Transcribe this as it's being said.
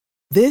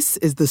This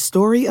is the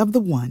story of the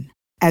one.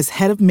 As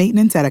head of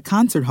maintenance at a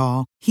concert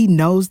hall, he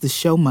knows the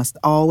show must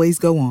always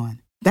go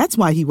on. That's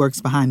why he works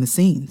behind the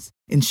scenes,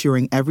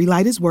 ensuring every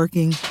light is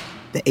working,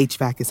 the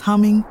HVAC is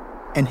humming,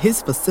 and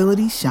his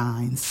facility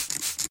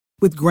shines.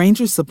 With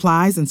Grainger's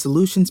supplies and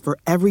solutions for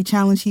every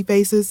challenge he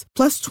faces,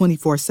 plus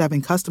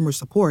 24/7 customer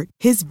support,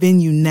 his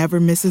venue never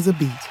misses a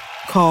beat.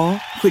 Call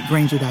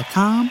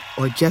quickgrainger.com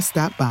or just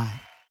stop by.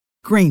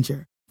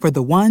 Grainger, for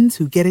the ones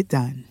who get it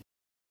done.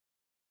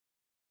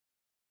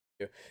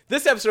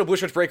 This episode of Blue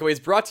Shirts Breakaway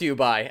is brought to you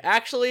by,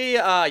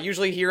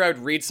 usually here I would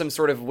read some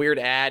sort of weird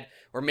ad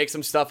or make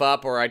some stuff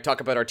up, or I'd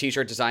talk about our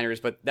t-shirt designers,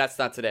 but that's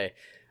not today.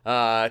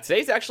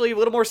 Today's actually a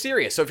little more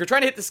serious, so if you're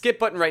trying to hit the skip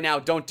button right now,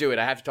 don't do it.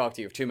 I have to talk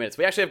to you for 2 minutes.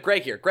 We actually have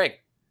Greg here. Greg.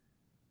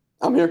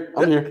 I'm here.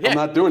 Yeah. I'm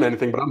not doing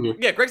anything, but I'm here.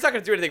 Yeah, Greg's not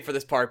going to do anything for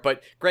this part,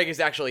 but Greg is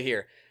actually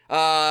here.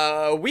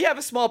 We have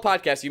a small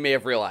podcast, you may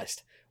have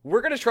realized.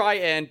 We're going to try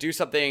and do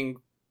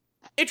something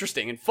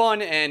interesting and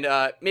fun and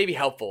maybe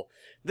helpful.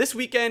 This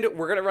weekend,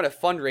 we're going to run a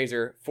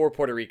fundraiser for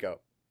Puerto Rico.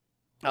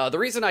 The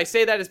reason I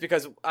say that is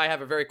because I have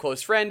a very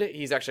close friend.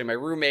 He's actually my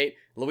roommate,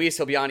 Luis.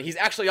 He'll be on. He's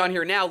actually on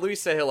here now.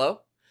 Luis, say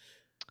hello.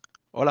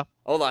 Hola.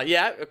 Hola.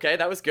 Yeah, okay,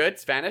 that was good.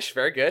 Spanish,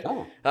 very good.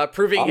 Oh,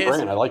 proving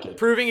I like it.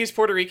 Proving he's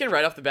Puerto Rican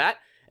right off the bat.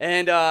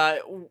 And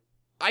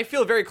I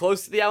feel very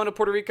close to the island of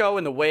Puerto Rico,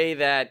 and the way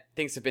that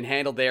things have been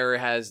handled there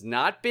has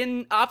not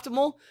been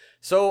optimal.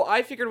 So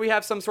I figured we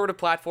have some sort of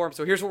platform.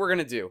 So here's what we're going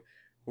to do.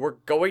 We're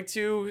going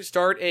to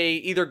start a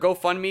either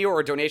GoFundMe or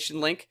a donation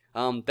link.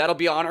 That'll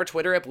be on our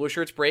Twitter at Blue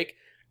Shirts Break.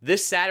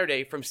 This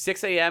Saturday from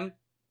 6 a.m.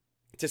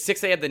 to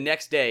 6 a.m. the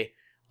next day,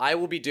 I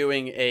will be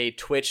doing a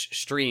Twitch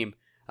stream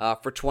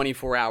for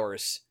 24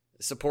 hours,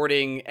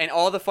 supporting, and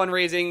all the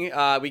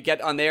fundraising we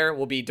get on there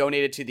will be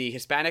donated to the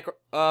Hispanic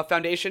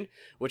Foundation,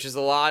 which is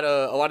a lot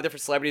of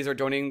different celebrities are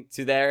donating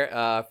to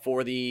there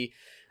for the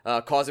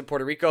cause in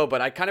Puerto Rico. But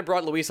I kind of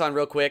brought Luis on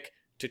real quick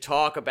to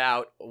talk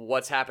about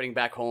what's happening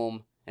back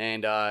home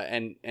and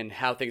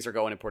how things are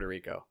going in Puerto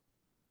Rico.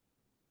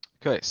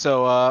 Okay,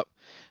 so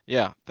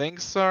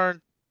things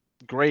aren't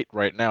great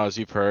right now, as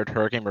you've heard.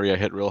 Hurricane Maria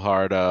hit real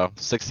hard.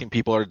 16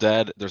 people are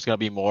dead. There's gonna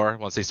be more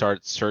once they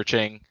start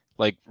searching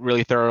like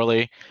really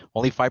thoroughly.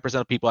 Only 5%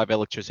 of people have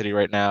electricity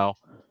right now.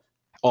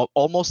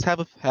 Almost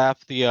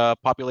half the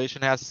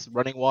population has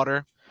running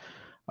water.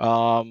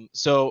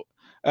 So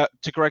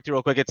to correct you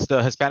real quick, it's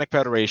the Hispanic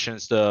Federation,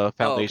 it's the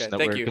foundation that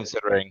we're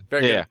considering.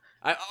 Very good.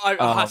 A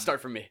hot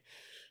start from me.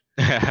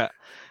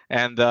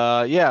 And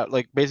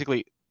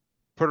basically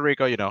Puerto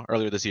Rico,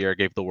 earlier this year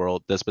gave the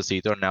world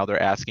Despacito, and now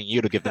they're asking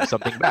you to give them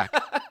something back.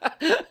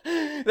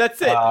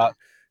 That's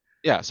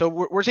it. So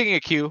we're taking a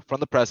cue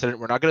from the president.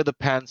 We're not going to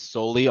depend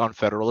solely on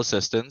federal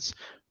assistance.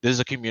 This is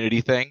a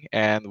community thing,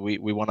 and we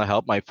want to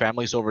help. My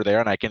family's over there,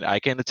 and I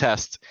can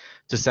attest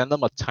to send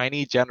them a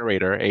tiny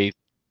generator, a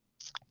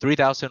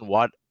 3,000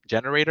 watt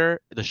generator.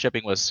 The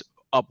shipping was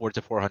upwards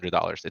of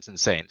 $400. It's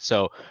insane.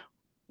 So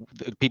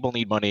people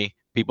need money,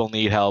 people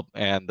need help,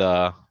 and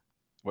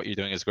what you're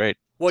doing is great.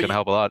 Well, it's gonna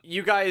help a lot.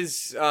 You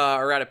guys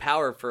are out of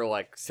power for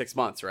like 6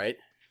 months, right?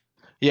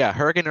 Yeah,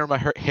 Hurricane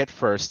Irma hit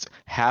first.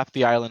 Half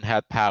the island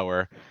had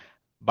power.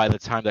 By the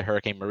time that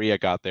Hurricane Maria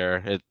got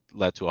there, it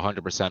led to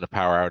 100% of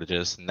power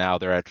outages. Now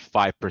they're at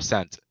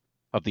 5%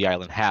 of the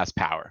island has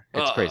power.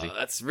 It's crazy.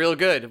 That's real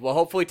good. Well,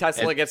 hopefully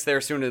Tesla gets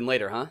there sooner than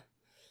later, huh?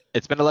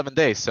 It's been 11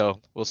 days,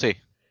 so we'll see.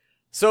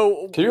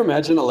 So, can you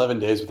imagine 11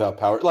 days without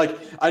power?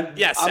 I'm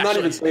not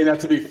even saying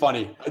that to be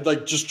funny.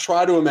 Just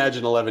try to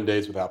imagine 11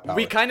 days without power.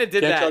 We kind of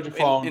did that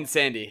in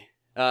Sandy.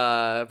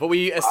 But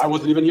I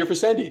wasn't even here for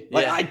Sandy.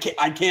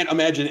 I can't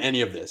imagine any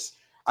of this.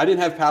 I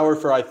didn't have power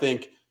for, I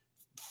think,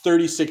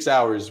 36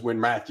 hours when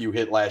Matthew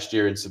hit last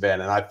year in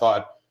Savannah, and I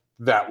thought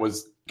that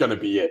was going to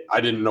be it. I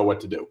didn't know what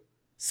to do.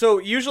 So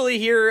usually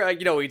here,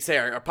 we'd say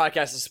our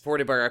podcast is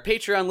supported by our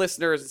Patreon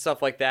listeners and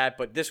stuff like that.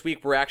 But this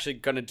week, we're actually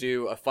going to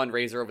do a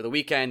fundraiser over the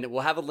weekend.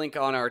 We'll have a link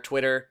on our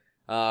Twitter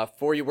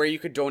for you where you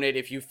could donate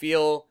if you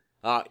feel,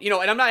 and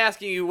I'm not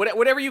asking you,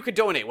 whatever you could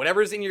donate,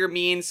 whatever's in your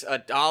means,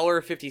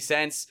 $1, 50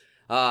 cents.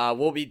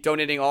 We'll be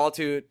donating all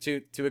to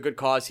a good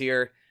cause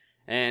here.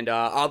 And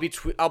I'll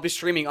be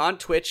streaming on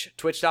Twitch,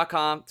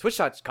 twitch.com,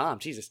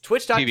 twitch.tv.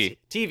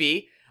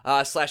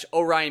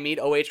 /Orion Mead,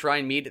 OH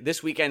Ryan Mead,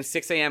 this weekend,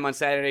 6 a.m. on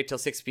Saturday till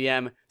 6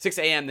 p.m. 6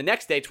 a.m. the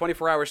next day,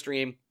 24-hour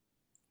stream.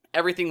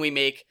 Everything we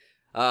make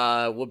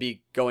will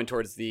be going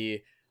towards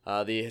the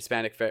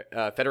Hispanic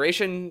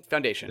Federation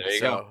Foundation. There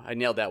you go. I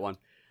nailed that one.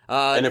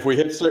 And if we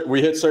hit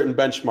certain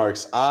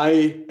benchmarks,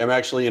 I am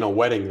actually in a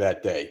wedding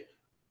that day.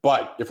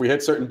 But if we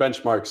hit certain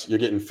benchmarks, you're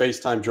getting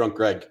FaceTime drunk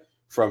Greg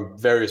from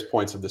various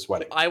points of this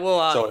wedding. I will.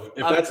 So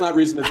if that's not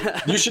reason,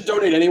 you should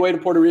donate anyway to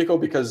Puerto Rico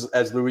because,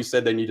 as Luis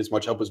said, they need as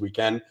much help as we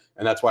can,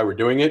 and that's why we're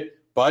doing it.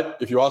 But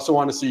if you also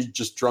want to see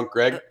just drunk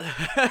Greg, it's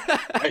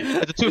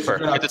a twofer.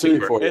 It's a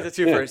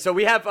twofer. Yeah. So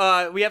we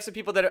have some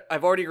people that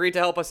have already agreed to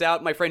help us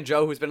out. My friend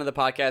Joe, who's been on the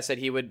podcast, said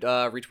he would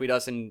retweet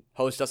us and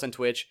host us on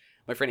Twitch.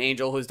 My friend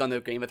Angel, who's done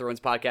the Game of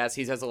Thrones podcast,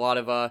 he has a lot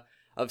of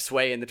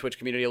sway in the Twitch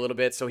community a little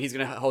bit, so he's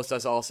gonna host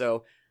us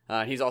also.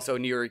 He's also a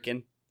New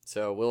Yorker,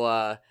 so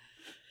we'll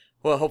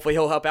Well, hopefully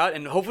he'll help out,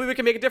 and hopefully we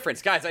can make a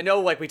difference. Guys, I know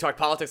we talked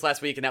politics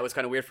last week, and that was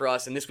kind of weird for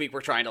us, and this week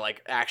we're trying to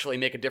actually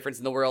make a difference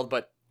in the world,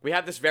 but we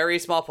have this very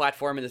small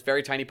platform and this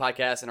very tiny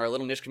podcast in our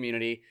little niche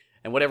community,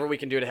 and whatever we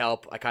can do to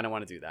help, I kind of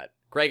want to do that.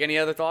 Greg, any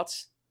other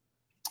thoughts?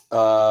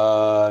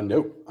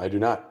 Nope, I do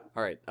not.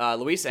 All right.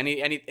 Luis,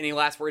 any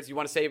last words you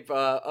want to say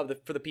for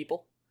the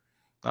people?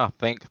 Oh,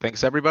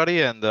 thanks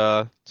everybody, and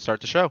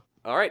start the show.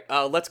 All right,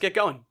 let's get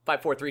going.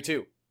 5, 4, 3,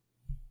 2.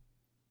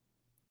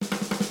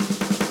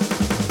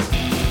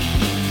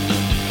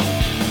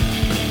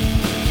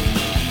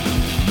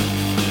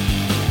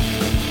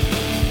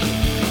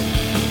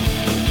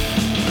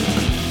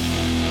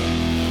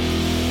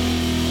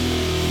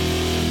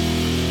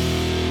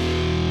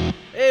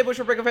 Hey, Blue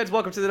Shirt Breakaway fans,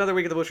 welcome to another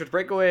week of the Blue Shirt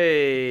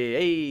Breakaway.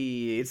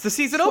 Hey, it's the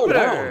season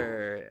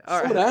opener.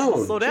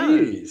 Slow down.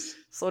 Jeez.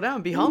 Slow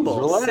down. Be humble.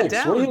 Relax. Sit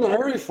down. What are you in a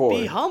hurry for?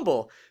 Be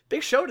humble.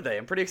 Big show today.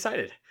 I'm pretty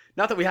excited.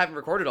 Not that we haven't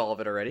recorded all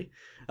of it already.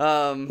 We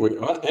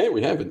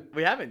haven't.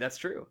 We haven't. That's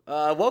true.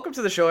 Welcome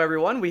to the show,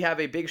 everyone. We have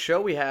a big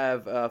show. We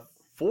have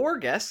 4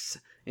 guests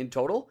in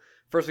total.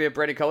 First, we have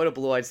Brendan Cohen of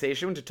Blue Eyed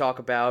Station to talk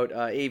about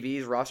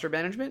AV's roster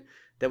management.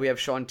 Then we have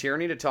Sean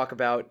Tierney to talk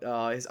about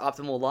his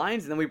optimal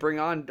lines. And then we bring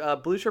on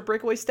Blue Shirt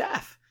Breakaway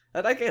staff.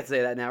 I can't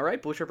say that now,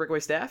 right? Blue Shirt Breakaway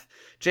staff.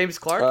 James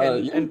Clark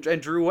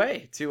and Drew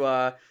Way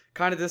to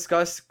kind of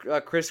discuss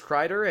Chris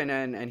Kreider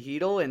and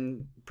Hedel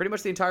and pretty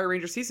much the entire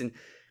Rangers season.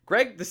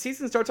 Greg, the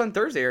season starts on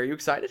Thursday. Are you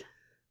excited?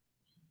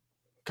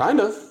 Kind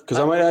of, because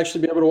I might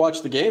actually be able to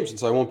watch the game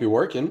since I won't be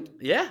working.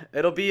 Yeah,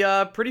 it'll be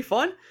pretty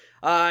fun.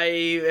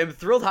 I am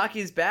thrilled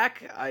hockey's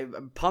back.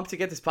 I'm pumped to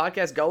get this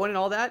podcast going and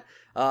all that.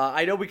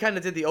 I know we kind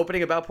of did the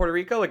opening about Puerto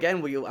Rico.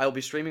 Again, I'll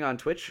be streaming on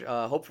Twitch,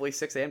 hopefully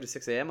 6 a.m. to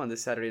 6 a.m. on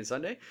this Saturday and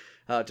Sunday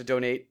to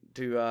donate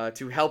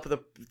to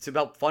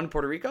help fund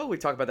Puerto Rico. We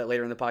talk about that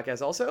later in the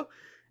podcast also.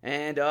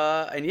 And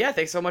yeah,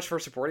 thanks so much for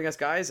supporting us,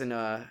 guys, and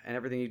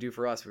everything you do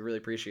for us. We really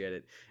appreciate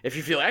it. If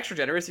you feel extra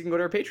generous, you can go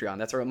to our Patreon.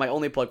 That's my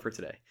only plug for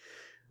today.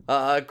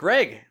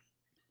 Greg,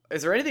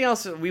 is there anything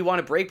else we want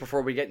to break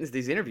before we get into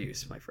these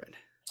interviews, my friend?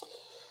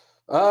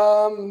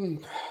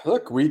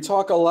 Look, we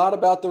talk a lot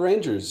about the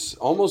Rangers,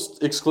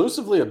 almost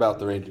exclusively about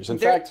the Rangers. In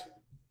fact,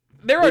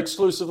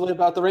 exclusively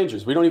about the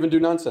Rangers. We don't even do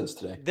nonsense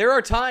today. There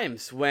are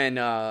times when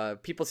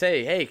people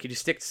say, hey, can you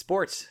stick to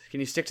sports? Can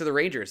you stick to the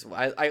Rangers?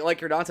 I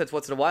like your nonsense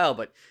once in a while,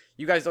 but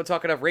you guys don't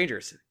talk enough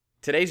Rangers.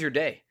 Today's your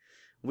day.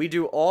 We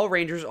do all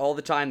Rangers all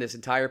the time this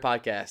entire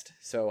podcast,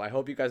 so I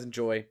hope you guys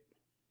enjoy.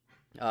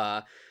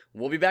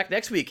 We'll be back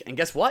next week, and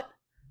guess what?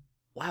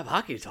 We'll have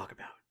hockey to talk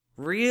about.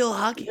 Real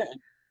hockey. Yeah.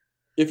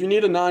 If you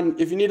need a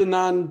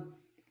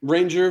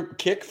non-Ranger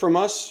kick from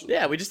us,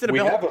 yeah, we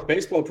have a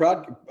baseball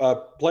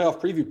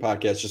playoff preview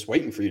podcast just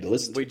waiting for you to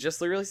listen to. We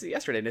just released it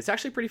yesterday, and it's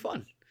actually pretty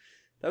fun.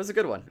 That was a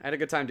good one. I had a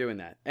good time doing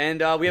that.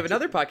 And we have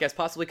another podcast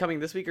possibly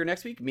coming this week or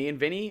next week. Me and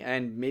Vinny,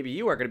 and maybe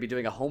you are going to be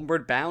doing a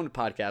Homeward Bound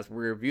podcast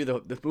where we review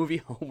the movie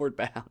Homeward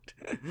Bound.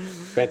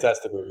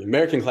 Fantastic movie.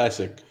 American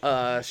classic.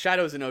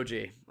 Shadow's an OG.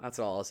 That's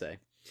all I'll say.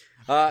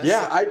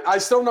 I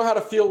still don't know how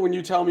to feel when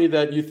you tell me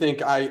that you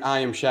think I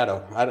am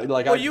Shadow.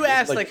 You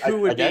asked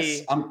who would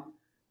be.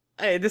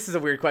 This is a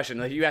weird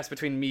question. You asked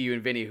between me, you,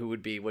 and Vinny who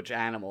would be which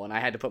animal, and I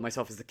had to put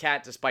myself as the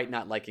cat, despite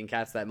not liking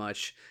cats that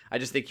much. I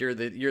just think you're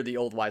the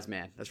old wise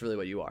man. That's really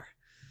what you are.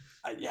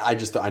 I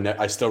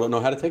still don't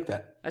know how to take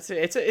that. That's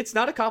it. It's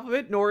not a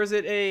compliment, nor is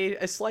it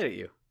a slight at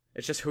you.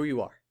 It's just who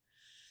you are.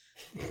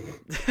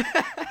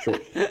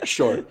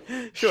 Sure.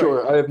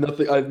 I have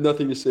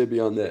nothing to say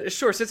beyond that.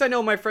 Sure. Since I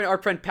know our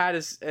friend Pat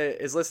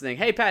is listening.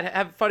 Hey Pat,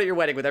 have fun at your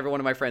wedding with every one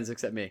of my friends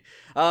except me.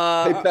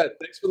 Hey Pat,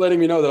 thanks for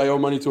letting me know that I owe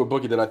money to a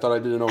bookie that I thought I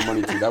didn't owe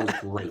money to. That was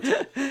great.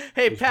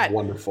 Hey Pat,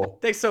 wonderful.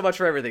 Thanks so much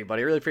for everything,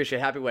 buddy. I really appreciate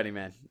it. Happy wedding,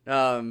 man.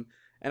 And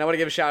I want to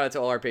give a shout out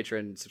to all our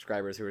Patreon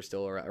subscribers who are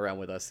still around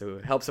with us, who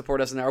help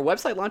support us. And our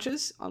website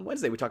launches on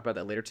Wednesday. We talk about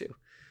that later too.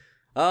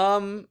 All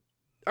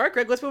right,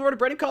 Greg, let's move over to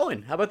Brendan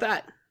Cohen. How about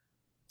that?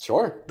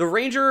 Sure. The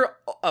Ranger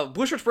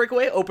Blue Shirts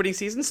Breakaway opening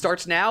season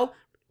starts now.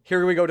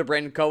 Here we go to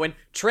Brendan Cohen.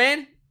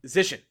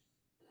 Transition.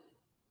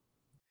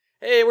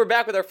 Hey, we're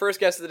back with our first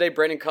guest of the day,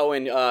 Brendan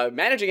Cohen,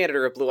 managing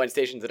editor of Blue Eyed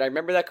Station. Did I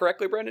remember that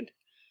correctly, Brendan?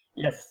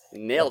 Yes.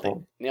 Nailed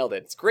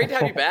it. It's great to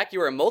have you back.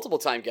 You are a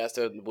multiple-time guest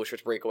of the Blue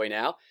Shirts Breakaway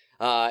now.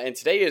 And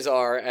today is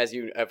as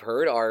you have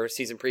heard, our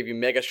season preview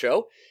mega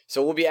show.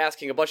 So we'll be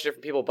asking a bunch of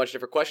different people a bunch of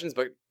different questions.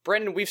 But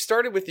Brendan, we've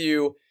started with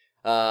you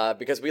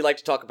because we like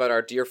to talk about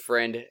our dear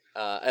friend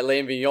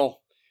Alain Vignon.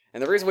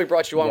 And the reason we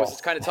brought you on was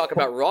to kind of talk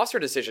about roster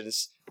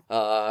decisions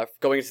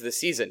going into the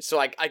season. So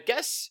I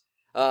guess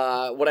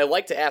what I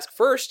like to ask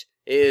first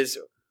is,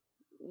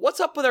 what's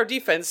up with our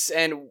defense,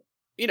 and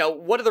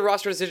what are the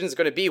roster decisions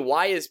going to be?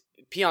 Why is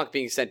Pionk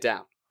being sent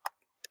down?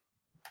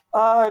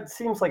 It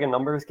seems like a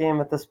numbers game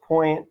at this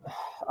point.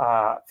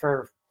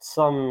 For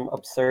some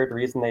absurd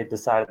reason, they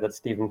decided that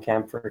Steven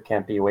Kampfer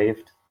can't be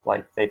waived.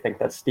 Like, they think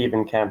that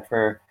Steven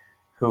Kampfer,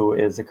 who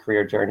is a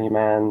career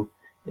journeyman,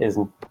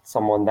 isn't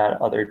someone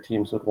that other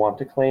teams would want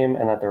to claim,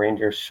 and that the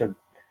Rangers should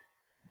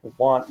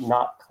want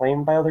not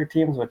claimed by other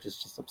teams, which is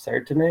just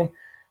absurd to me.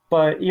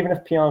 But even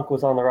if Pionk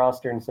was on the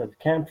roster instead of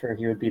Kampfer,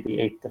 he would be the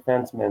 8th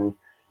defenseman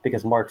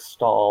because Mark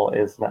Stahl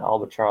is an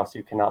albatross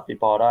who cannot be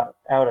bought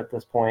out at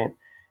this point.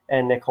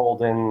 And Nick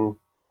Holden,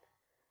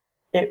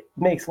 it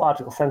makes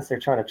logical sense they're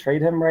trying to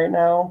trade him right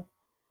now,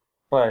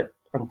 but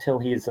until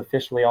he's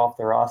officially off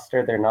the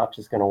roster, they're not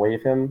just going to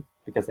waive him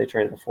because they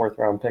traded a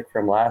 4th-round pick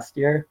from last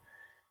year.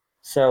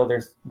 So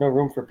there's no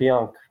room for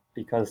Pionk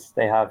because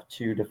they have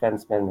 2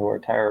 defensemen who are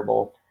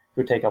terrible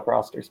who take up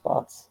roster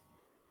spots.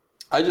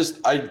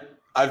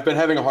 I've been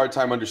having a hard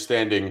time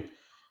understanding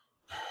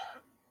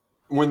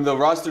when the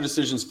roster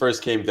decisions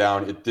first came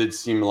down. It did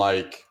seem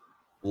like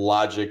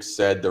logic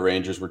said the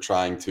Rangers were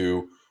trying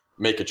to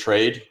make a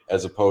trade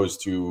as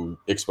opposed to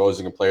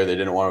exposing a player they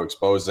didn't want to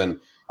expose. And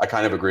I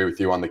kind of agree with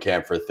you on the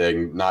Kampfer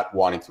thing. Not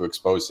wanting to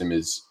expose him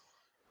is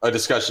a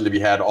discussion to be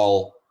had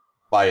all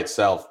by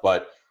itself.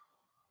 But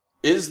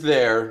is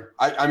there,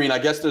 I mean, I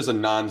guess there's a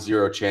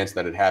non-zero chance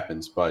that it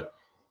happens, but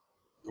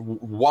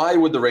why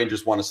would the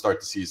Rangers want to start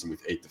the season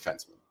with 8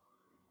 defensemen?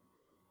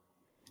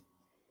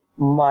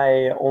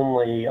 My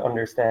only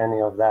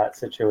understanding of that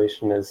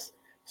situation is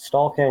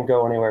Stahl can't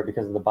go anywhere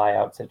because of the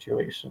buyout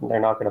situation. They're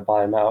not going to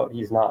buy him out.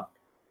 He's not.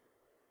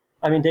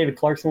 I mean, David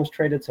Clarkson was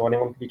traded, so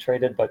anyone could be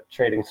traded, but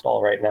trading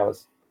Stahl right now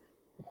is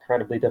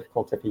incredibly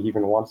difficult if he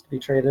even wants to be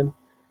traded.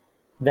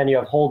 Then you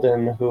have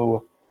Holden,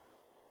 who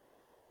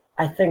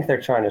I think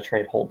they're trying to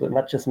trade Holden.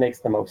 That just makes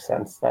the most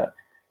sense. That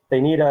they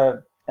need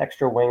a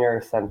extra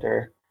winger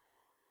center.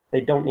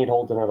 They don't need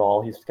Holden at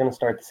all. He's going to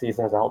start the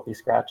season as a healthy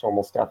scratch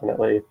almost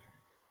definitely.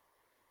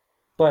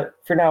 But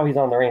for now, he's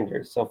on the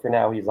Rangers. So for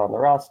now, he's on the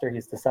roster.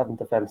 He's the 7th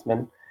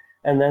defenseman.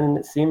 And then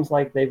it seems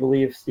like they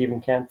believe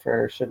Steven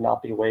Kampfer should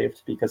not be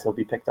waived because he'll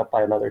be picked up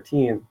by another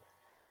team.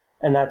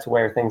 And that's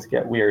where things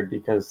get weird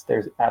because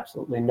there's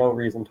absolutely no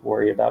reason to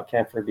worry about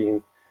Kampfer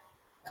being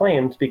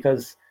claimed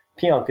because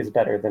Pionk is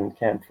better than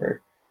Kampfer.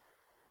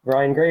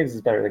 Ryan Graves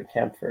is better than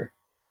Kampfer.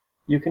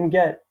 You can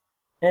get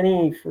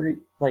any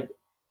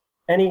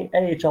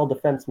AHL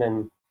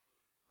defenseman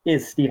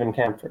is Steven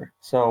Kampfer.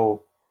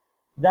 So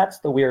that's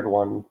the weird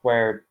one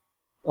where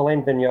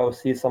Alain Vigneault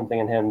sees something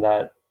in him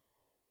that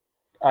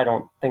I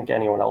don't think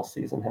anyone else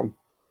sees in him.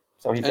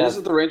 So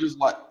isn't the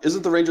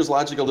Rangers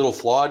logic a little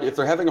flawed? If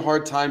they're having a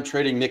hard time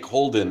trading Nick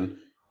Holden,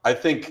 I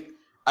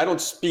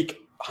don't speak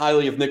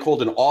highly of Nick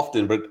Holden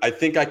often, but I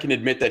think I can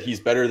admit that he's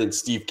better than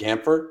Steve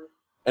Kampfer.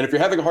 And if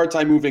you're having a hard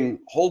time moving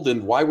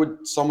Holden, why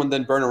would someone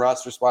then burn a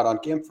roster spot on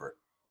Kampfer?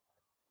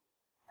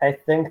 I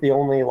think the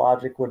only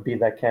logic would be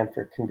that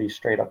Kampfer can be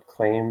straight up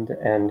claimed,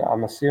 and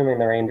I'm assuming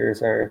the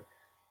Rangers are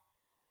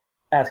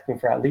asking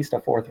for at least a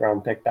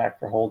 4th-round pick back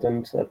for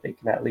Holden so that they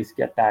can at least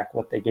get back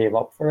what they gave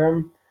up for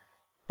him.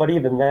 But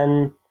even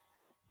then,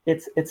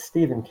 it's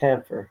Steven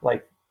Kampfer.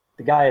 Like,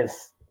 the guy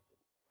is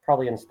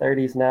probably in his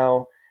 30s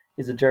now.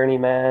 He's a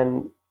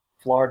journeyman.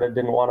 Florida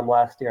didn't want him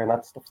last year, and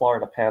that's the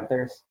Florida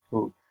Panthers,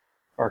 who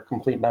are a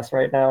complete mess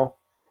right now.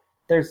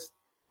 There's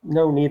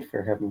no need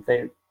for him.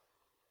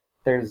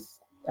 There's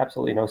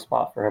absolutely no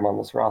spot for him on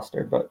this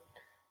roster, but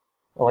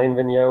Alain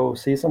Vigneault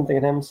sees something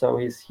in him, so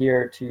he's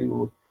here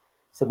to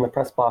sit in the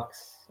press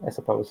box, I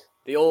suppose.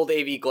 The old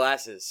AV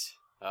glasses.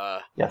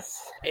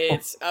 Yes.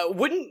 It's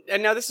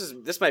and now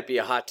this might be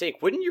a hot take.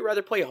 Wouldn't you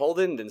rather play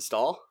Holden than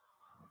Stahl?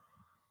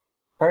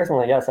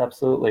 Personally, yes,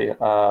 absolutely.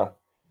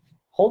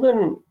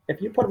 Holden,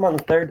 if you put him on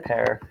the 3rd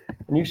pair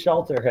and you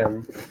shelter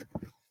him,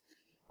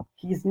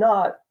 he's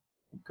not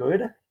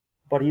good,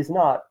 but he's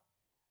not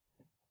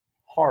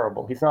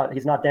horrible. He's not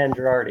Dan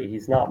Girardi.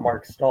 He's not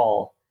Mark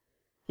Stahl.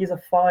 He's a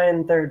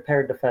fine 3rd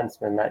pair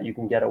defenseman that you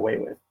can get away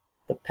with.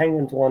 The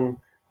Penguins won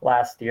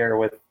last year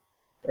with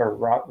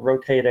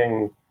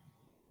rotating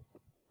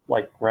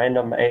like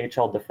random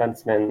AHL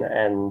defensemen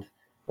and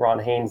Ron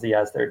Hainsey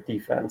as their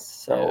defense.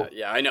 So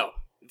yeah, I know.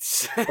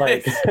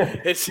 Like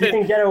you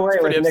can get away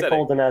with upsetting. Nick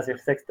Holden as your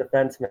 6th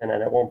defenseman,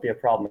 and it won't be a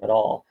problem at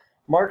all.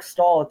 Mark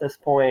Stahl at this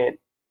point,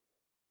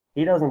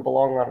 he doesn't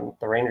belong on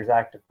the Rangers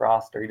active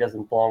roster. He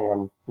doesn't belong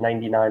on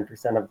 99%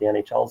 of the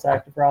NHL's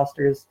active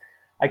rosters.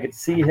 I could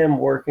see him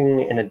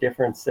working in a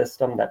different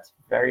system that's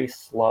very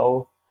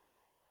slow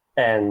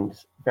and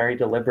very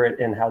deliberate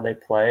in how they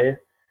play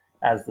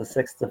as the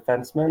 6th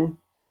defenseman.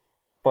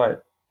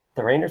 But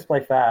the Rangers play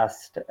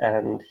fast,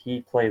 and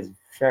he plays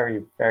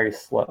very, very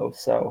slow.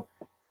 So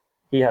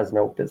he has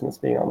no business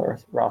being on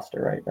the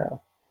roster right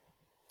now.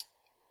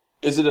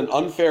 Is it an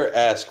unfair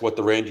ask what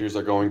the Rangers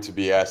are going to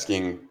be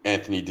asking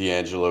Anthony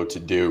DeAngelo to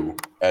do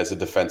as a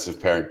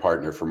defensive pairing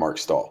partner for Mark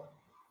Stahl?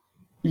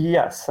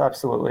 Yes,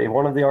 absolutely.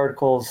 One of the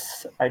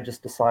articles I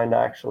just assigned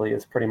actually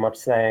is pretty much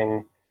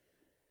saying,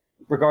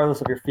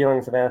 regardless of your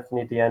feelings of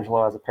Anthony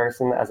DeAngelo as a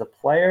person, as a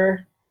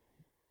player,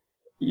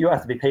 you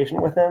have to be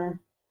patient with him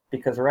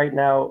because right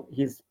now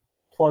he's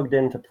plugged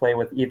in to play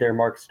with either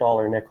Mark Stahl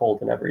or Nick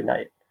Holden every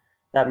night.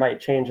 That might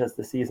change as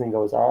the season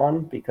goes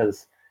on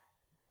because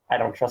I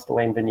don't trust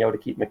Alain Vigneault to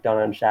keep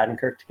McDonough and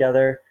Shattenkirk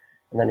together,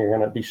 and then you're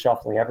going to be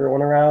shuffling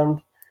everyone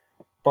around.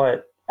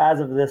 But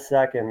as of this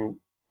second,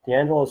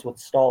 DeAngelo's with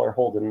Stahl or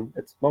Holden.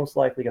 It's most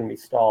likely going to be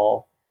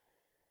Stahl,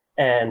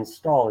 and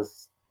Stahl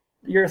is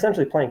you're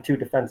essentially playing two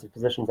defensive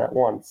positions at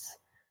once.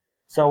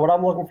 So what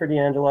I'm looking for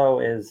D'Angelo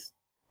is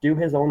do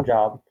his own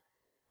job,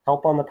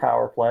 help on the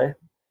power play,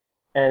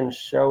 and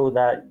show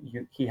that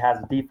he has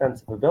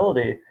defensive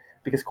ability.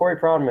 Because Corey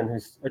Pronman,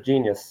 who's a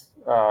genius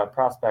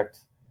prospect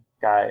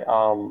guy,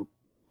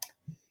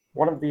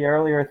 one of the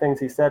earlier things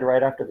he said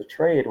right after the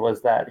trade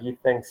was that he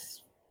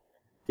thinks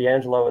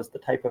D'Angelo is the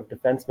type of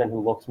defenseman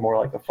who looks more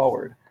like a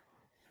forward.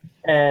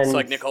 And it's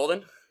like Nick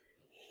Holden?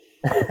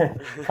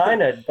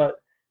 kind of,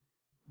 but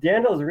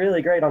D'Angelo's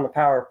really great on the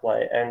power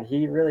play, and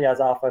he really has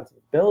offensive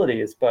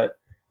abilities, but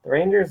the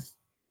Rangers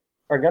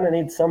are going to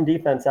need some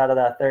defense out of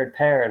that third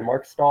pair, and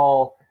Mark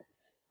Stahl,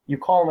 you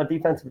call him a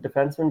defensive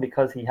defenseman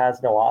because he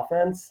has no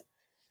offense,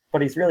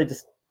 but he's really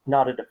just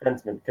not a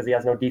defenseman because he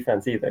has no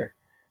defense either.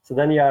 So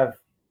then you have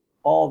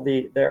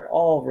they're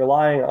all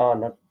relying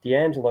on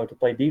D'Angelo to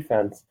play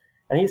defense,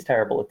 and he's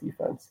terrible at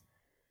defense.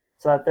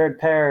 So that third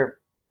pair,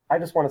 I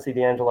just want to see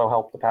D'Angelo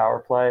help the power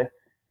play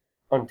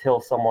until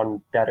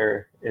someone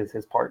better is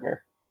his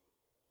partner.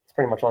 It's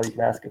pretty much all you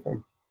can ask of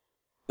him.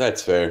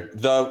 That's fair.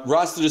 The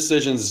roster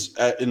decisions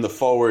in the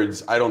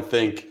forwards, I don't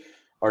think,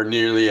 are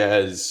nearly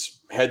as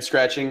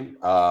head-scratching.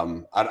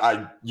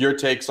 Your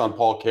takes on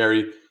Paul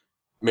Carey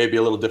may be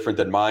a little different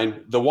than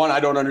mine. The one I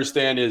don't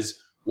understand is,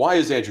 why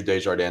is Andrew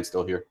Desjardins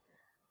still here?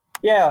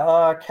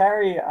 Yeah,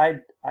 Carey,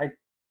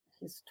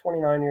 he's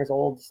 29 years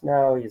old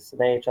now. He's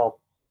an AHL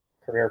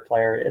career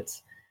player.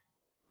 It's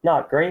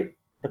not great,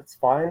 but it's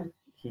fine.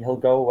 He'll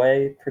go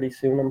away pretty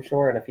soon, I'm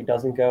sure. And if he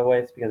doesn't go away,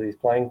 it's because he's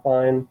playing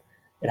fine.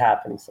 It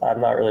happens. I'm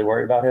not really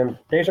worried about him.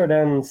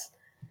 Desjardins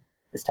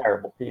is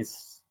terrible.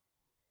 He's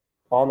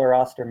on the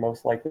roster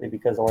most likely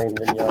because Alain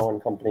Vigneault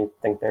and company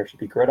think there should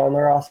be grit on the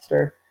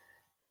roster.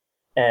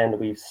 And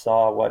we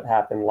saw what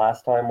happened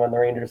last time when the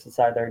Rangers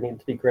decided there needed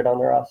to be grit on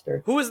the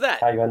roster. Who was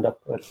that? How you end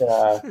up with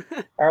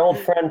our old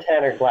friend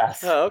Tanner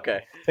Glass. Oh,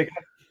 okay.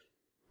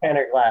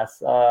 Tanner Glass.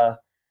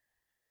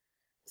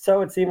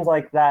 So it seems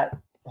like that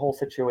whole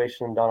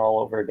situation done all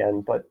over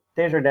again. But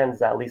Desjardins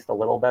is at least a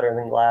little better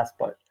than Glass,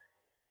 but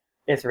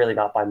it's really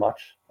not by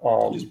much.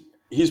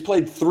 He's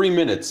played 3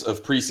 minutes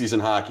of preseason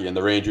hockey, and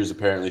the Rangers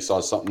apparently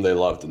saw something they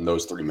loved in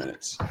those 3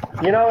 minutes.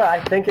 I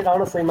think it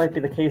honestly might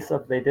be the case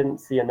of they didn't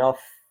see enough.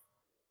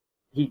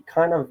 He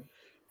kind of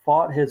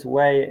fought his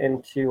way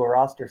into a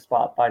roster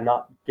spot by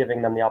not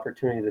giving them the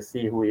opportunity to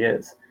see who he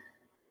is,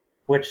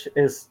 which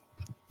is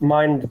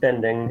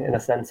mind-bending in a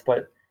sense,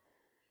 but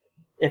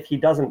if he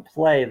doesn't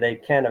play, they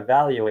can't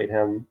evaluate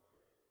him.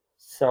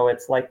 So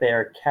it's like they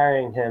are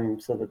carrying him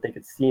so that they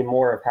could see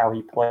more of how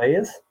he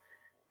plays,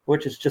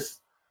 which is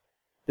just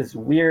this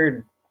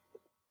weird,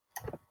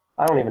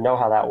 I don't even know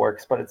how that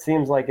works, but it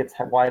seems like it's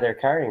why they're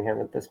carrying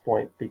him at this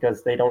point,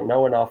 because they don't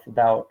know enough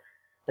about,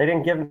 they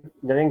didn't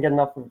get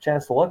enough of a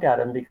chance to look at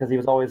him because he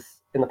was always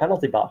in the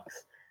penalty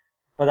box.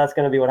 But that's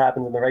going to be what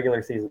happens in the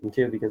regular season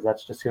too, because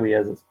that's just who he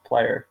is as a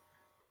player.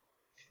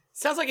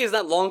 Sounds like he's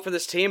not long for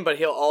this team, but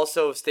he'll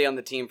also stay on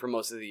the team for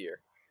most of the year.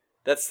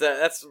 That's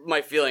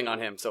my feeling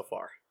on him so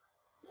far.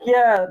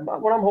 Yeah,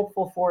 what I'm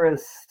hopeful for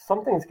is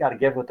something's got to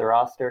give with the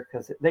roster,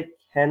 because they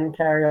can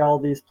carry all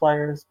these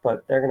players,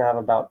 but they're going to have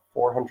about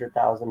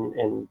 $400,000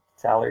 in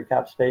salary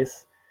cap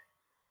space,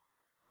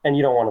 and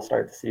you don't want to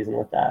start the season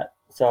with that.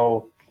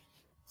 So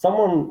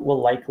someone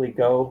will likely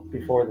go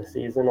before the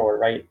season or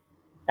right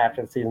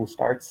after the season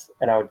starts,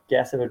 and I would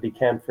guess it would be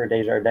Kampfer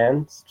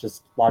Desjardins,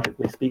 just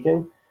logically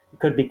speaking. It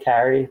could be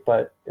Carey,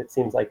 but it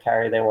seems like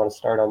Carey they want to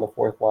start on the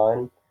fourth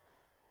line.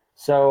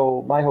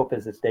 So my hope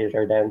is it's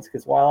Desjardins,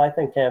 because while I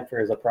think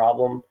Kampfer is a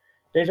problem,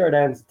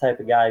 Desjardins is the type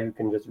of guy who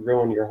can just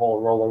ruin your whole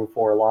rolling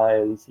four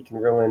lines. He can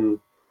ruin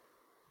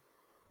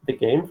the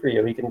game for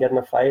you. He can get in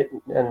a fight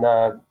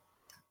and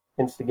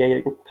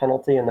instigate a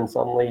penalty, and then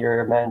suddenly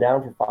you're a man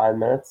down for 5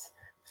 minutes.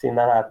 I've seen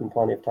that happen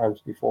plenty of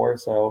times before,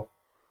 so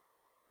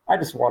I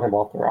just want him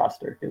off the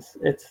roster because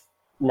it's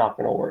not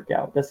going to work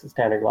out. This is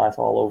Tanner Glass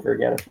all over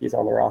again if he's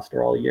on the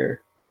roster all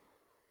year.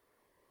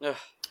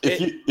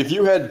 If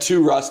you had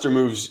two roster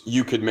moves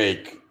you could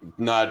make,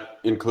 not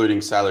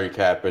including salary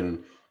cap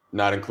and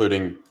not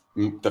including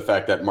the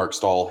fact that Mark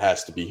Stahl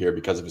has to be here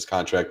because of his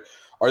contract,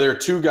 are there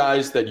two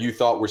guys that you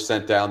thought were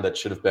sent down that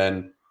should have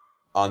been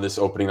on this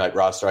opening night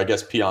roster? I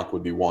guess Pionk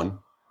would be one.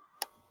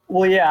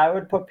 Well, yeah, I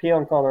would put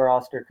Pionk on the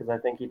roster because I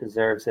think he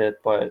deserves it,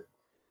 but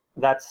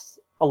that's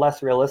a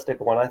less realistic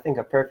one. I think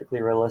a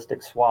perfectly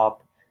realistic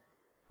swap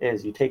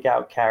is you take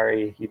out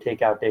Carey, you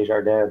take out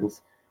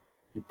Desjardins,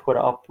 you put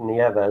up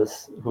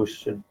Nieves, who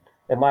should,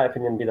 in my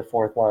opinion, be the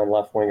fourth line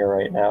left winger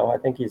right now. I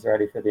think he's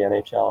ready for the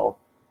NHL.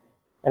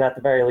 And at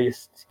the very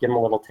least, give him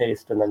a little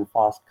taste, and then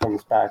Fost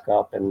comes back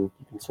up, and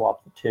you can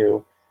swap the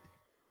two.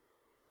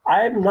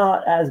 I'm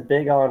not as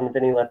big on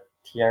Vinny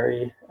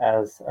Lettieri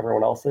as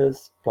everyone else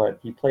is, but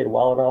he played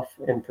well enough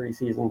in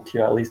preseason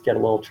to at least get a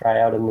little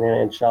tryout in the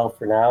NHL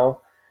for now.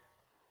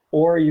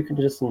 Or you can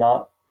just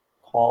not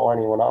call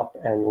anyone up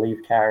and leave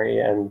Carey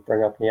and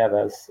bring up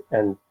Nieves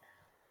and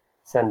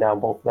send down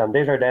both of them.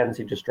 Desjardins,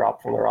 you just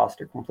drop from the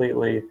roster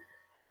completely.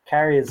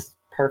 Carey is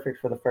perfect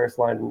for the first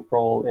line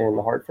role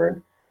in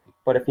Hartford,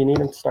 But if you need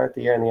him to start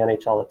the year in the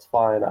NHL, that's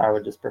fine. I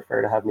would just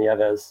prefer to have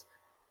Nieves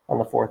on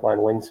the fourth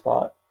line wing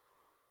spot.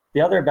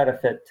 The other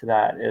benefit to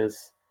that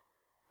is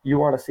you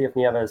want to see if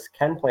Nieves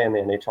can play in the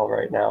NHL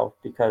right now,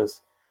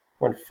 because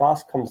when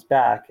Foss comes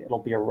back,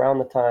 it'll be around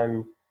the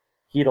time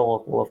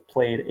Chytil will have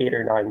played 8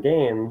 or 9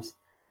 games.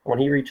 When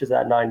he reaches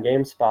that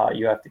 9-game spot,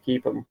 you have to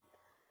keep him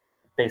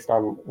based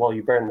on, well,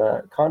 you burn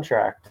the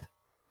contract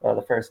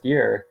the first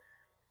year.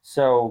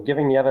 So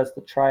giving Nieves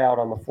the tryout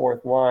on the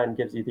fourth line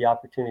gives you the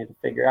opportunity to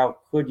figure out,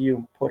 could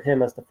you put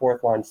him as the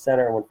fourth line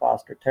center when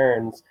Foss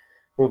returns,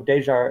 move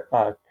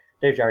Desjardins.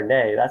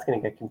 That's going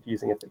to get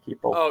confusing if they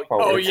keep both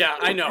forwards. Oh, yeah,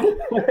 I know.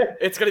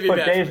 It's going to be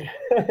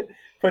bad.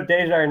 Put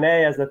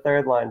Desjardins as the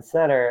third line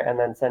center and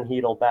then send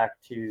Chytil back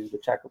to the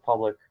Czech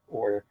Republic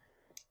or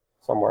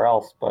somewhere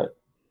else, but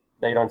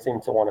they don't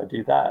seem to want to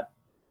do that.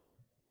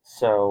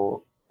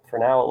 So for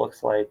now, it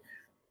looks like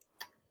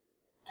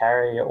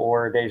Carey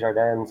or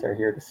Desjardins are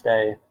here to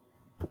stay.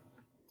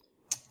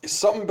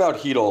 Something about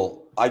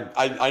Chytil.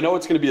 I know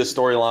it's going to be a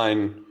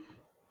storyline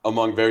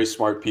among very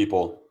smart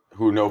people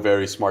who know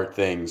very smart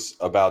things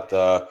about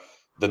the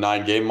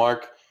 9-game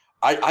mark.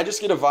 I just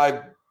get a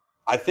vibe.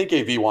 I think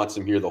AV wants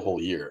him here the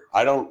whole year.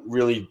 I don't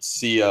really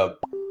see a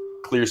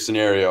clear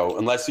scenario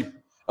unless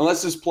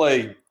his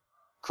play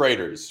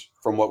craters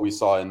from what we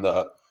saw in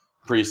the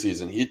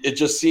preseason. It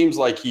just seems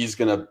like he's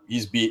gonna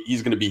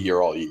be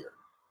here all year.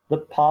 The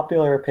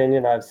popular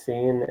opinion I've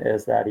seen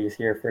is that he's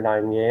here for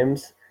 9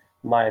 games.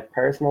 My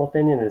personal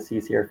opinion is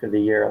he's here for the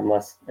year,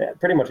 unless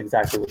pretty much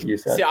exactly what you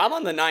said. See, I'm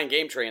on the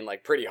 9-game train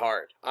like pretty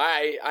hard.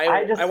 I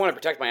want to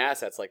protect my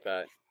assets like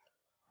that.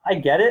 I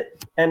get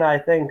it, and I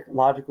think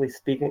logically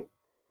speaking,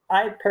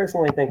 I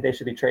personally think they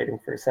should be trading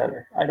for a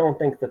center. I don't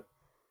think the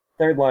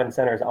third line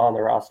center is on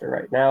the roster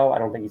right now. I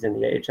don't think he's in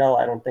the AHL.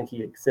 I don't think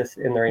he exists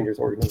in the Rangers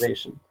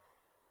organization.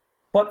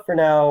 But for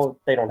now,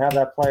 they don't have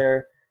that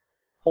player.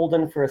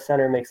 Holden for a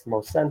center makes the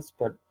most sense,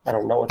 but I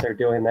don't know what they're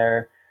doing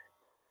there.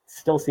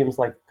 Still seems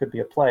like it could be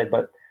a play,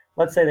 but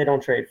let's say they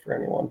don't trade for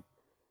anyone.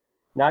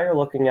 Now you're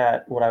looking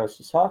at what I was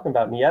just talking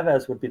about.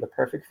 Nieves would be the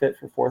perfect fit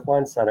for fourth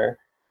line center,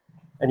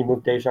 and you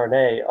move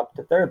Desjardins up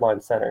to third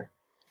line center.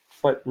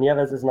 But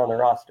Nieves isn't on the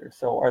roster.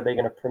 So are they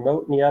going to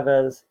promote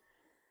Nieves,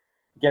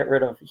 get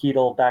rid of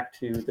Chytil back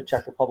to the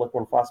Czech Republic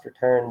when Foss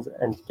returns,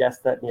 and guess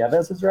that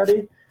Nieves is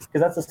ready?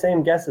 Because that's the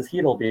same guess as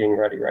Chytil being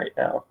ready right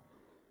now.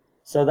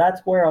 So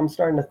that's where I'm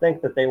starting to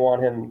think that they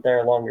want him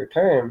there longer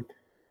term,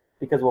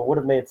 because what would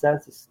have made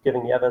sense is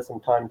giving Nieves some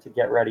time to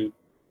get ready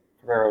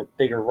for a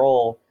bigger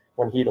role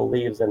when Chytil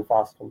leaves and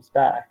Foss comes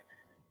back.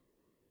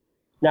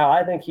 Now,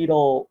 I think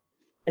Chytil,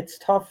 it's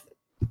tough.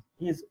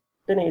 He's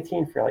been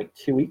 18 for like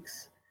 2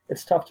 weeks.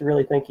 It's tough to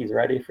really think he's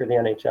ready for the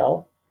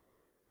NHL,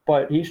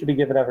 but he should be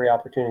given every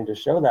opportunity to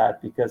show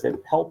that, because it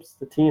helps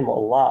the team a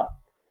lot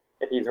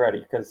if he's ready.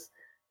 Because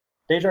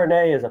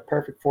Desjardins is a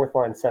perfect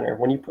fourth-line center.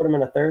 When you put him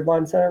in a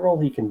third-line center role,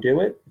 he can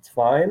do it. It's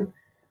fine.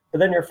 But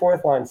then your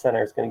fourth-line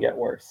center is going to get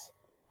worse,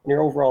 and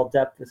your overall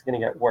depth is going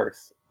to get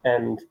worse.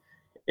 And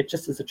it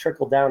just is a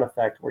trickle-down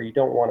effect where you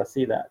don't want to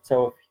see that.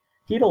 So if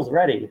Chytil's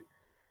ready,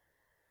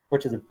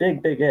 which is a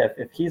big, big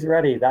if he's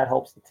ready, that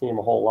helps the team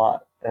a whole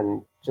lot.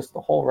 And just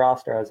the whole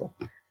roster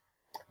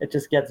it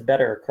just gets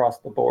better across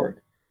the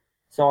board.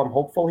 So I'm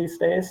hopeful he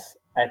stays.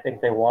 I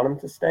think they want him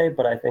to stay,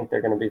 but I think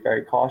they're going to be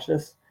very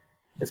cautious,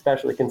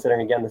 especially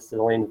considering, again, this is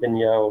Alain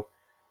Vigneault,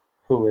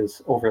 who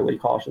is overly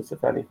cautious,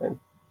 if anything.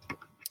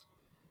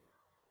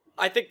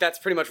 I think that's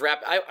pretty much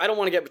wrapped. I don't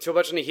want to get too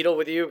much into Chytil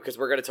with you, because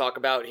we're going to talk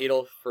about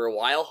Chytil for a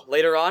while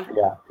later on.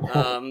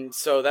 Yeah.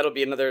 So that'll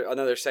be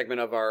another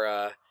segment of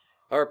our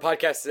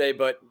podcast today.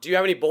 But do you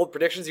have any bold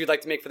predictions you'd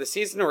like to make for the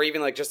season, or even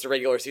like just a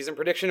regular season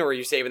prediction, or are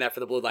you saving that for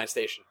the Blue Line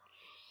Station?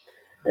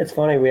 It's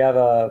funny, we have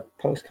a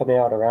post coming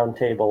out, a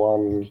roundtable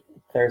on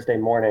Thursday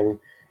morning,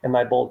 and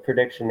my bold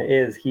prediction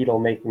is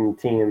Chytil making the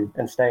team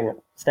and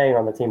staying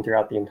on the team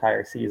throughout the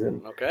entire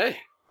season. Okay.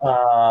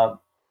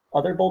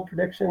 Other bold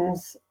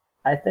predictions,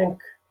 I think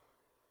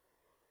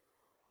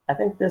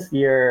this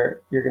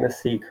year you're going to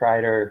see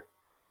Kreider.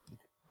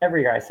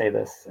 Every year I say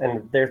this,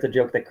 and there's a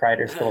joke that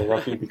Kreider's still a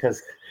rookie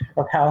because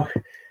of how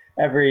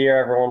every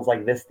year everyone's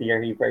like, this the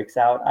year he breaks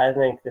out. I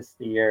think this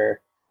the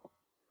year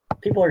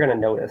people are going to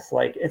notice.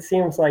 Like, it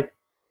seems like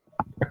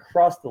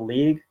across the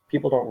league,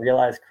 people don't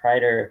realize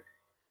Kreider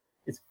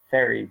is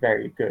very,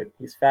 very good.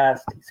 He's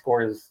fast. He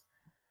scores.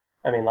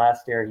 I mean,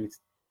 last year he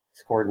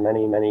scored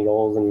many, many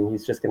goals, and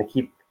he's just going to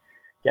keep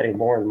getting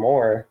more and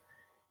more.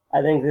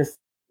 I think this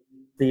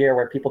the year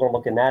where people don't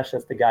look at Nash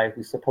as the guy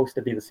who's supposed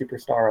to be the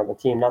superstar on the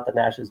team. Not that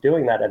Nash is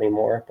doing that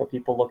anymore, but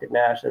people look at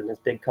Nash and his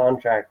big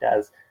contract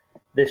as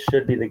this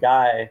should be the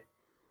guy.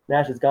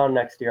 Nash is gone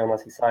next year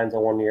unless he signs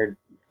a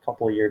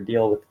couple of year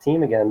deal with the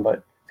team again, but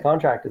his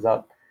contract is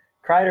up.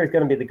 Kreider is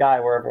going to be the guy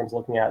where everyone's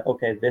looking at,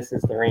 okay, this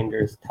is the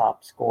Rangers'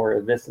 top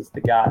scorer. This is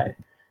the guy.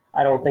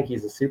 I don't think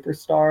he's a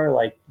superstar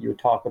like you would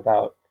talk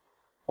about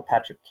a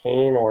Patrick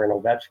Kane or an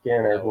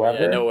Ovechkin or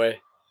whoever. Yeah, no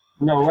way.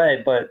 No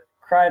way, but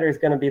Kreider is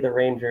going to be the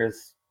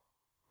Rangers'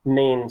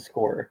 main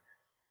scorer.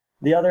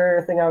 The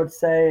other thing I would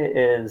say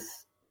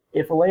is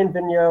if Alain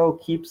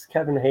Vigneault keeps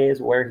Kevin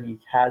Hayes where he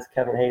has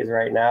Kevin Hayes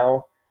right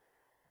now,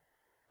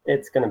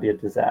 it's going to be a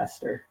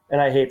disaster.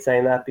 And I hate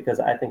saying that because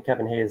I think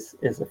Kevin Hayes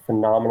is a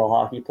phenomenal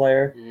hockey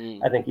player.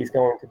 I think he's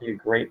going to be a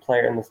great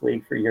player in this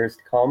league for years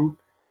to come.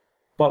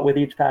 But with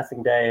each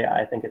passing day,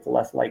 I think it's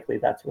less likely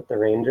that's with the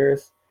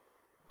Rangers,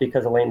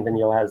 because Alain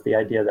Vigneault has the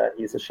idea that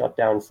he's a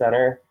shutdown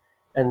center,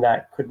 and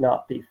that could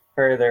not be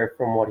further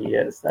from what he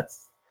is.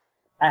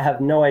 I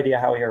have no idea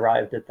how he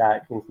arrived at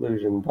that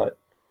conclusion, but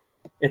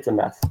it's a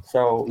mess.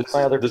 So this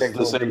is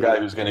the same guy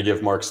who's going to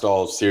give Mark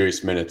Stahl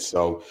serious minutes.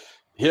 So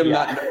you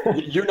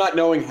not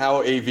knowing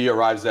how AV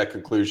arrives at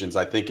conclusions,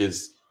 I think,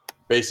 is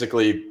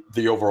basically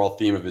the overall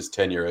theme of his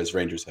tenure as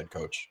Rangers head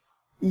coach.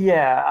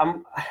 Yeah,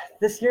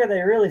 this year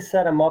they really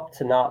set him up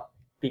to not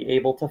be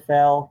able to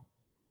fail,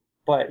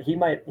 but he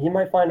might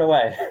find a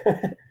way.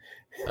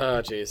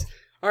 Oh, jeez.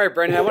 All right,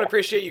 Brendan, I want to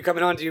appreciate you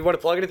coming on. Do you want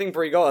to plug anything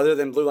before you go, other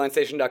than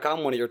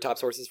BlueLineStation.com, one of your top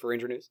sources for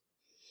Ranger news?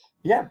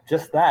 Yeah,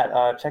 just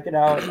that. Check it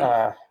out.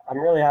 I'm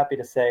really happy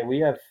to say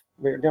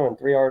we're doing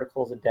 3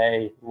 articles a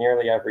day,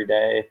 nearly every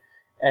day.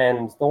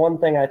 And the one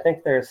thing, I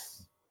think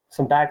there's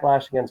some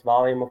backlash against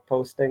volume of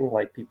posting.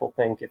 Like, people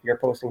think if you're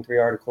posting 3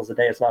 articles a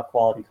day, it's not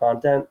quality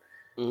content.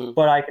 Mm-hmm.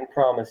 But I can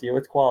promise you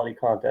it's quality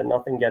content.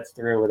 Nothing gets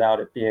through without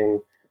it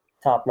being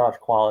top-notch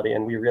quality.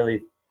 And we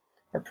really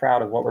are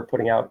proud of what we're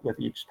putting out with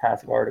each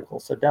passing article.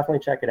 So definitely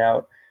check it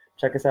out.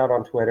 Check us out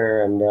on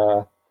Twitter,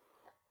 and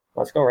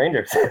let's go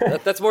Rangers.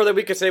 That's more than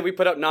we could say. We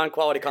put out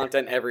non-quality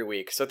content every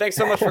week. So thanks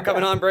so much for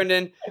coming on,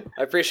 Brendan.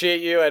 I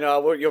appreciate you, and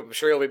I'm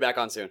sure you'll be back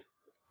on soon.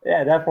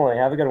 Yeah, definitely.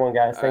 Have a good one,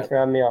 guys. Thanks for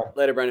having me on.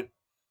 Later, Brendan.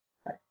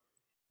 Bye.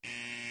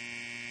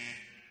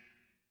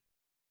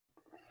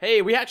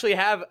 Hey, we actually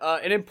have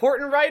an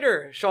important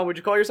writer. Sean, would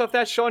you call yourself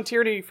that? Sean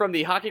Tierney from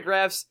the Hockey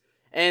Graphs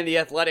and the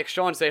Athletic.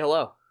 Sean, say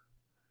hello.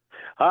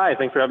 Hi,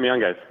 thanks for having me on,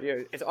 guys. Yeah,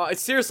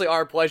 it's seriously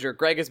our pleasure.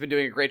 Greg has been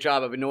doing a great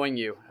job of annoying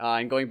you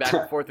and going back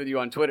and forth with you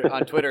on Twitter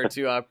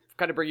to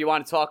kind of bring you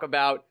on to talk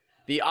about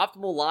the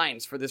optimal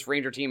lines for this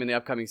Ranger team in the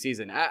upcoming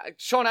season.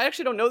 Sean, I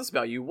actually don't know this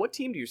about you. What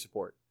team do you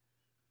support?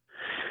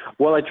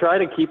 Well, I try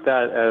to keep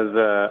that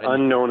as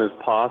unknown as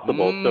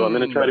possible, so I'm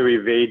going to try to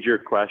evade your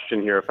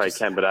question here if I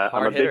can, but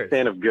I'm a big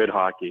fan of good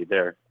hockey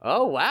there.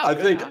 Oh, wow. I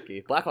think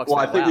hockey. Blackhawks. Well,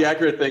 I think the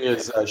accurate thing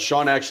is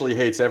Sean actually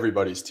hates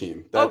everybody's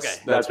team.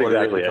 That's what exactly it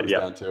really comes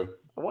down to.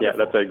 Wonderful.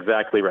 Yeah, that's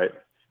exactly right.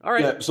 All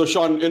right. Yeah, so,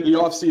 Sean, in the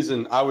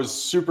offseason, I was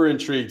super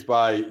intrigued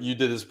by you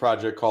did this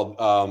project called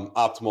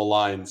Optimal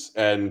Lines,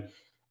 and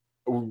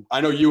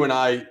I know you and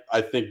I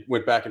think,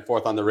 went back and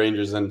forth on the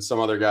Rangers, and some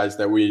other guys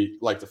that we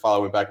like to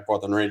follow went back and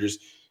forth on the Rangers.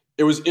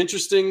 It was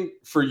interesting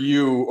for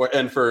you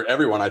and for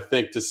everyone, I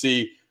think, to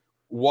see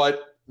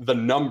what the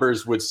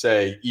numbers would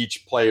say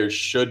each player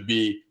should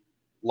be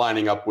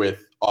lining up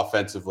with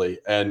offensively.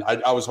 And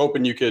I was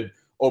hoping you could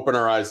open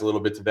our eyes a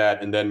little bit to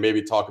that, and then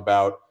maybe talk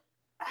about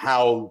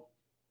how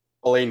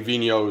Alain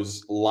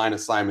Vigneault's line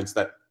assignments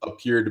that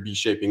appear to be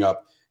shaping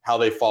up, how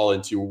they fall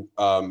into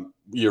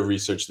your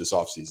research this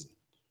offseason.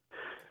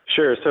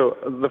 Sure. So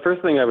the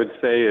first thing I would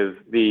say is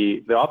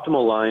the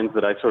optimal lines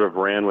that I sort of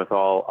ran with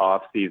all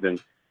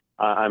offseason,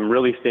 I'm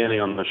really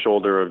standing on the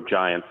shoulder of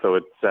giants. So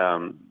it's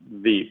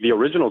the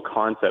original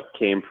concept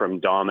came from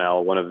Dom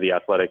L, one of the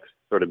Athletics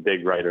sort of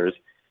big writers,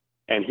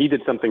 and he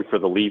did something for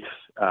the Leafs.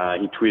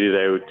 He tweeted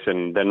out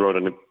and then wrote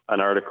an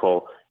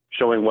article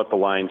showing what the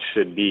line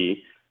should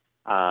be.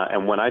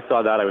 And when I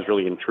saw that, I was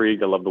really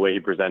intrigued. I loved the way he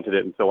presented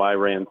it. And so I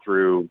ran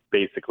through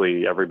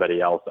basically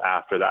everybody else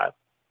after that.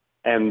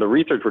 And the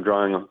research we're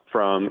drawing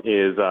from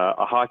is a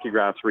Hockey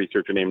Graphs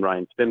researcher named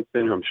Ryan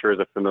Stimson, who I'm sure is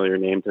a familiar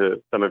name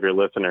to some of your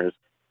listeners.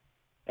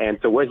 And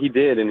so what he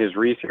did in his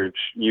research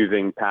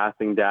using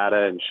passing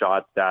data and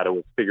shots data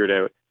was figured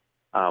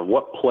out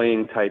what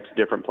playing types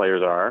different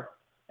players are.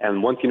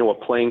 And once you know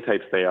what playing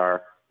types they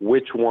are,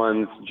 which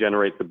ones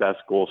generate the best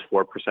goals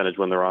for percentage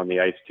when they're on the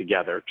ice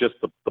together, just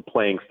the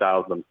playing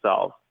styles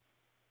themselves.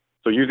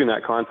 So using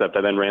that concept,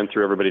 I then ran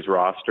through everybody's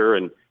roster,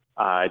 and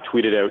I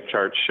tweeted out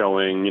charts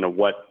showing,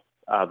 what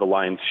the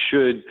lines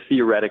should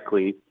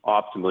theoretically,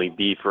 optimally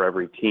be for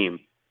every team.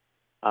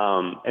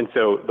 And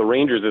so the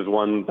Rangers is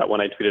one that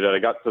when I tweeted out, I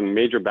got some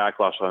major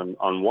backlash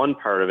on one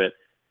part of it.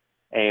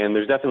 And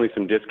there's definitely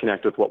some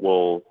disconnect with what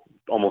we'll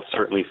almost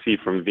certainly see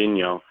from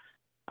Vigneault.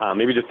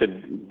 Maybe just to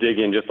dig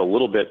in just a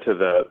little bit to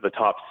the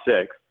top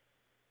 6.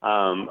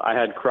 I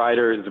had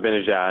Kreider and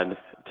Zibanejad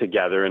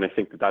together, and I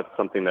think that's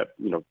something that,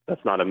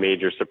 that's not a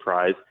major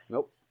surprise.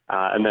 Nope.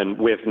 And then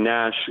with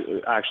Nash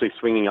actually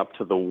swinging up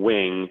to the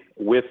wing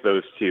with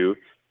those two,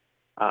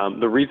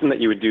 the reason that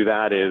you would do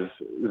that is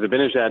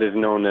Zibanejad is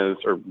known as,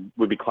 or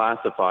would be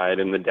classified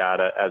in the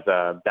data as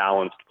a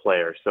balanced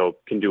player, so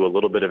can do a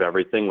little bit of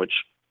everything, which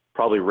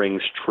probably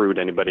rings true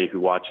to anybody who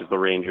watches the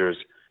Rangers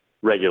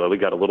regularly.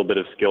 Got a little bit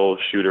of skill,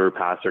 shooter,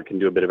 passer, can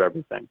do a bit of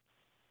everything.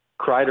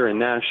 Kreider and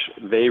Nash,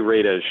 they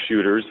rate as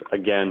shooters.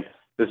 Again,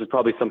 this is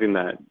probably something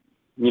that,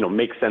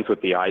 makes sense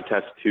with the eye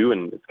test too,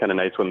 and it's kind of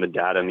nice when the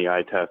data and the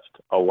eye test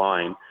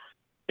align.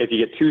 If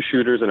you get 2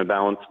 shooters and a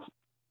balanced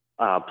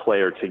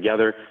player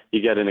together,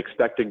 you get an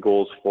expected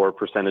goals for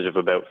percentage of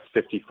about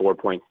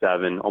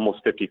 54.7,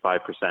 almost 55%.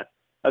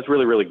 That's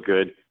really, really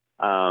good.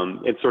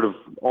 It's sort of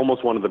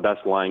almost one of the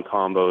best line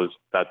combos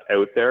that's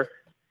out there.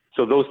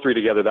 So those three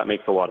together, that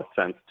makes a lot of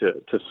sense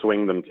to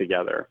swing them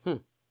together.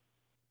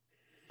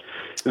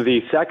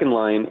 The second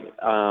line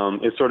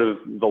is sort of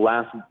the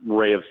last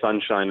ray of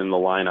sunshine in the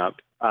lineup.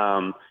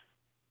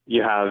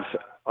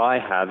 I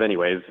have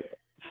anyways,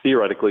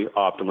 theoretically,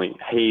 optimally,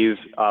 Hayes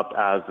up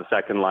as the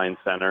second line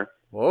center.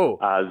 Whoa.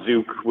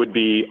 Zook would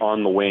be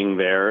on the wing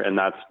there, and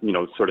that's,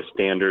 sort of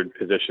standard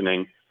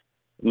positioning.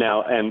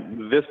 Now,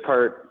 and this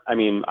part, I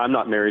mean, I'm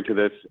not married to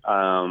this,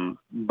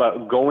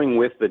 but going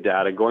with the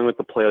data, going with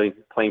the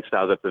playing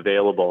style that's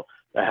available,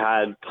 I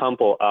had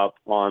Tumpel up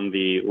on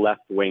the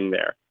left wing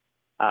there.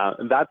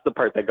 That's the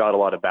part that got a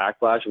lot of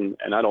backlash, and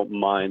I don't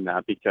mind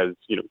that because,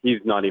 he's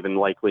not even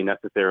likely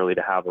necessarily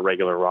to have a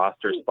regular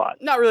roster spot.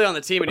 Not really on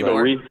the team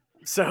anymore.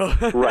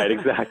 Right,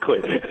 exactly.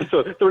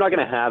 So we're not going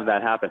to have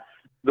that happen.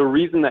 The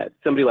reason that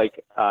somebody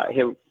like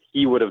him,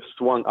 he would have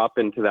swung up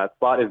into that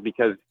spot is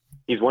because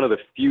he's one of the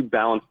few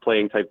balanced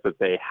playing types that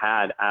they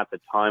had at the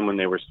time when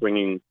they were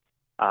swinging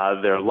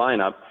their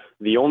lineup.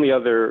 The only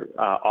other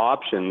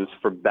options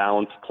for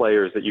balanced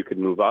players that you could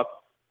move up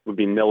would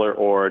be Miller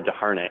or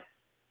Desharnais.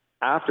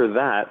 After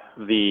that,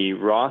 the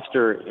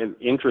roster,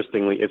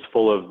 interestingly, is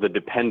full of the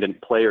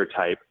dependent player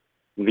type.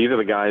 These are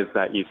the guys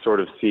that you sort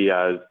of see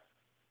as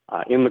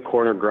in the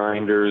corner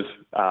grinders,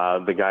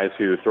 the guys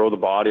who throw the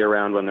body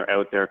around when they're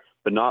out there,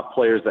 but not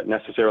players that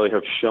necessarily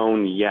have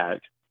shown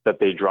yet that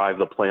they drive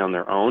the play on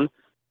their own.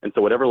 And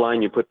so whatever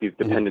line you put these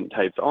dependent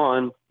types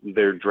on,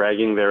 they're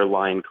dragging their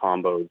line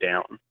combo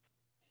down.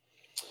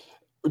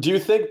 Do you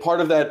think part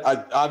of that,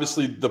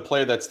 obviously the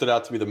player that stood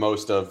out to me the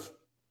most of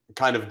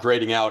kind of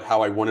grading out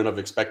how I wouldn't have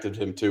expected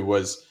him to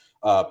was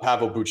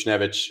Pavel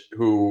Buchnevich,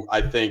 who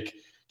I think,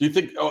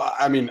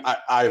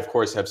 I of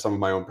course have some of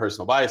my own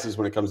personal biases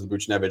when it comes to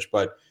Buchnevich,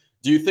 but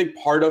do you think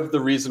part of the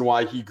reason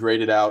why he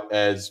graded out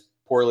as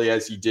poorly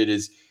as he did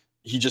is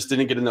he just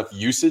didn't get enough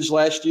usage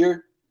last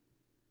year?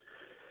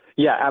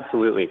 Yeah,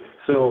 absolutely.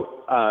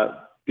 So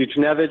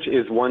Buchnevich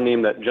is one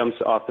name that jumps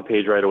off the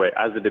page right away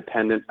as a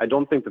dependent. I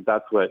don't think that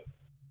that's what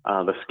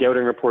the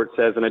scouting report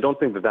says, and I don't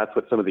think that that's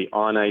what some of the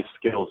on-ice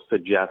skills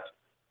suggest.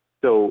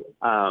 So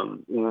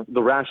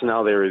the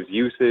rationale there is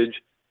usage,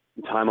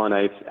 time on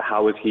ice,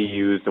 how was he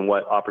used, and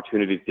what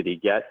opportunities did he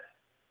get?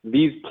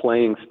 These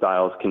playing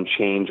styles can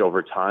change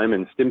over time,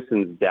 and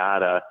Stimson's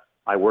data,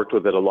 I worked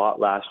with it a lot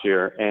last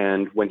year,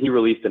 and when he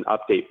released an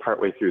update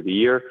partway through the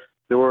year,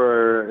 there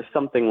were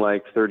something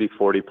like 30,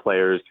 40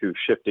 players who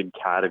shifted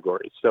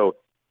categories. So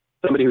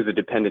somebody who's a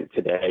dependent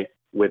today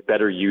with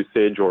better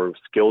usage or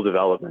skill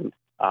development,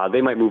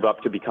 they might move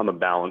up to become a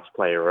balanced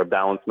player, or a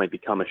balance might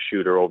become a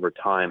shooter over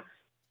time.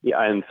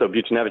 Yeah, and so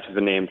Buchnevich is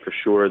a name for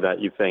sure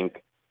that you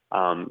think,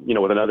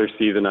 with another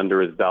season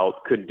under his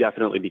belt, could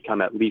definitely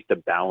become at least a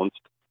balanced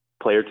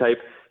player type.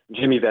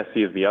 Jimmy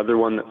Vesey is the other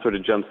one that sort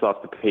of jumps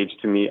off the page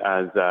to me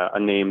as a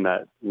name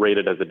that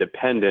rated as a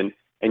dependent.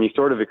 And you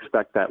sort of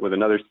expect that with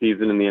another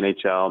season in the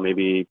NHL,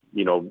 maybe,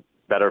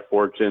 better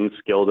fortune,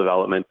 skill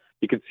development,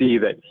 you could see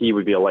that he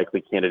would be a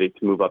likely candidate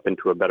to move up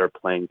into a better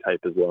playing type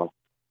as well.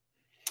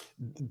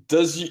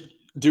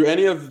 Do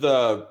any of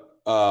the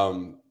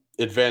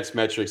advanced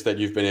metrics that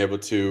you've been able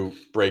to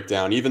break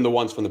down, even the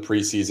ones from the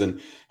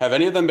preseason, have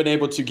any of them been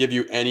able to give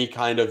you any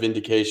kind of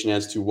indication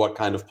as to what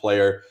kind of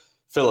player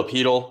Philip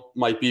Hedl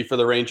might be for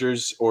the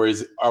Rangers? Or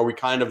are we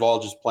kind of all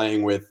just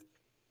playing with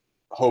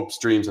hopes,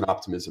 dreams, and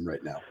optimism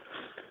right now?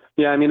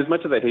 Yeah, I mean, as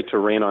much as I hate to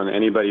rain on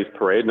anybody's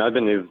parade, and I've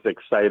been as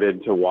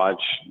excited to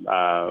watch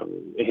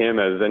him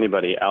as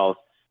anybody else,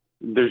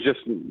 there's just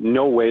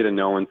no way to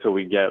know until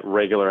we get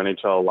regular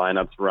NHL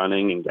lineups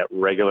running and get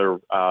regular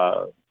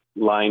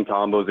line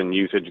combos and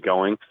usage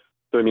going.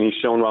 So, I mean,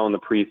 he's shown well in the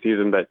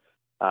preseason, but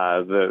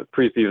the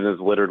preseason is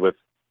littered with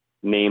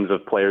names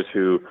of players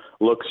who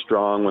look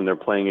strong when they're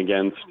playing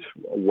against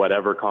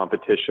whatever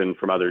competition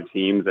from other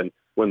teams. And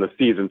when the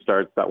season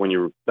starts, that's when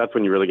you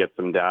really get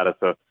some data.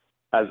 So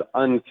as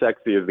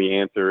unsexy as the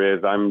answer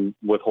is, I'm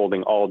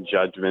withholding all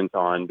judgment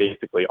on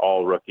basically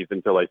all rookies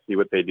until I see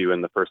what they do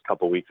in the first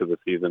couple weeks of the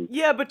season.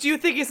 Yeah, but do you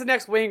think he's the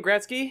next Wayne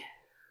Gretzky?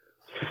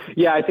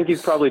 Yeah, I think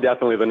he's probably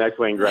definitely the next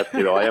Wayne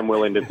Gretzky, though. I am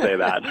willing to say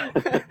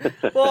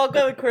that. Well, I'll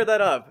go and clear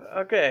that up.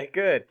 Okay,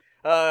 good.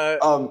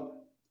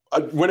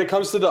 When it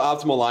comes to the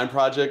Optimal Line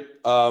project,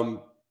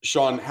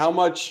 Sean, how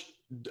much,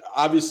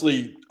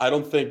 obviously, I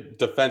don't think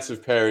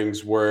defensive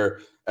pairings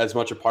were as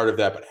much a part of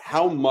that, but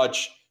how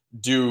much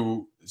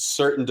do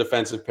certain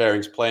defensive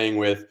pairings playing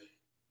with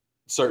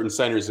certain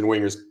centers and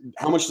wingers,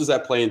 how much does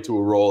that play into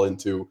a role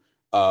into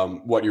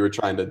what you were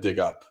trying to dig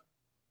up?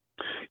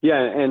 Yeah,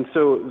 and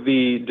so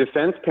the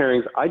defense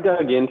pairings, I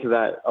dug into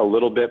that a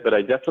little bit, but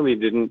I definitely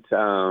didn't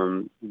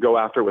go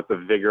after it with the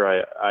vigor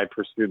I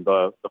pursued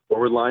the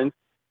forward lines.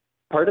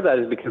 Part of that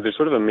is because there's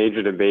sort of a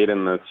major debate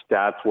in the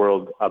stats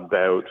world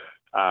about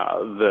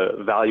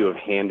the value of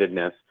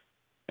handedness.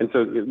 And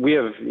so we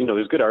have,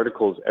 there's good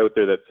articles out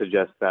there that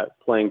suggest that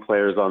playing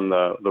players on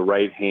the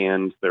right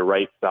hand, their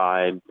right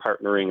side,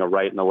 partnering a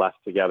right and a left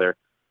together,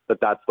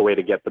 that's the way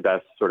to get the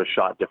best sort of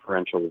shot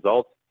differential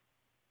results.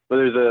 But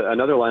there's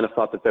another line of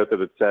thought that's out there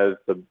that says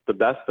the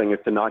best thing is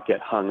to not get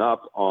hung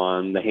up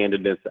on the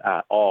handedness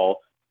at all.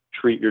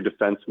 Treat your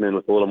defenseman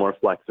with a little more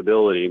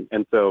flexibility.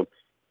 And so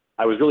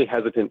I was really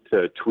hesitant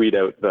to tweet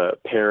out the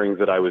pairings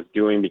that I was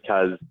doing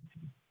because,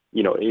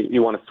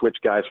 you want to switch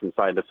guys from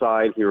side to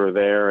side here or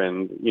there.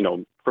 And,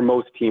 for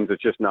most teams,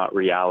 it's just not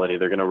reality.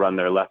 They're going to run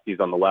their lefties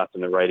on the left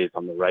and their righties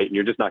on the right. And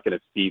you're just not going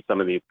to see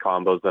some of these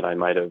combos that I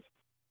might have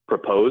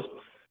proposed.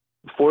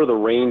 For the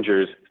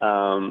Rangers,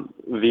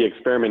 the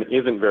experiment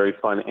isn't very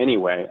fun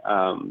anyway.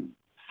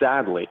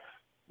 Sadly,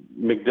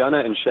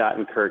 McDonough and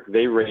Shattenkirk,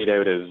 they rate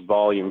out as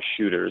volume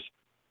shooters,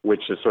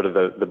 which is sort of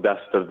the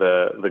best of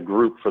the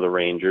group for the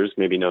Rangers.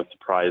 Maybe no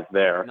surprise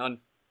there. None.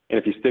 And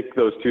if you stick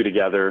those two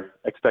together,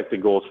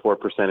 expected goals for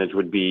percentage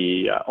would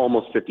be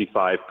almost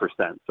 55%.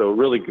 So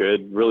really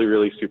good, really,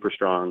 really super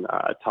strong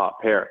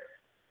top pair.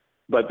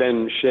 But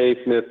then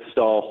Shea, Smith,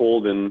 Stahl,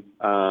 Holden,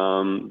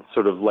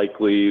 sort of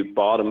likely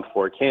bottom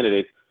four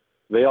candidates,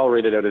 they all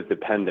rated out as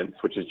dependents,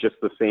 which is just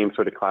the same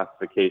sort of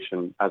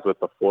classification as with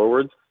the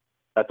forwards.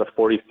 That's a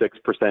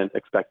 46%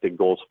 expected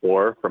goals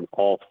for from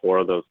all four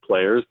of those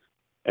players.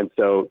 And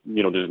so,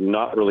 there's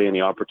not really any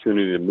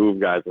opportunity to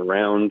move guys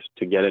around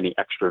to get any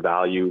extra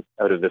value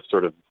out of this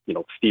sort of,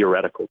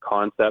 theoretical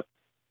concept.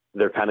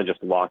 They're kind of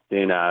just locked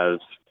in as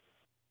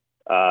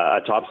a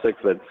top six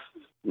that's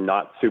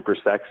not super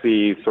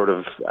sexy, sort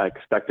of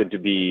expected to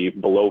be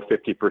below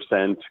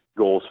 50%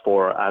 goals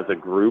for as a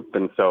group.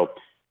 And so,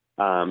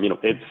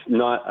 it's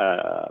not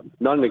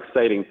an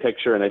exciting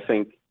picture. And I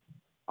think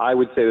I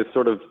would say it's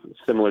sort of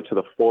similar to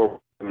the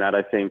forward in that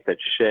I think that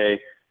Shea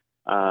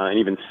and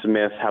even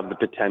Smith have the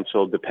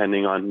potential,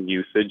 depending on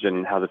usage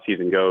and how the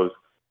season goes,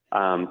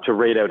 to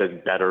rate out as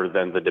better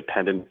than the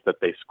dependents that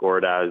they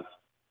scored as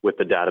with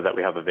the data that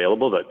we have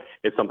available. But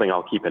it's something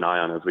I'll keep an eye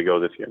on as we go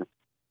this year.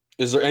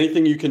 Is there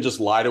anything you can just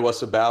lie to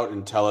us about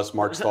and tell us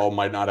Mark Stahl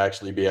might not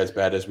actually be as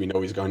bad as we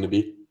know he's going to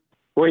be?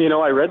 Well,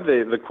 I read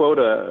the quote,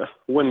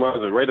 when was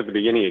it? Right at the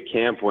beginning of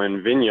camp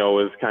when Vigneault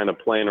was kind of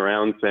playing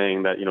around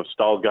saying that,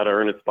 Stahl's got to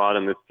earn a spot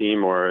on this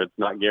team or it's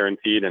not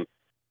guaranteed. And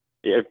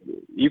if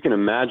you can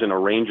imagine a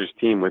Rangers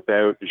team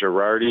without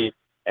Girardi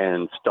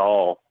and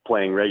Stahl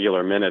playing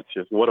regular minutes,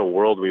 just what a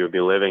world we would be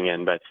living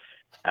in. But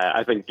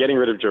I think getting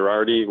rid of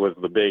Girardi was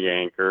the big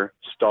anchor.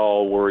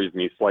 Stahl worries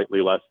me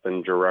slightly less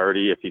than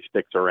Girardi if he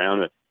sticks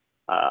around.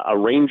 A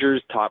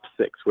Rangers top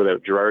six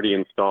without Girardi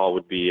and Stahl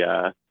would be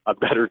a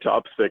better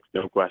top six,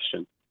 no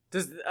question.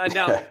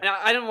 Now,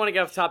 I don't want to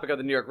get off the topic of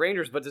the New York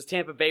Rangers, but does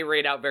Tampa Bay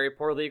rate out very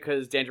poorly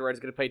because Dan Girardi is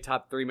going to play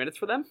top 3 minutes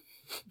for them?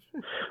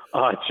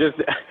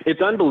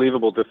 It's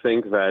unbelievable to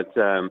think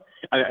that,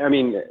 I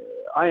mean,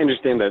 I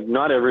understand that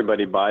not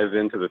everybody buys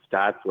into the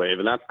stats wave,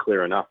 and that's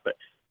clear enough, but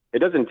it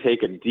doesn't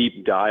take a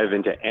deep dive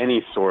into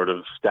any sort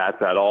of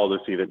stats at all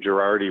to see that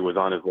Girardi was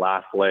on his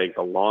last legs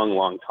a long,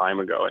 long time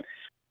ago.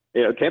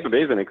 And Tampa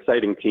Bay is an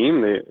exciting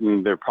team.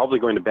 They're probably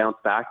going to bounce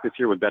back this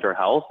year with better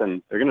health,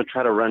 and they're going to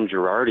try to run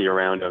Girardi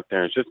around out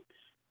there. It's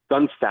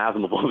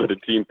unfathomable that a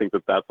team thinks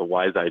that that's a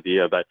wise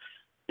idea. But,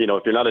 if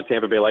you're not a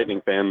Tampa Bay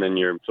Lightning fan, then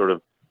you're sort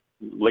of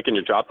licking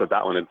your chops at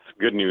that one. It's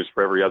good news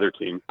for every other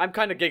team. I'm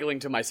kind of giggling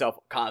to myself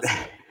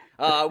constantly.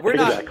 We're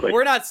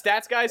not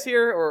stats guys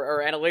here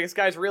or analytics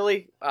guys,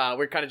 really.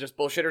 We're kind of just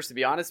bullshitters, to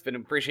be honest,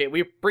 and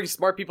we pretty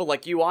smart people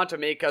like you on to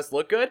make us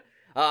look good,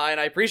 and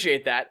I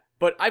appreciate that.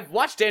 But I've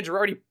watched Dan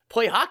Girardi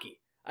play hockey.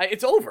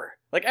 It's over.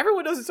 Like,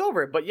 everyone knows it's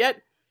over, but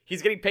yet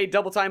he's getting paid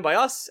double time by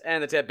us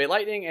and the Tampa Bay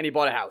Lightning, and he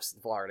bought a house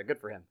in Florida. Good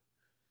for him.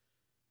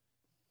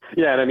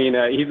 Yeah, and I mean,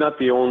 he's not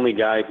the only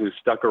guy who's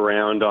stuck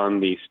around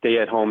on the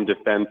stay-at-home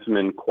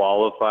defenseman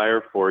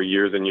qualifier for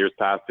years and years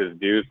past his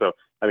due. So,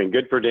 I mean,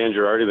 good for Dan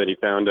Girardi that he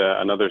found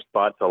another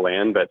spot to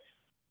land, but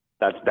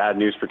that's bad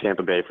news for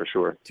Tampa Bay for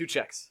sure. 2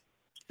 checks.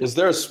 Is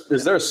there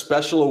a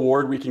special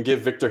award we can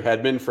give Victor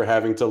Hedman for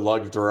having to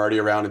lug Girardi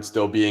around and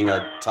still being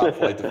a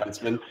top-flight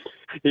defenseman?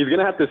 He's going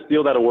to have to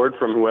steal that award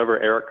from whoever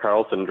Erik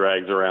Karlsson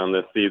drags around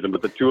this season,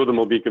 but the two of them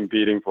will be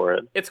competing for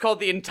it. It's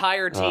called the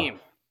entire team.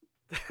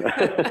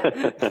 That's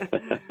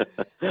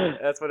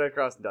what Erik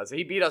Karlsson does.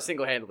 He beat us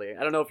single-handedly.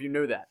 I don't know if you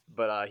knew that,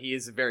 but he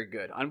is very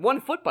good. On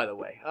 1 foot, by the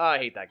way. I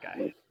hate that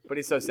guy, but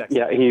he's so sexy.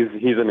 Yeah,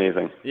 he's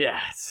amazing. Yeah,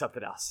 it's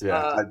something else.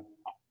 Yeah,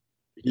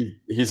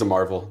 he's a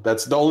marvel.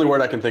 That's the only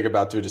word I can think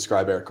about to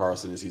describe Erik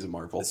Karlsson is he's a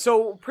marvel.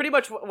 So pretty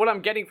much what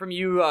I'm getting from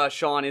you,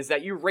 Sean, is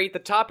that you rate the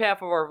top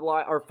half of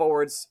our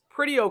forwards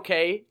pretty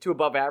okay to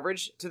above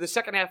average, to the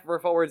second half of our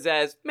forwards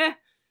as meh,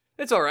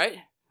 it's all right,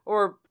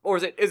 or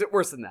is it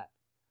worse than that?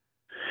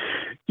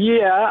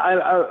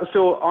 Yeah,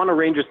 so on a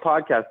Rangers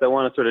podcast, I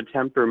want to sort of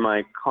temper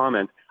my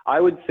comments. I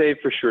would say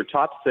for sure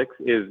top six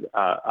is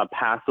a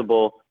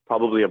passable,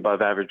 probably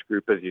above average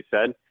group, as you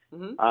said.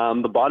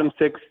 Mm-hmm. The bottom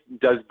six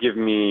does give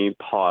me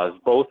pause.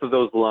 Both of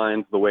those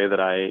lines, the way that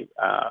I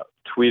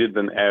tweeted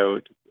them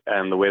out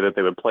and the way that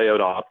they would play out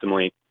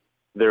optimally,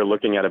 they're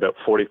looking at about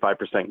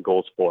 45%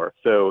 goals for.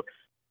 So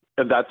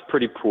that's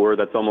pretty poor.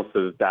 That's almost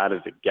as bad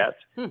as it gets.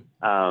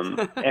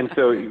 And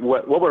so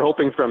what we're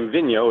hoping from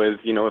Vigneault is,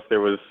 if there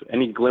was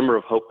any glimmer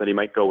of hope that he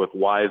might go with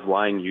wise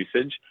line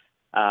usage,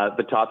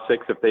 the top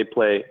six, if they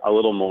play a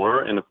little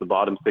more, and if the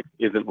bottom six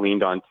isn't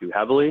leaned on too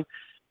heavily,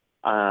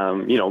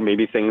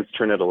 maybe things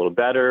turn out a little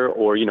better,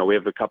 or, we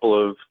have a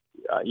couple of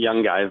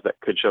young guys that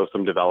could show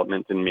some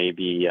development and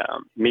maybe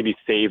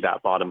save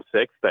that bottom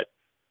six. But,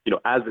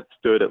 as it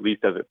stood, at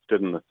least as it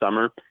stood in the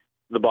summer,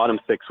 the bottom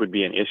six would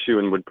be an issue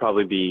and would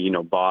probably be,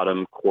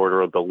 bottom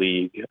quarter of the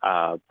league,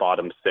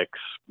 bottom six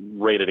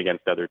rated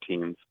against other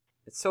teams.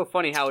 It's so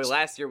funny how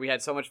last year we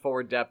had so much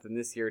forward depth, and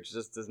this year it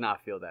just does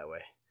not feel that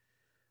way.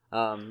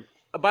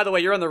 By the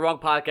way, you're on the wrong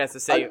podcast to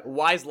say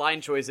wise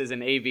line choices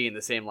and AV in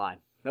the same line.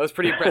 That was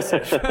pretty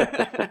impressive.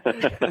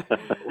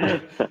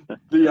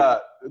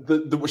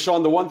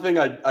 Sean, the one thing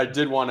I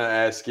did want to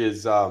ask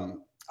is,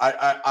 I'm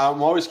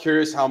always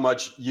curious how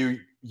much you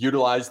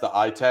utilize the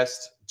eye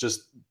test.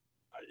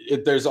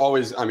 There's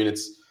always,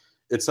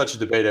 it's such a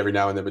debate every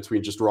now and then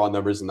between just raw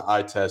numbers and the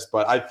eye test.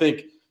 But I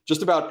think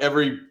just about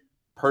every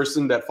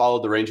person that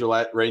followed the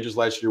Rangers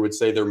last year would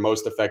say their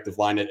most effective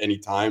line at any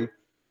time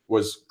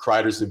was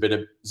Kreider,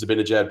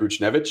 Zibanejad,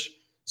 Buchnevich.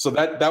 So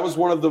that was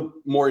one of the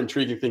more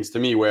intriguing things to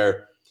me,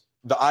 where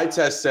the eye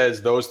test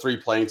says those three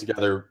playing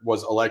together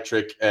was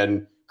electric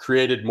and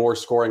created more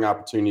scoring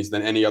opportunities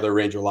than any other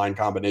Ranger line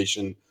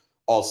combination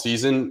all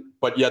season.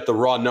 But yet the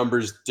raw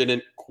numbers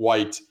didn't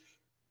quite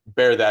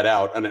bear that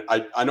out. And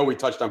I know we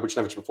touched on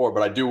Buchnevich before,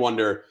 but I do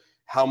wonder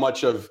how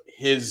much of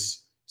his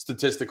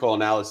statistical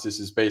analysis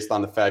is based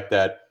on the fact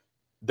that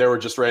there were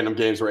just random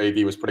games where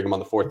AV was putting him on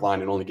the fourth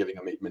line and only giving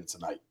him 8 minutes a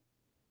night.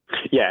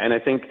 Yeah, and I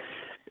think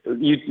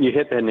you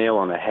hit the nail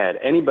on the head.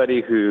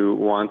 Anybody who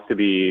wants to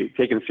be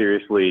taken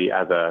seriously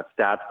as a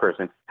stats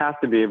person has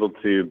to be able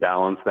to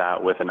balance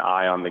that with an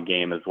eye on the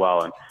game as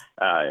well. And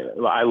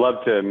I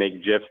love to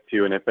make GIFs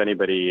too. And if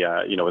anybody,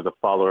 is a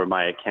follower of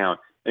my account,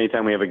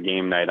 anytime we have a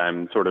game night,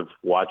 I'm sort of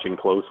watching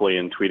closely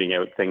and tweeting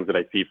out things that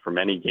I see from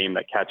any game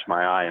that catch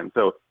my eye. And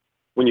so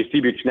when you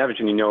see Buchnevich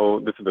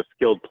and this is a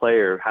skilled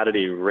player, how did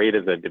he rate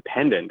as a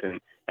dependent?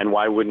 And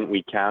why wouldn't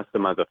we cast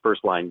him as a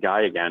first line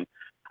guy again?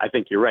 I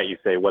think you're right. You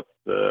say, what's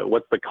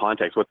the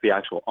context? What's the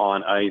actual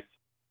on ice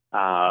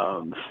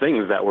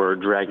things that were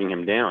dragging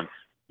him down?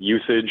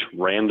 Usage,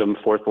 random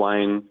fourth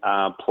line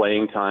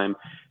playing time,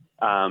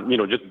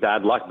 just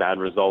bad luck, bad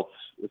results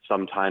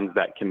sometimes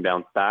that can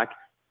bounce back.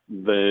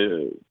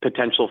 The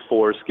potential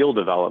for skill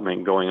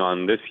development going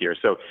on this year.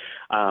 So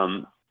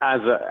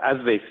as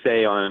they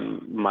say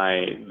on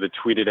the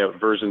tweeted out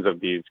versions of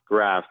these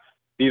graphs,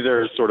 these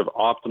are sort of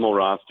optimal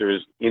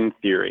rosters in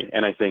theory.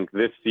 And I think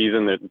this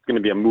season it's going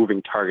to be a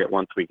moving target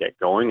once we get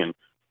going. And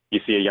you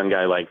see a young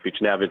guy like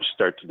Buchnevich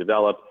start to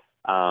develop.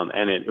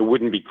 And it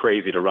wouldn't be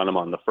crazy to run him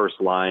on the first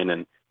line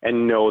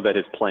and know that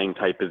his playing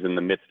type is in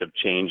the midst of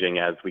changing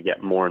as we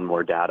get more and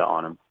more data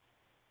on him.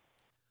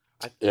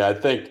 Yeah, I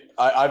think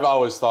I've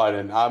always thought,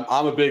 and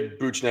I'm a big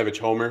Buchnevich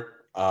homer.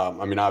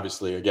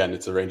 Obviously, again,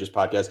 it's a Rangers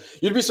podcast.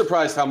 You'd be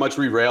surprised how much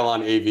we rail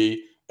on AV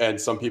and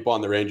some people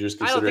on the Rangers,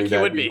 considering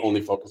that we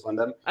only focus on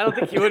them. I don't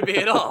think he would be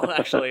at all,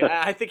 actually.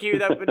 I think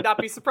that would not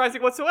be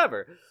surprising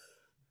whatsoever.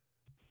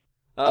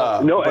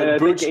 But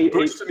Buch to me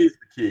is the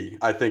key,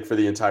 I think, for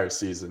the entire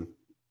season.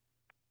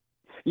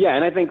 Yeah,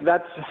 and I think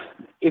that's,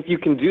 if you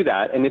can do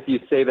that, and if you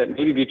say that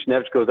maybe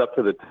Buchnevich goes up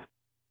to the...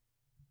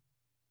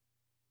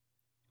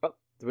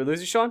 Did we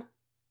lose you, Sean?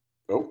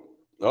 Oh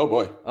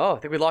boy. Oh, I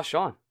think we lost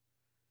Sean.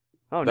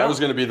 Oh, no. That was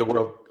going to be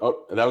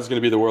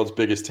the world's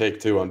biggest take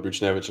too on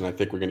Buchnevich, and I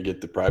think we're going to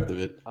get deprived of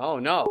it. Oh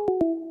no,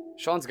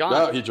 Sean's gone.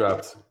 No, he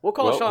dropped. We'll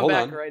call Sean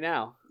back right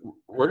now.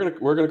 We're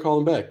gonna call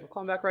him back. We'll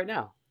call him back right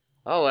now.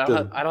 Oh, I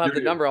don't have the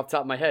number off the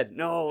top of my head.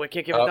 No, I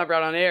can't give his number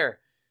out on air.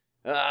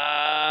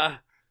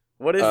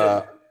 What is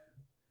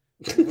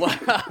it?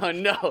 Wow,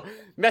 no.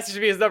 Message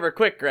me his number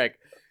quick, Greg.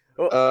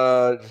 Anyway,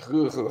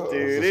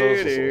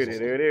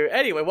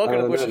 welcome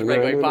to the Bushes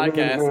Breakaway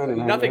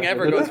Podcast. Nothing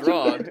ever goes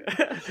wrong.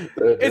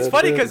 It's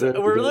funny because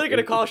we're really going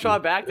to call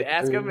Sean back to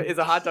ask him, is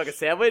a hot dog a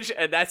sandwich?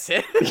 And that's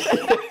it.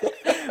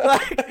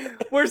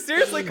 We're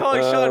seriously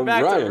calling Sean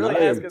back Ryan, to really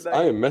ask him that.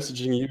 I am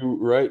messaging you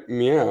right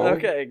meow.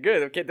 Okay,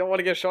 good. Okay, don't want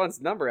to give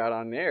Sean's number out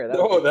on air. That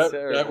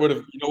would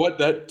have,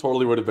 that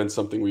totally would have been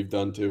something we've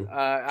done too.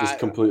 Just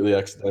completely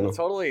accidental.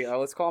 Totally.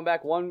 Let's call him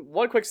back one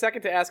quick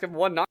second to ask him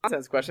one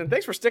nonsense question.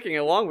 Thanks for sticking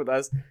along with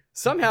us.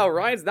 Somehow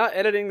Ryan's not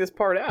editing this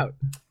part out.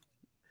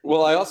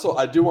 Well,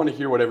 I do want to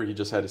hear whatever he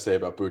just had to say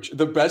about Buch.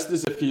 The best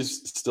is if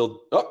he's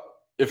still just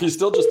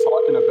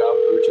talking about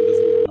Buch and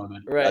doesn't even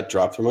know that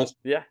dropped from us.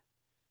 Yeah.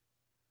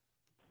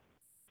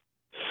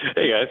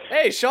 Hey guys.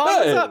 Hey Sean,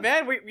 what's up,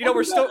 man?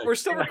 We're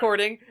still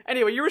recording.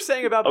 Anyway, you were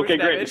saying about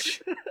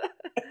Buchnevich.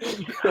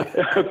 Great.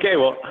 Okay,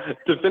 well,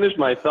 to finish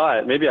my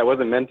thought, maybe I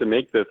wasn't meant to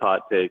make this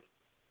hot take.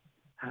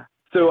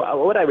 So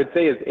what I would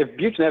say is, if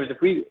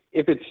Buchnevich,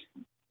 if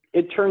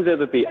it turns out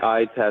that the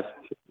eye test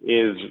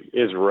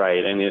is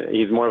right, and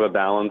he's more of a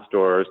balanced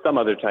or some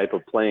other type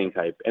of playing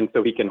type, and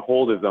so he can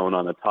hold his own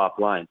on the top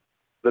line,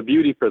 the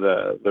beauty for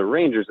the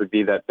Rangers would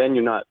be that then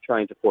you're not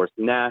trying to force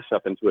Nash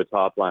up into a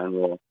top line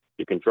role.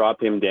 You can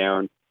drop him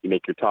down. You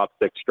make your top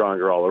six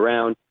stronger all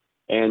around.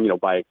 And,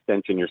 by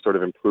extension, you're sort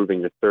of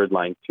improving your third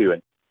line too.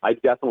 And I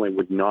definitely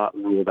would not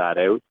rule that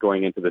out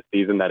going into the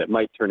season, that it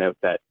might turn out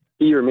that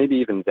he or maybe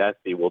even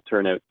Desi will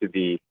turn out to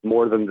be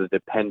more than the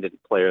dependent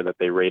player that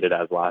they rated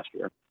as last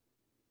year.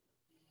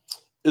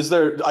 Is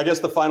there, I guess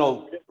the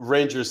final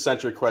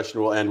Rangers-centric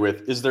question we'll end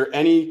with, is there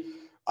any,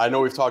 I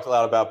know we've talked a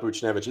lot about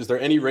Buchnevich, is there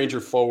any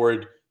Ranger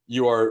forward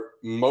you are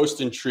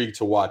most intrigued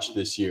to watch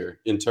this year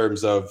in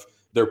terms of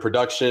their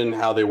production,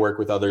 how they work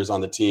with others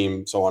on the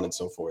team, so on and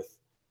so forth?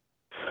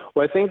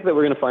 Well, I think that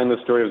we're going to find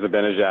the story of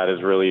Zibanejad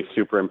is really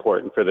super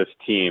important for this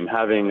team.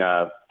 Having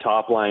a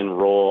top-line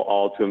role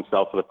all to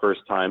himself for the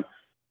first time,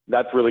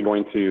 that's really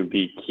going to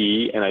be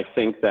key. And I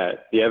think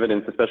that the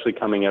evidence, especially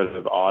coming out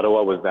of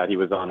Ottawa, was that he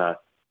was on a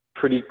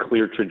pretty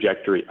clear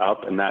trajectory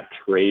up, and that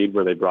trade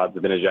where they brought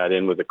Zibanejad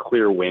in was a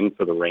clear win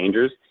for the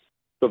Rangers.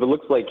 So if it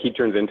looks like he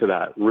turns into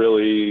that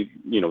really,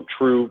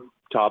 true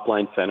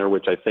top-line center,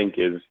 which I think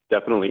is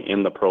definitely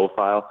in the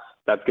profile,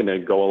 that's going to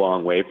go a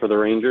long way for the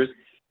Rangers.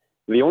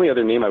 The only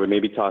other name I would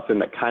maybe toss in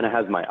that kind of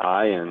has my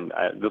eye, and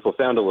this will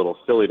sound a little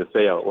silly to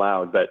say out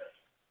loud, but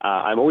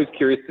I'm always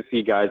curious to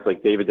see guys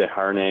like David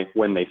Desharnais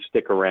when they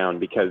stick around,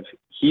 because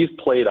he's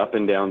played up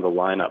and down the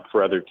lineup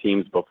for other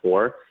teams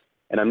before,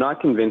 and I'm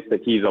not convinced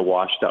that he's a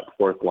washed-up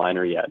fourth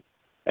liner yet.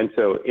 And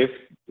so if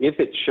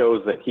it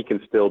shows that he can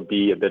still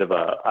be a bit of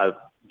a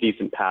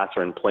decent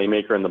passer and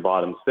playmaker in the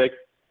bottom six,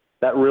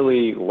 that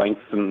really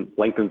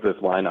lengthens this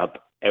lineup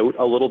out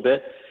a little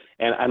bit.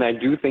 And I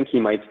do think he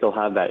might still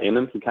have that in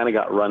him. He kind of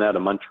got run out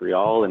of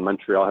Montreal, and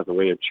Montreal has a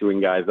way of chewing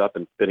guys up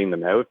and spitting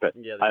them out. But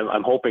yeah,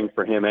 I'm hoping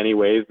for him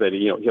anyways that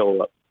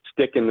he'll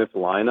stick in this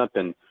lineup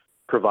and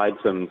provide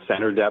some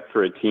center depth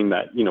for a team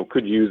that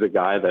could use a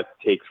guy that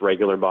takes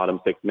regular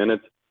bottom 6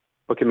 minutes,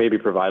 but can maybe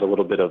provide a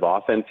little bit of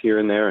offense here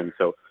and there. And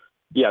so,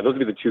 yeah, those would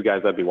be the two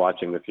guys I'd be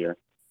watching this year.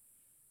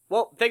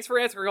 Well, thanks for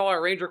answering all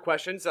our Ranger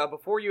questions.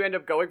 Before you end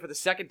up going for the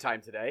second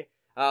time today,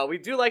 we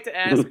do like to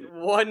ask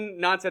one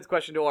nonsense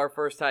question to our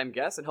first-time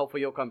guests, and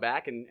hopefully you'll come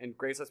back and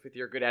grace us with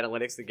your good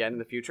analytics again in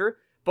the future.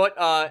 But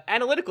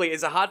analytically,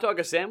 is a hot dog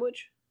a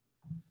sandwich?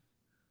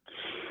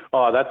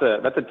 Oh, that's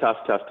a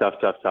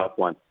tough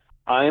one.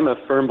 I am a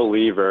firm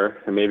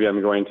believer, and maybe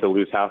I'm going to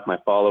lose half my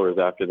followers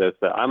after this,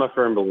 but I'm a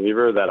firm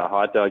believer that a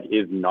hot dog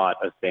is not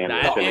a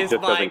sandwich, and it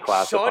just doesn't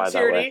classify Sean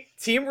Tierney, that way.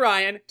 Team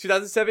Ryan,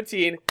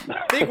 2017.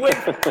 Big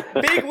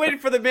win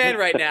for the man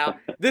right now.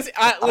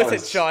 Listen,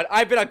 Sean,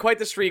 I've been on quite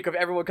the streak of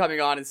everyone coming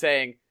on and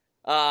saying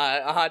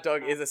a hot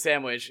dog is a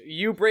sandwich.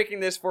 You breaking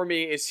this for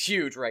me is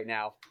huge right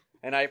now,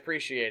 and I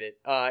appreciate it.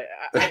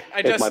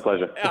 It's my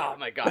pleasure. Oh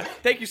my God!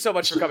 Thank you so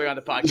much for coming on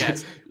the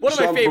podcast. One of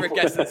my favorite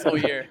guests this whole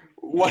year.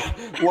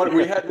 What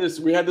we had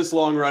this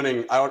long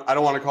running. I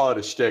don't want to call it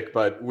a shtick,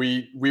 but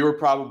we were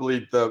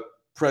probably the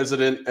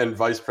president and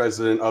vice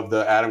president of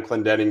the Adam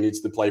Clendenning needs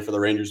to play for the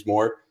Rangers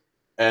more.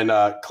 And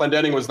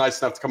Clendenning was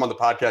nice enough to come on the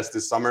podcast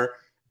this summer.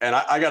 And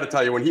I got to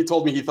tell you, when he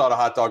told me he thought a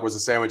hot dog was a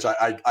sandwich,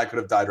 I could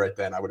have died right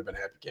then. I would have been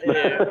happy.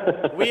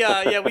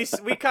 Yeah.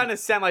 We kind of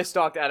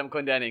semi-stalked Adam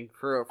Clendenning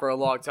for a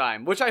long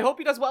time, which I hope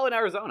he does well in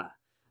Arizona.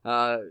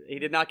 He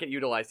did not get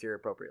utilized here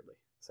appropriately,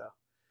 so.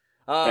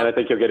 And I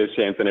think he'll get his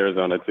chance in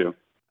Arizona too.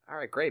 All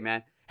right, great,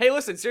 man. Hey,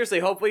 listen, seriously,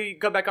 hopefully you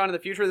come back on in the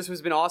future. This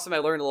has been awesome. I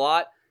learned a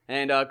lot,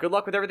 and good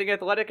luck with everything at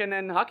Athletic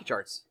and Hockey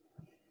Charts.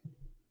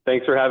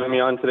 Thanks for having me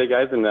on today,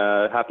 guys, and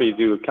happy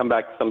to come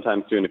back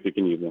sometime soon if you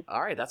can use me.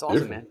 All right, that's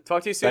awesome, man.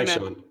 Talk to you soon,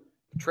 Thanks, man. Sean.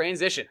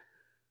 Transition.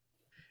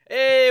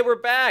 Hey, we're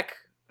back.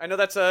 I know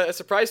that's a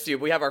surprise to you.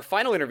 We have our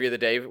final interview of the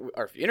day.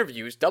 Our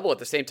interviews double at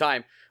the same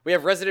time. We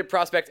have resident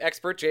prospect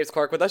expert James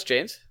Clark with us.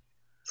 James.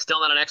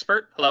 Still not an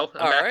expert. Hello,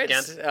 I'm back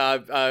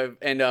again.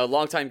 And a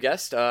longtime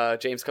guest.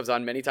 James comes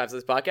on many times on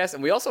this podcast.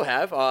 And we also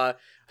have a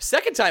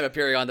second time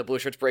appearing on the Blue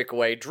Shirts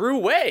Breakaway, Drew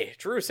Way.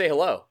 Drew, say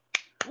hello.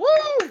 Woo!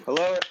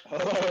 Hello,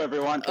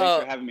 everyone.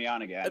 Thanks for having me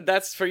on again.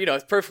 That's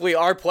it's perfectly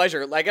our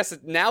pleasure. I guess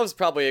now is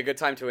probably a good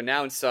time to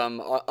announce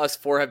us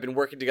four have been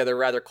working together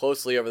rather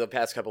closely over the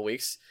past couple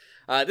weeks.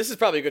 This is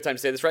probably a good time to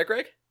say this, right,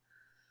 Greg?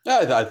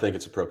 I think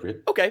it's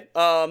appropriate. Okay.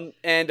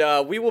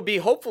 And we will be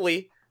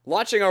hopefully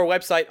launching our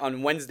website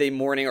on Wednesday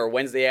morning or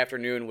Wednesday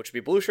afternoon, which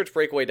will be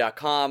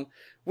blueshirtsbreakaway.com.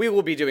 We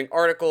will be doing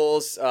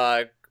articles.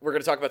 We're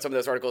going to talk about some of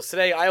those articles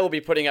today. I will be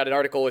putting out an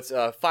article. It's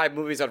 5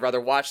 movies I'd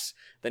rather watch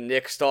than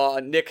Nick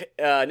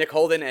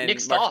Holden and Nick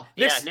Stahl.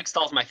 Nick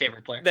Stahl's my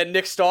favorite player. Then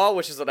Nick Stahl,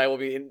 which is what I will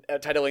be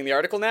titling the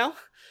article now.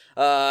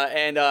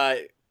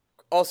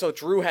 Also,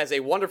 Drew has a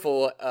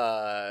wonderful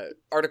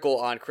article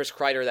on Chris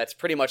Kreider that's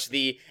pretty much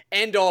the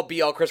end-all,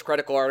 be-all Chris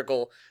Kreider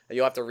article that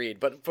you'll have to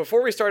read. But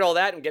before we start all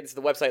that and get into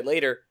the website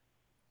later,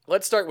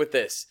 let's start with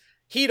this.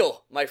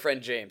 Heedle, my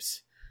friend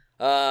James.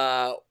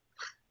 9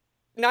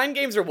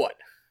 games or what?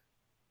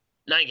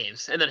 9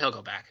 games, and then he'll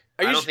go back.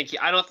 I don't think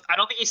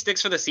he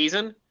sticks for the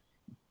season.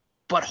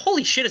 But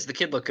holy shit, does the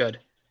kid look good?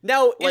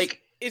 Now,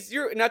 is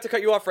your, not to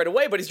cut you off right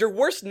away, but is your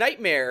worst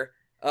nightmare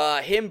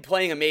him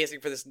playing amazing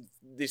for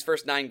these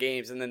first 9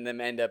 games and then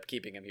them end up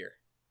keeping him here?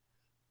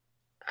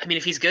 I mean,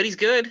 if he's good, he's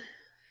good.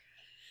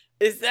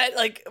 Is that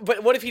like?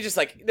 But what if he just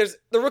like? There's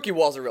the rookie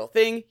wall's a real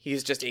thing.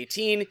 He's just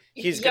 18.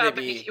 He's gonna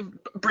be.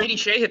 Brady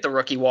Shea hit the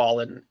rookie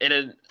wall, and in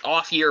an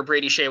off year,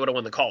 Brady Shea would have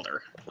won the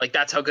Calder. Like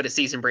that's how good a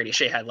season Brady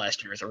Shea had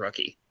last year as a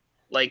rookie.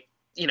 Like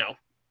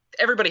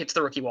everybody hits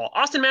the rookie wall.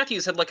 Austin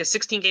Matthews had like a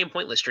 16-game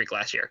pointless streak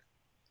last year.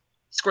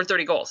 He scored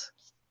 30 goals.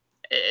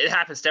 It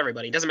happens to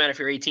everybody. It doesn't matter if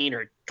you're 18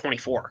 or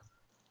 24.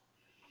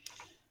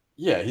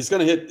 Yeah, he's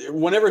going to hit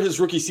whenever his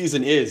rookie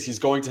season is. He's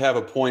going to have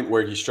a point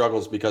where he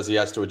struggles because he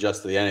has to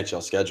adjust to the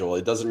NHL schedule.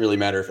 It doesn't really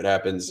matter if it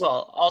happens.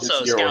 Well, also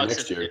this year or scouts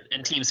next year.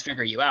 And teams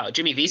figure you out.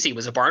 Jimmy Vesey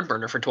was a barn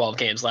burner for 12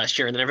 games last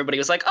year, and then everybody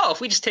was like, "Oh,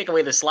 if we just take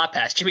away the slot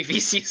pass, Jimmy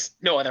Vesey's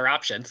no other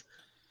options."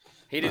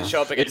 He didn't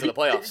show up against the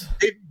playoffs.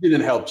 It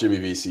didn't help Jimmy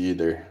Vesey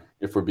either,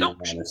 if we're being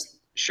honest.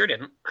 Sure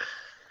didn't.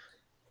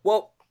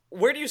 Well,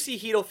 where do you see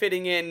Chytil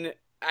fitting in?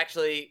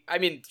 Actually, I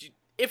mean,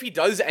 if he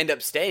does end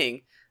up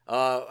staying,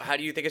 how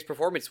do you think his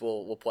performance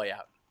will play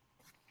out?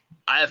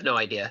 I have no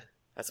idea.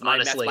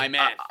 Honestly, that's my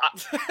man.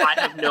 I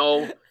have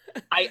no.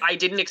 I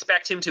didn't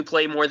expect him to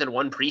play more than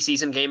one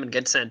preseason game and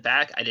get sent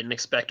back. I didn't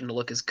expect him to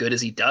look as good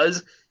as he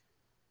does.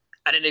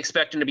 I didn't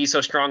expect him to be so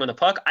strong on the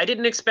puck. I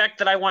didn't expect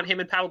that I want him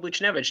and Pavel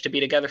Buchnevich to be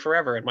together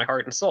forever in my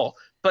heart and soul.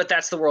 But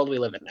that's the world we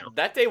live in now.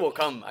 That day will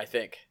come, I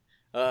think.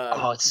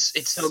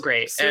 It's so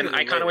great. And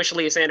I kind of wish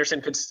Elias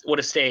Anderson would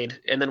have stayed,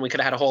 and then we could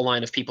have had a whole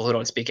line of people who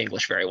don't speak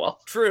English very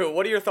well. True.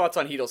 What are your thoughts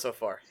on Chytil so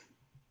far?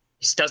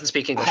 He doesn't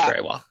speak English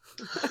very well.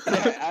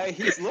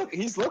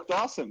 He's looked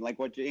awesome, like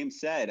what James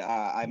said.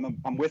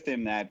 I'm with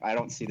him that I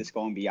don't see this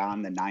going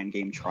beyond the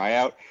 9-game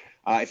tryout.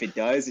 If it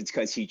does, it's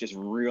because he just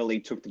really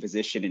took the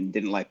position and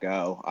didn't let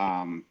go.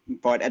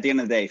 But at the end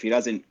of the day, if he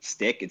doesn't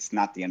stick, it's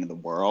not the end of the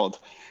world.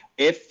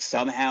 If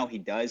somehow he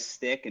does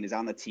stick and is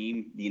on the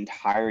team the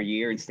entire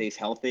year and stays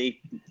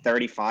healthy,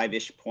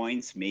 35-ish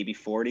points, maybe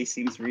 40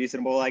 seems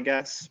reasonable, I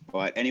guess.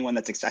 But anyone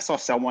I saw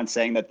someone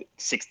saying that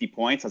 60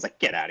 points, I was like,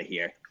 get out of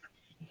here.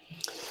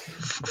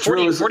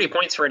 40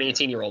 points for an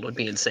 18-year-old would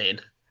be insane.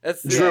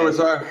 Drew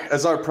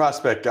as our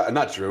prospect guy,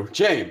 not Drew,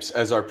 James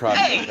as our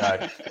prospect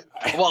guy.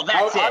 Well,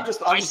 that's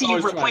it. I see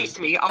you've replaced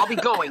me. I'll be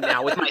going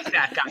now with my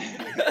fat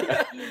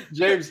guy.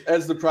 James,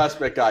 as the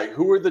prospect guy,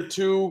 who are the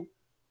two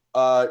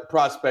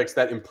prospects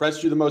that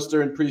impressed you the most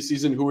during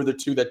preseason? Who were the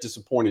two that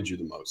disappointed you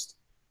the most?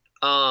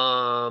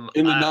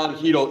 In the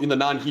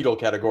non-Chytil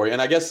category,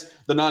 and I guess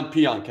the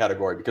non-Pionk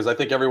category, because I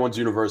think everyone's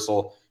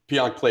universal.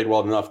 Pionk played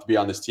well enough to be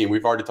on this team.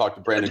 We've already talked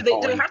to Brandon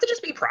Cohen. Do they have to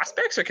just be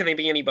prospects, or can they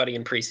be anybody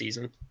in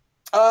preseason?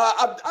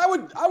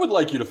 I would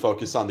like you to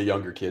focus on the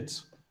younger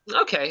kids.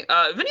 Okay.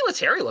 Vinny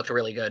Lettieri looked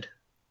really good.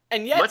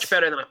 And yet, much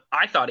better than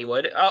I thought he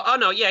would.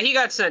 He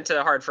got sent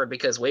to Hartford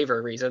because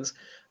waiver reasons.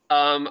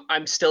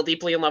 I'm still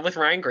deeply in love with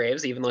Ryan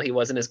Graves, even though he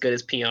wasn't as good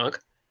as Pionk.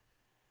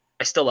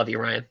 I still love you,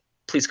 Ryan.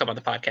 Please come on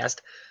the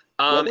podcast.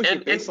 What was your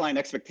baseline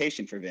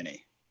expectation for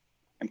Vinny?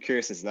 I'm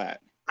curious as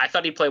that. I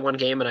thought he'd play one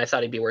game, and I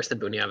thought he'd be worse than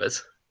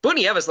Bunieves.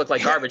 Bunieves looked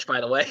like garbage,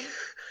 by the way.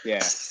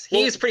 Yeah.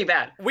 He's pretty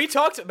bad. We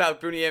talked about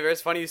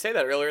Bunieves. Funny you say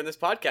that earlier in this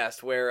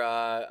podcast, where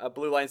a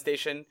Blue Line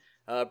station,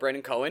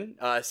 Brandon Cohen,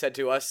 said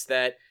to us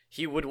that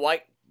he would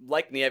like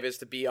Nieves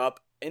to be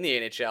up in the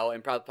NHL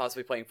and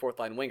possibly playing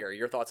fourth-line winger.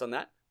 Your thoughts on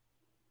that?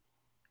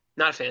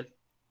 Not a fan.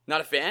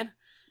 Not a fan?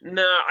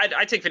 No,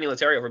 I'd take Vinny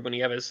Lettieri over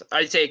Bunieves.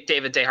 I'd take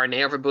David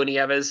Desharnais over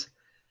Bunieves.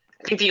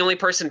 I think the only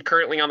person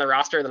currently on the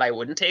roster that I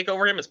wouldn't take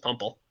over him is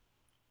Pumple.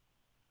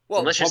 Well,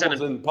 unless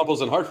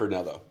Pumple's in Hartford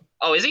now, though.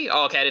 Oh, is he?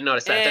 Oh, okay, I didn't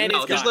notice that.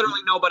 No, there's literally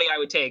nobody I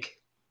would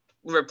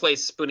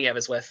replace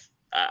Bunieves with.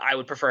 I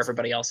would prefer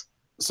everybody else.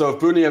 So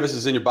if Bunieves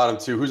is in your bottom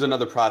two, who's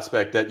another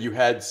prospect that you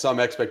had some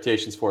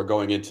expectations for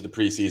going into the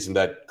preseason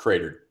that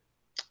cratered?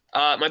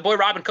 My boy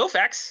Robin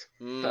Koufax,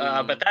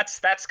 but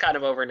that's kind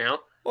of over now.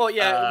 Well,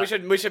 yeah, we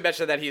should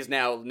mention that he's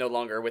now no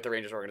longer with the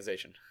Rangers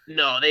organization.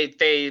 No,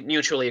 they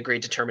mutually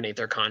agreed to terminate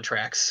their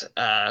contracts,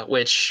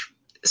 which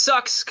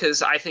sucks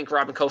because I think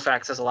Robin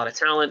Koufax has a lot of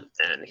talent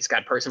and he's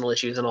got personal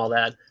issues and all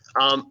that.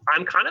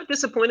 I'm kind of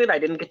disappointed I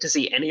didn't get to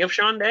see any of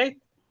Sean Day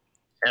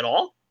at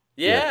all.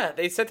 Yeah,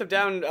 they sent him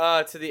down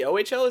to the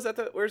OHL. Is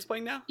that where he's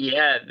playing now?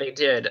 Yeah, they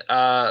did.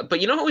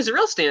 But you know who was a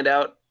real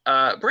standout?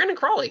 Brandon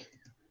Crawley.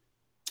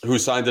 Who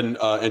signed an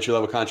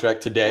entry-level contract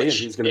today, and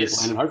he's going to be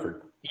playing in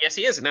Hartford. Yes,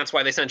 he is, and that's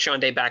why they sent Sean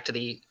Day back to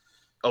the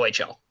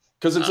OHL.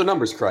 Because it's a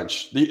numbers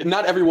crunch.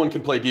 Not everyone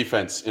can play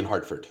defense in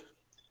Hartford.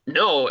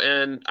 No,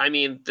 and I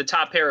mean, the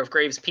top pair of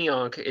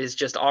Graves-Pionk is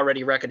just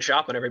already wrecking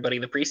shop on everybody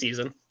in the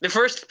preseason. The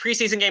first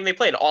preseason game they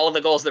played, all of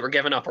the goals that were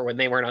given up were when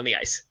they weren't on the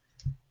ice.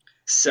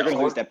 So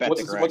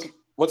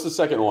what's the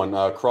second one?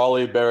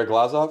 Crawley,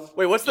 Glazov?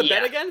 Wait, what's the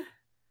bet again?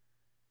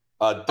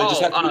 They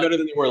just have to be better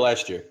than they were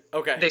last year.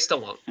 Okay. They still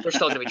won't. They're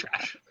still going to be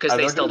trash because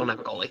they still don't have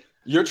a goalie.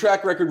 Your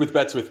track record with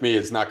bets with me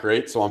is not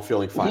great, so I'm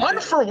feeling fine.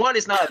 1-for-1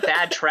 is not a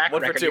bad track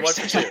record.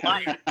 1-for-2,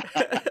 1-for-2.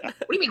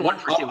 What do you mean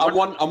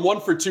 1-for-2? I'm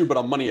 1-for-2, but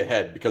I'm money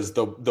ahead because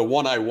the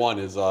one I won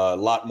is a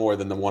lot more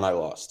than the one I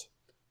lost.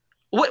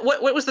 What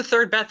was the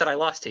third bet that I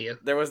lost to you?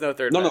 There was no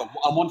third bet. No,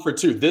 I'm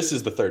 1-for-2. This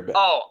is the third bet.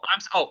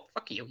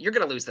 Fuck you. You're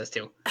going to lose this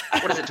too.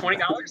 What is it, $20?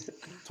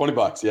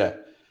 $20, yeah.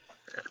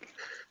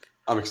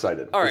 I'm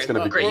excited. All It's right, going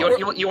to be Great.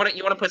 cool. You want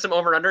to put some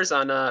over unders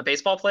on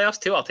baseball playoffs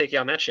too? I'll take you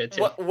on that shit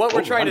too. What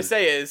we're trying to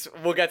say is,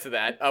 we'll get to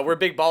that. We're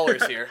big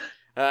ballers here,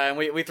 and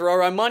we throw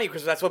around money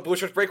because that's what Blue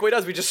Shirts Breakaway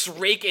does. We just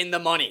rake in the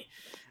money.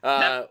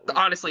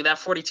 Honestly, that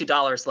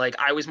 $42, like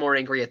I was more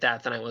angry at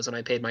that than I was when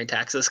I paid my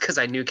taxes because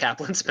I knew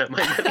Kaplan spent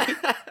my money.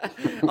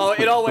 Oh,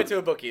 it all went to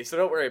a bookie, so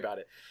don't worry about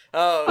it.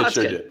 It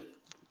sure good. did.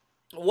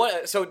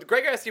 What? So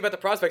Greg asked you about the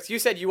prospects. You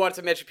said you wanted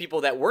to mention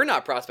people that were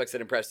not prospects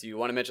that impressed you. You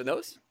want to mention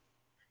those?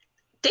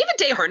 David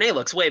Desharnais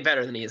looks way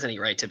better than he has any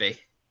right to be.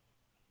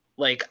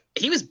 Like,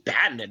 he was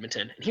bad in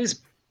Edmonton, and he was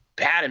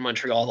bad in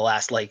Montreal the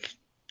last,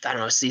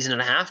 season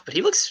and a half, but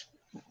he looks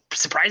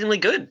surprisingly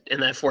good in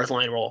that fourth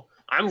line role.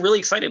 I'm really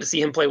excited to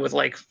see him play with,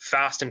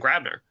 Fast and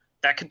Grabner.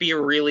 That could be a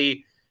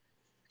real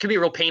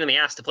pain in the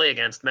ass to play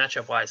against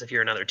matchup-wise if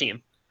you're another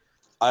team.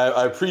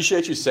 I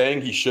appreciate you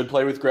saying he should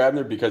play with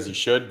Grabner because he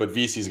should, but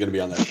VC's going to be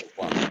on that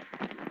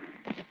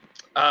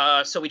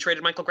line. So we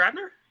traded Michael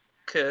Grabner?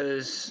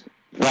 Because...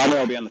 Grabner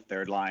will be on the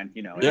third line,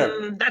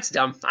 Yeah. That's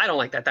dumb. I don't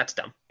like that. That's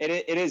dumb.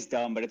 It is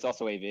dumb, but it's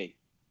also AV.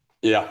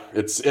 Yeah,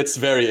 it's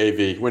very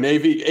AV. When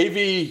AV,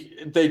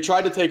 they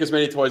tried to take as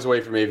many toys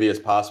away from AV as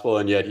possible,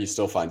 and yet he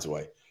still finds a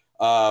way.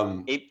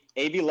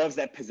 AV loves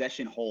that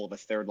possession hole of a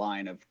third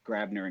line of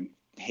Grabner and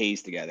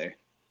Hayes together.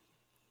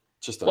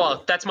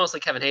 That's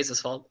mostly Kevin Hayes'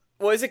 fault.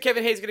 Well, is it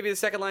Kevin Hayes going to be the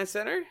second line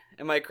center?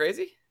 Am I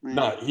crazy?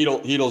 No,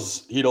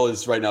 Hedl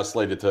is right now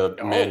slated to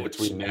man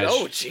between Nash.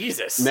 Oh,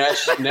 Jesus.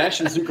 Nash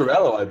and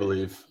Zuccarello, I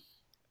believe.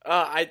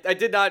 I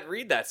did not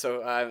read that,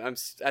 so I'm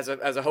as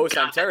a host,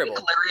 I'm terrible.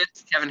 It'd be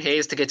hilarious, Kevin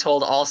Hayes, to get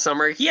told all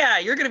summer, yeah,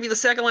 you're going to be the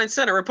second line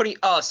center. We're putting.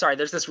 Oh, sorry,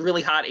 there's this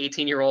really hot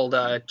 18-year-old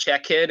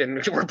Czech kid, and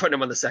we're putting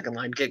him on the second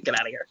line. Get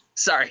out of here.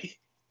 Sorry.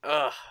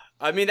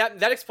 I mean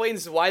that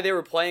explains why they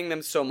were playing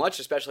them so much,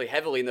 especially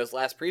heavily in those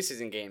last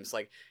preseason games.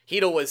 Like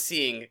Hedl was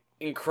seeing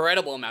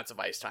incredible amounts of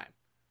ice time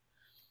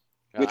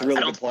with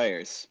really good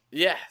players.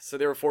 Yeah, so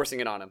they were forcing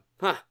it on him,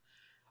 huh?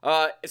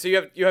 So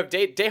you have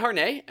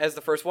Desharnais as the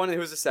first one, and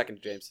who was the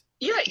second, James?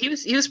 Yeah, he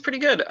was pretty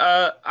good.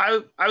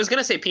 I was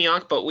gonna say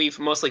Pionk, but we've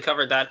mostly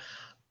covered that.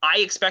 I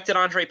expected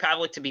Andre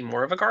Pavlik to be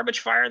more of a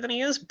garbage fire than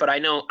he is, but I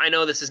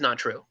know this is not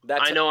true.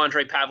 I know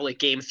Andre Pavlik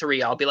game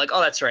 3, I'll be like,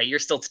 oh, that's right, you're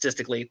still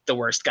statistically the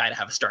worst guy to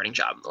have a starting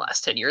job in the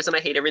last 10 years, and I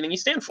hate everything you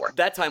stand for.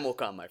 That time will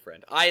come, my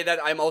friend.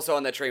 I'm also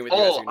on that train with you.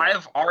 Oh, I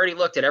have already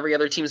looked at every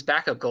other team's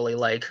backup goalie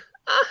like,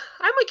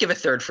 I might give a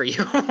third for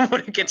you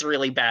when it gets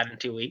really bad in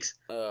 2 weeks.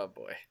 Oh,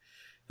 boy.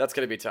 That's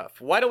going to be tough.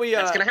 Why don't we...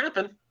 That's going to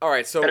happen. All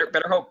right, so...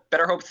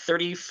 Better hope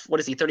 30... What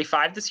is he,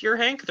 35 this year,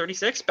 Hank?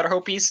 36? Better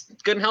hope he's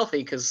good and healthy,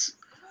 because...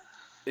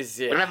 We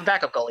don't have a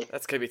backup goalie.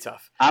 That's gonna be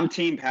tough. I'm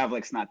team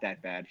Pavlik's not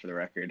that bad for the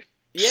record.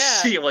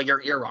 Yeah. Well,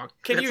 you're wrong.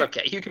 It's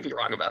okay. You can be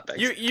wrong about things.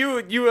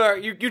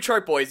 You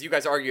chart boys. You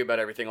guys argue about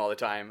everything all the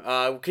time.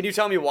 Can you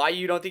tell me why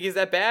you don't think he's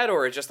that bad,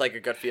 or just like a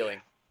gut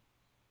feeling?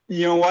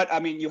 You know what? I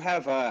mean, you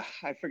have I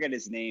forget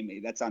his name.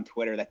 That's on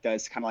Twitter. That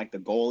does kind of like the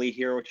goalie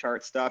hero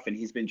chart stuff, and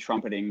he's been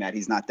trumpeting that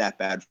he's not that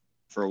bad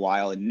for a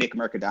while. And Nick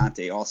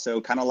Mercadante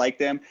also kind of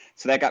liked him,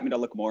 so that got me to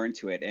look more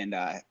into it. And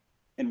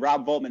in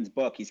Rob Voltman's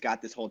book, he's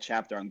got this whole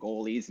chapter on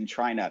goalies and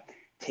trying to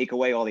take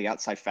away all the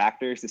outside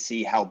factors to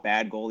see how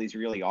bad goalies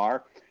really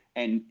are.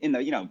 And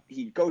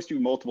he goes through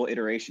multiple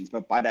iterations,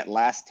 but by that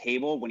last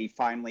table, when he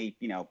finally,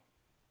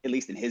 at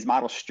least in his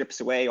model,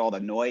 strips away all the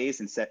noise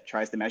and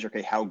tries to measure,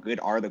 okay, how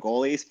good are the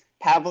goalies?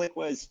 Pavlik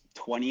was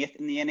 20th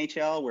in the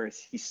NHL, whereas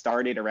he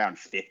started around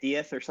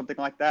 50th or something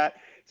like that.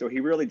 So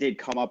he really did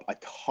come up a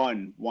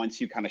ton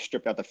once you kind of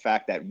stripped out the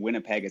fact that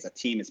Winnipeg as a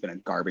team has been a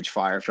garbage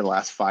fire for the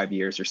last 5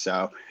 years or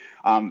so.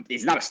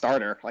 He's not a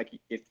starter. Like,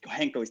 if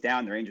Hank goes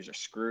down, the Rangers are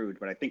screwed,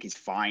 but I think he's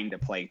fine to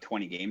play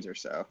 20 games or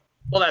so.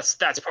 Well, that's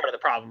part of the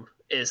problem,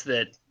 is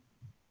that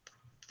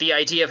the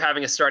idea of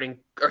having a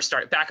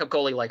backup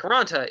goalie like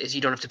Ranta is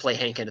you don't have to play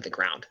Hank into the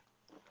ground.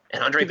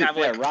 And Andre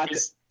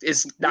Pavlik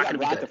is not going to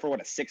be good. Ranta for what,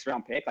 a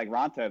 6th-round pick? Like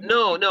Ranta.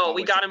 No,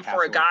 we got him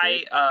for a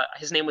guy.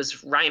 His name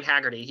was Ryan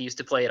Haggerty. He used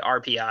to play at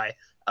RPI,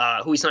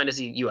 who we signed as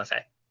a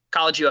UFA,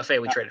 college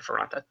UFA. We traded for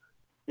Ranta.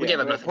 We gave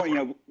him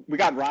nothing. We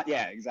got Ranta.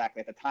 Yeah,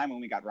 exactly. At the time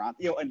when we got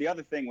Ranta, and the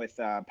other thing with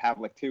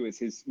Pavlik too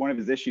is one of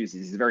his issues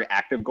is he's a very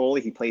active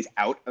goalie. He plays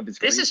out of his.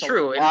 This is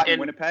true. In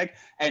Winnipeg,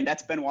 and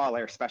that's Benoit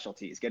Allaire's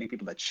specialty, is getting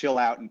people to chill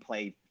out and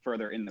play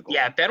further in the goal.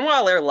 Yeah, Benoit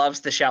Allaire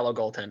loves the shallow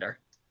goaltender.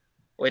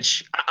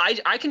 Which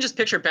I can just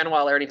picture Benoit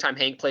Allaire anytime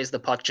Hank plays the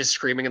puck just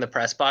screaming in the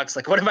press box.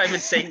 Like, what have I been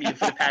saying to you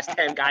for the past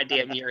 10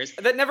 goddamn years?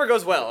 That never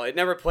goes well. It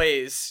never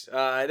plays.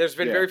 There's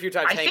been very few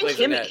times Hank plays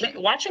in that.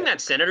 Watching that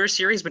Senators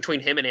series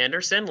between him and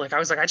Anderson, I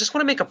was like, I just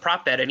want to make a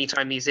prop bet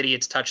anytime these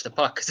idiots touch the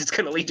puck because it's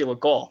going to lead to a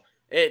goal.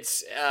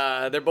 It's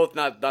they're both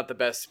not the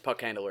best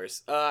puck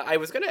handlers. I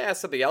was going to ask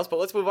something else, but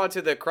let's move on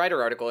to the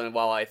Kreider article. And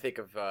while I think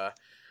of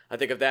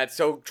that.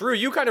 So, Drew,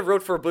 you kind of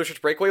wrote for Blue Shirts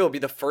Breakaway. It will be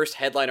the first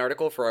headline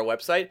article for our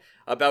website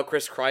about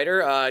Chris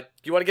Kreider. Do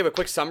you want to give a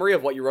quick summary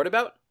of what you wrote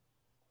about?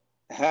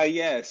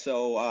 Yeah.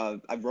 So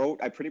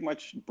I pretty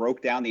much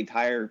broke down the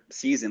entire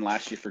season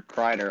last year for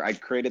Kreider. I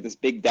created this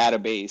big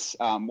database.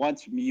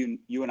 Once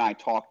you and I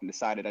talked and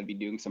decided I'd be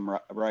doing some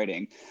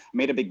writing, I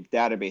made a big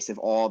database of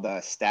all the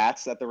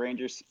stats that the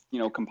Rangers,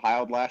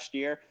 compiled last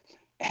year.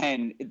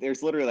 And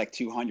there's literally like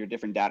 200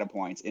 different data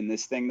points in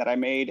this thing that I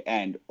made.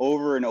 And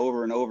over and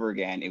over and over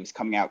again, it was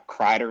coming out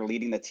Kreider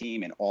leading the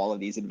team in all of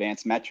these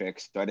advanced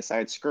metrics. So I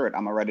decided, screw it,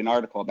 I'm going to write an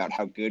article about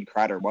how good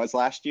Kreider was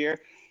last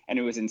year. And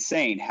it was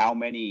insane how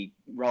many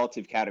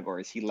relative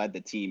categories he led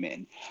the team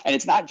in. And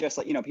it's not just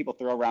like, people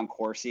throw around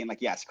Corsi and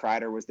like, yes,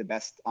 Kreider was the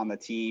best on the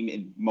team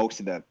in most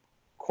of the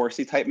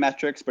Corsi type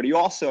metrics, but he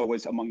also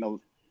was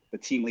among the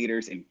team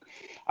leaders in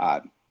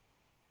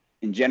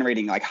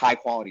generating like high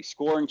quality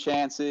scoring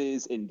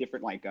chances, in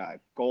different like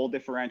goal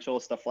differential,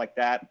 stuff like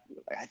that.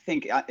 I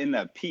think in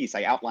the piece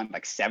I outlined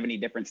like 70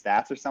 different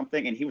stats or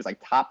something, and he was like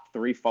top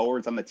 3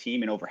 forwards on the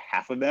team in over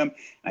half of them.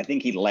 And I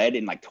think he led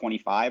in like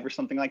 25 or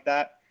something like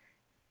that.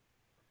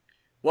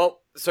 Well,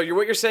 so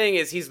what you're saying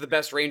is he's the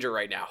best Ranger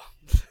right now.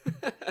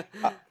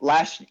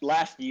 Last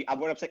year,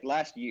 what I'm saying,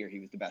 last year he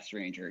was the best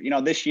Ranger.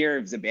 This year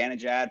if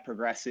Zibanejad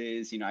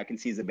progresses, I can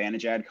see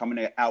Zibanejad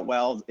coming out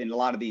well in a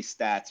lot of these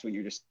stats when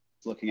you're just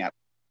looking at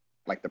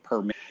like the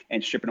per minute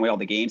and stripping away all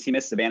the games he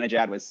missed.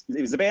 Zibanejad,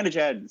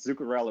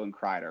 Zuccarello, and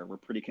Kreider were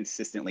pretty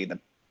consistently the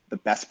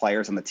best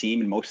players on the team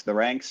in most of the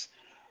ranks.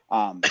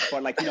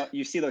 But like,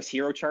 you see those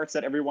hero charts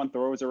that everyone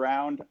throws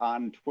around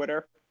on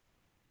Twitter.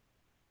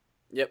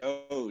 Yep.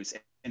 Those.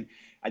 And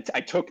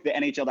I took the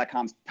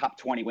NHL.com's top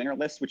 20 winger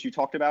list, which you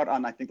talked about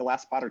on, I think, the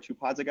last pod or 2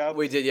 pods ago.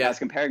 We did, yeah. I was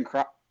comparing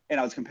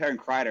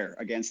Kreider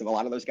against a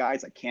lot of those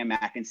guys like Cam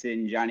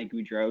Atkinson, Johnny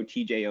Gaudreau,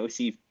 TJ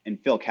Oshie, and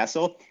Phil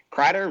Kessel.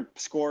 Kreider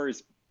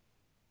scores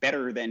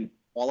better than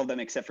all of them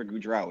except for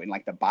Gaudreau in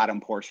like the bottom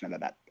portion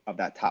of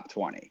that top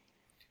 20.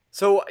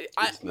 So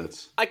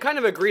I kind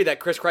of agree that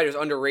Chris Kreider is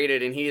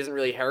underrated and he isn't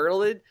really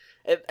heralded.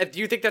 Do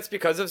you think that's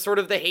because of sort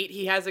of the hate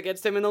he has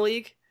against him in the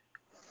league?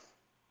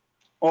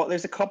 Well,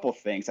 there's a couple of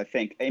things, I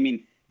think. I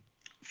mean,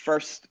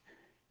 first,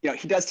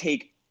 he does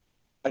take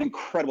an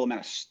incredible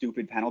amount of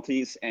stupid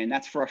penalties, and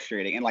that's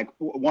frustrating. And like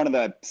one of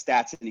the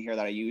stats in here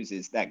that I use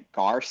is that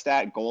GAR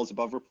stat, goals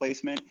above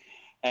replacement.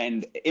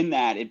 And in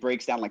that, it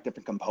breaks down like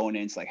different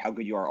components, like how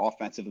good you are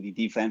offensively,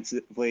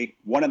 defensively.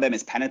 One of them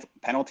is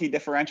penalty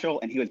differential,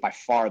 and he was by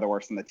far the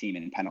worst on the team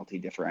in penalty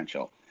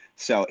differential.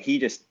 So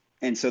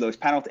those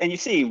penalties, and you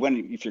see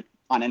if you're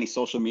on any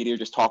social media,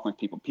 just talking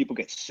with people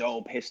get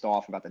so pissed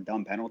off about the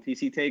dumb penalties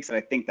he takes that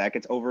I think that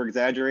gets over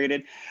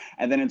exaggerated.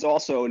 And then it's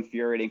also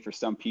infuriating for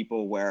some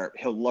people where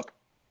he'll look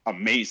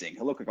amazing.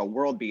 He'll look like a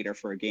world beater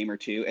for a game or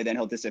two, and then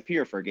he'll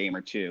disappear for a game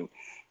or two.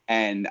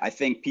 And I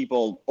think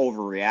people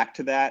overreact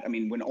to that. I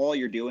mean, when all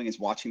you're doing is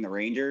watching the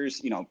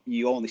Rangers,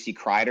 you only see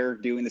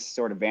Kreider doing this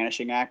sort of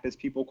vanishing act, as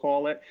people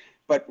call it.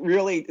 But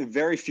really,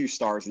 very few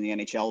stars in the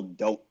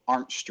NHL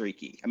aren't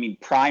streaky. I mean,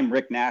 prime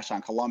Rick Nash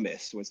on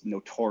Columbus was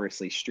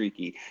notoriously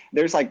streaky.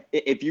 There's like,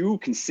 if you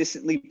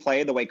consistently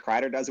play the way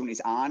Kreider does when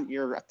he's on,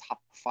 you're a top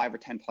 5 or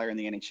 10 player in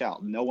the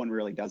NHL. No one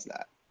really does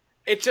that.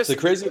 It's just the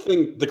crazy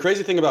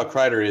thing about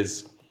Kreider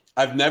is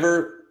I've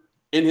never,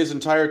 in his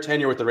entire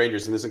tenure with the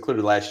Rangers, and this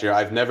included last year,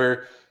 I've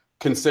never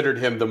considered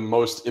him the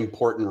most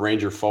important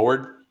Ranger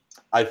forward.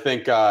 I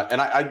think,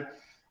 I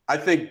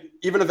think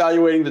even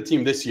evaluating the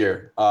team this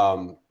year,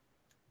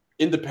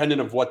 independent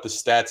of what the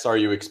stats are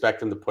you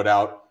expect him to put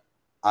out,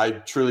 I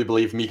truly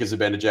believe Mika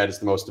Zibanejad is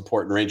the most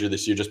important Ranger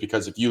this year, just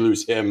because if you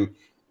lose him,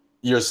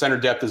 your center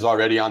depth is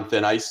already on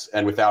thin ice,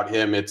 and without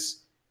him,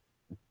 it's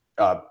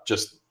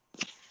just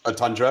a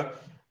tundra.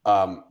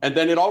 And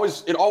then it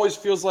always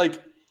feels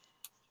like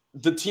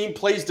the team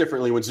plays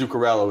differently when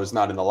Zuccarello is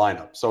not in the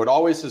lineup. So it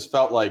always has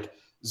felt like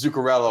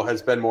Zuccarello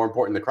has been more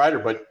important than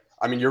Kreider. But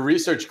I mean, your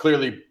research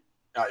clearly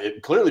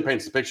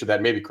paints the picture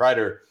that maybe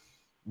Kreider,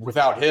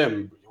 without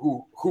him,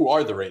 who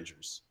are the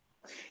Rangers?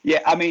 Yeah,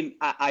 I mean,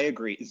 I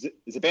agree.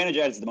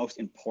 Zibanejad is the most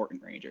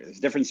important Ranger. There's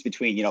a difference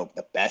between,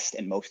 the best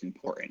and most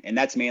important. And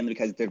that's mainly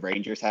because the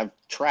Rangers have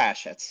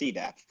trash at C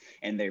depth,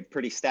 and they're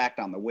pretty stacked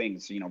on the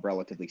wings,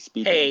 relatively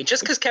speaking. Hey,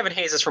 just because Kevin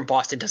Hayes is from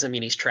Boston doesn't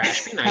mean he's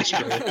trash. Be nice,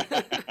 Joey.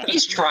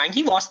 He's trying.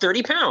 He lost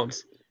 30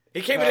 pounds. He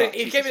came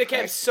into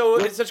camp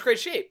in such great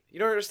shape. You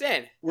don't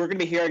understand. We're going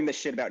to be hearing this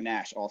shit about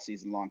Nash all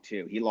season long,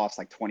 too. He lost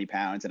like 20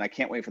 pounds, and I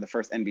can't wait for the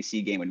first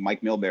NBC game when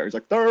Mike Milbury is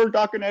like, third,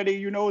 Doc and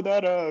Eddie,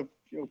 that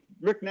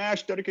Rick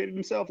Nash dedicated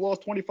himself,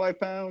 lost 25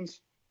 pounds.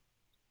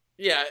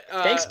 Yeah.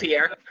 Thanks,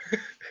 Pierre.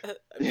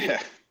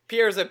 Yeah.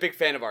 Pierre's a big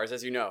fan of ours,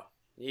 as you know.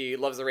 He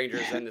loves the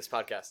Rangers and this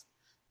podcast.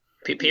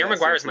 Pierre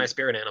McGuire is my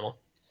spirit animal.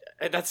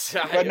 That's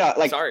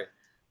sorry.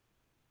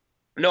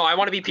 No, I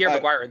want to be Pierre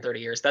McGuire in 30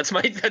 years. That's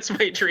my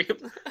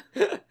dream.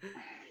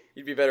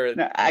 You'd be better.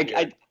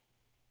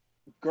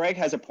 Greg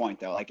has a point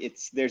though. Like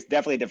there's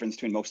definitely a difference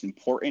between most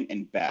important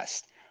and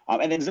best.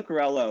 And then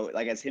Zuccarello,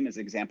 like as an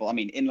example, I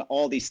mean, in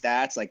all these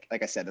stats, like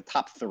I said, the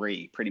top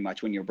three, pretty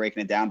much when you're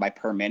breaking it down by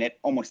per minute,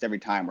 almost every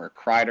time were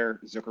Kreider,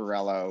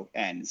 Zuccarello,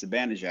 and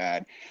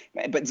Zibanejad.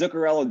 But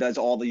Zuccarello does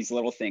all these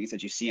little things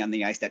that you see on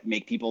the ice that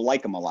make people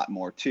like him a lot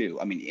more too.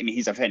 I mean,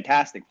 he's a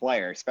fantastic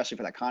player, especially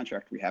for that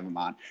contract we have him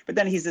on. But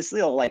then he's this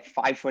little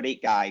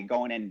 5'8" guy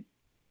going in,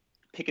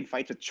 picking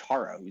fights with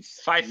Chara,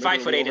 who's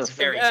 5'8" is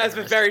very that's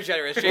been very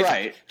generous. James,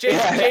 right.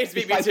 James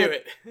beat me to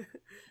it.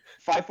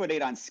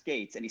 5'8" on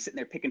skates, and he's sitting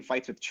there picking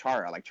fights with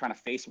Chara, trying to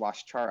face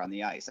wash Chara on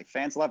the ice.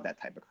 Fans love that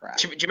type of crap.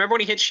 Do you remember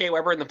when he hit Shea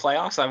Weber in the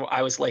playoffs?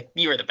 I was like,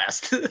 you are the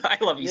best. I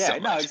love you so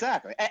much. Yeah, no,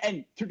 exactly.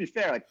 And to be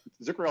fair,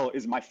 Zuccarello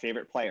is my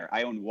favorite player.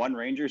 I own one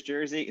Rangers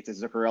jersey. It's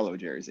a Zuccarello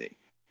jersey.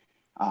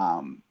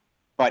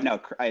 But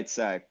no, it's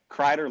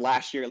Kreider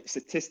last year,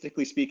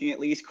 statistically speaking at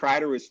least,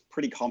 Kreider was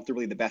pretty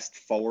comfortably the best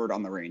forward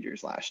on the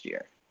Rangers last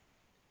year.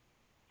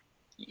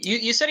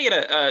 You said he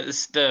had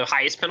the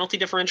highest penalty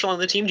differential on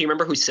the team. Do you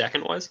remember who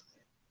second was?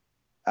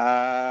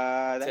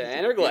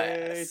 Tanner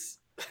Glass.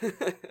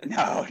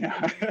 No.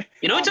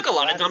 You know, he took a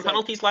lot of dumb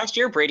penalties last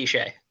year. Brady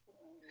Shea.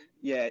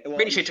 Yeah, well,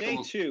 Brady Shea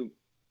took too.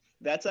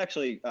 That's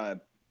actually a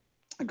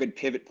good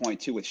pivot point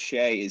too with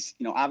Shea. Is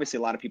obviously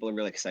a lot of people are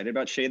really excited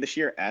about Shea this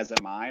year, as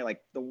am I.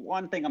 The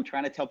one thing I'm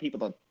trying to tell people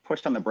to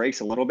push on the brakes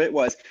a little bit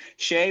was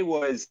Shea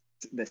was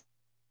the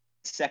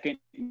second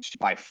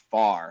by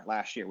far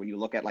last year when you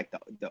look at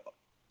the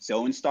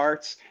zone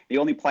starts. The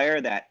only player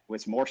that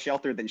was more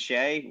sheltered than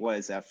Shea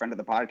was a friend of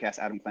the podcast,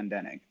 Adam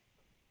Clendenning.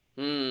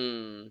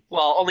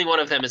 Well, only one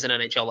of them is an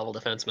NHL level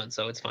defenseman,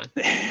 so it's fine.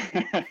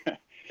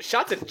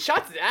 Shots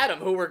at Adam,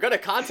 who we're gonna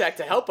contact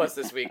to help us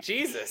this week.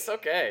 Jesus,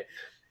 okay.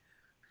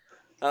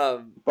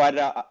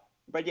 But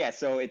yeah,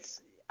 so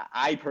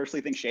I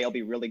personally think Shea will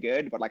be really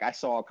good. But I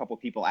saw a couple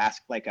people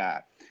ask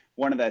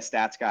one of the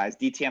stats guys,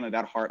 DTM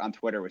about Hart on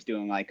Twitter, was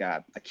doing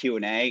a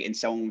Q&A, and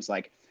someone was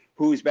like,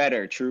 who's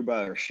better,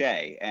 Trouba or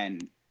Shea?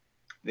 And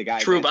the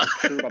guy Trouba.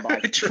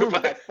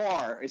 Trouba by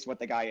far is what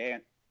the guy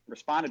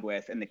responded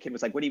with. And the kid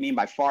was like, what do you mean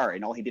by far?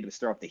 And all he did was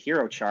throw up the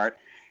hero chart.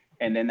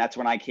 And then that's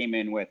when I came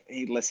in with,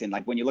 hey, listen,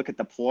 when you look at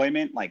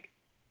deployment,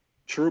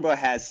 Trouba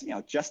has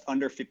just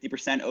under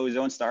 50%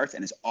 ozone starts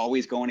and is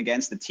always going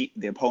against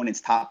the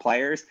opponent's top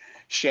players.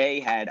 Shea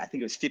had, I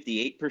think it was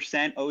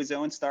 58%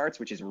 ozone starts,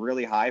 which is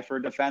really high for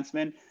a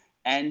defenseman.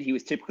 And he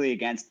was typically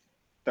against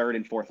third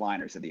and fourth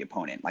liners of the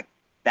opponent.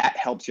 That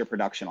helps your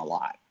production a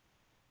lot.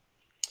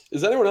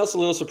 Is anyone else a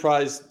little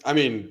surprised? I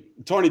mean,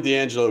 Tony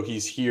DeAngelo,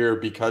 he's here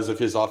because of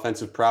his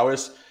offensive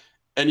prowess.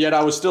 And yet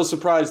I was still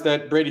surprised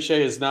that Brady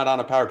Shea is not on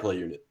a power play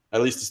unit,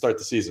 at least to start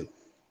the season.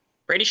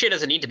 Brady Shea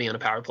doesn't need to be on a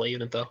power play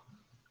unit, though.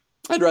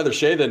 I'd rather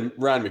Shea than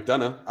Ryan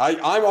McDonough.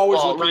 I'm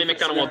always Ryan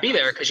McDonough won't be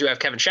there because you have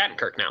Kevin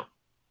Shattenkirk now.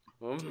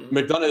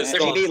 McDonough is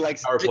still on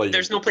power play unit.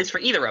 There's no place for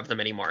either of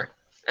them anymore.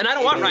 And I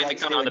don't want Ryan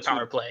McDonough on the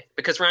power play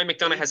because Ryan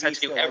McDonough has had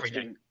to do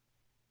everything.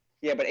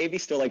 Yeah, but AV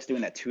still likes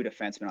doing that two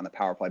defensemen on the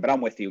power play. But I'm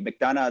with you.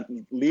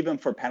 McDonough, leave him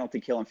for penalty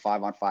kill and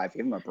 5-on-5.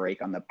 Give him a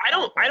break on the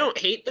power play. I don't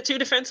hate the two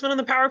defensemen on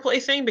the power play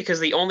thing because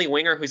the only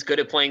winger who's good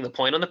at playing the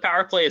point on the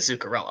power play is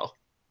Zuccarello.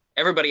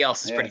 Everybody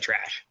else is pretty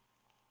trash.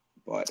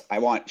 But I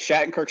want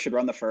Shattenkirk should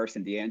run the first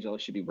and DeAngelo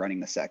should be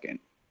running the second.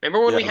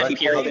 Remember when we had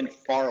Pearson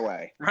far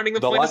away running the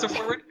point as a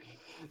forward?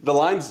 The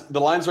lines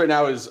right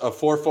now is a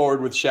 4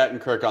 forward with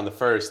Shattenkirk on the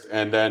first,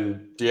 and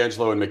then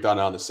DeAngelo and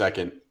McDonough on the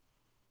second.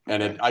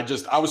 And I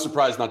was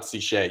surprised not to see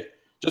Shea,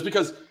 just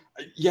because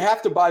you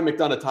have to buy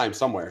McDonough time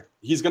somewhere.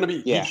 He's going to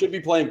be, he should be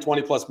playing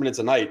 20 plus minutes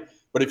a night.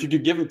 But if you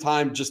could give him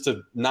time just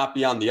to not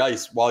be on the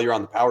ice while you're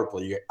on the power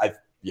play,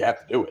 you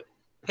have to do it.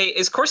 Hey,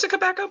 is Corsica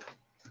back up?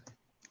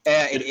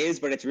 It is,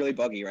 but it's really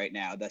buggy right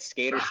now. The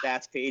skater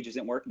stats page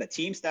isn't working. The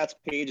team stats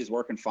page is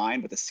working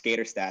fine, but the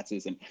skater stats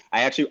isn't.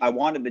 I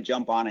wanted to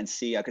jump on and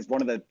see, because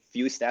one of the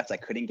few stats I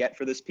couldn't get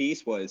for this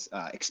piece was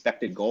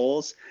expected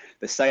goals.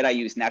 The site I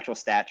use, Natural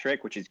Stat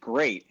Trick, which is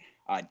great,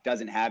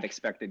 doesn't have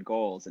expected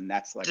goals, and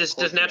that's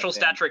Does Natural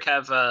Stat Trick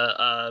have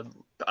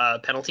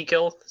penalty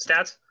kill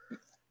stats?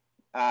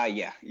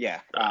 Yeah.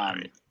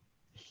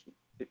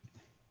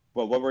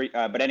 Well, what were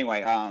but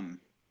anyway,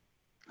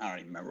 I don't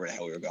even remember where the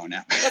hell we were going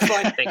now. That's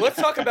fine.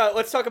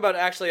 Let's talk about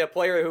actually a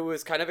player who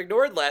was kind of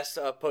ignored last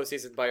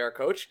postseason by our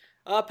coach,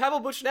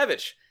 Pavel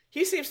Buchnevich.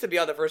 He seems to be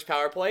on the first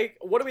power play.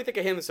 What do we think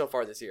of him so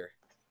far this year?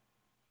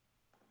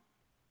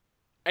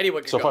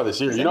 Anyone can so go. far this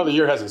year, the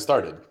year hasn't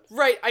started.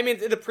 Right. I mean,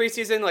 the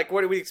preseason,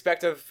 what do we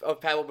expect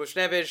of Pavel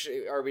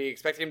Buchnevich? Are we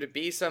expecting him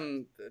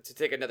to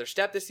take another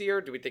step this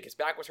year? Do we think his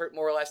back was hurt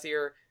more last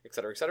year, et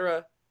cetera, et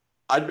cetera?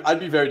 I'd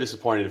be very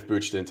disappointed if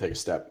Buch didn't take a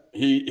step.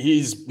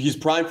 He's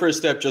primed for a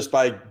step just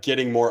by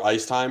getting more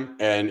ice time,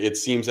 and it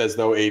seems as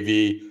though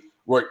AV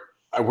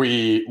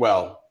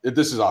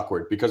this is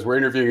awkward because we're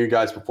interviewing you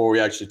guys before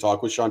we actually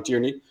talk with Sean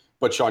Tierney,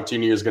 but Sean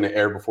Tierney is going to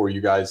air before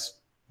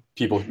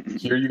people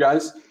hear you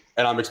guys,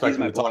 and I'm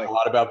expecting to talk a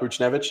lot about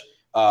Buchnevich.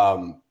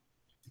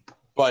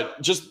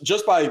 But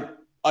just by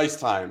ice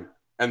time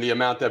and the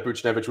amount that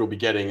Buchnevich will be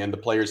getting and the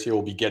players he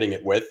will be getting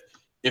it with,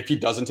 if he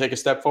doesn't take a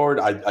step forward,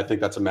 I think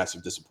that's a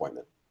massive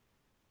disappointment.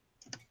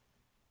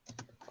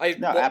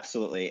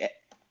 Absolutely.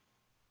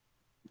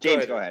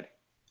 James, go ahead.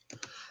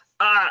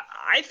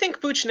 I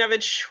think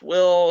Buchnevich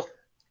will.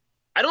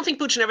 I don't think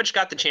Buchnevich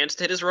got the chance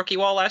to hit his rookie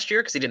wall last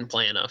year because he didn't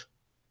play enough,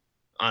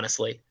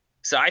 honestly.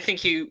 So I think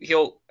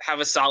he'll have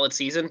a solid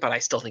season, but I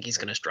still think he's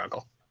going to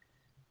struggle.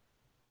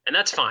 And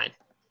that's fine.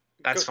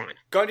 That's fine.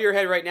 Gun to your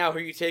head right now, who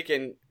are you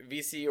taking,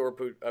 VC or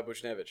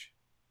Buchnevich?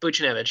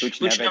 Buchnevich.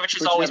 Buchnevich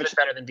has always been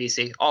better than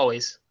VC.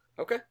 Always.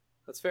 Okay,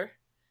 that's fair.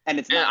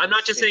 And I'm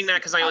not just saying that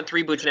because I own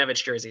 3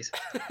 Buchnevich jerseys.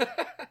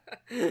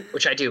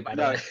 Which I do, by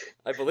the way.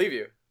 I believe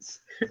you.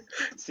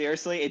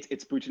 Seriously,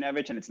 it's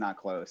Buchnevich, and it's not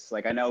close.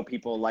 Like, I know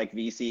people like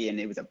VC,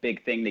 and it was a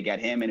big thing to get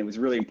him, and it was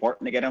really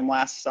important to get him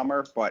last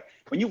summer. But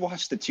when you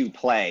watch the two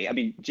play, I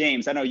mean,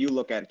 James, I know you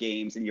look at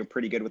games, and you're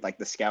pretty good with, like,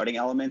 the scouting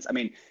elements. I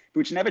mean,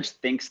 Buchnevich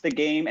thinks the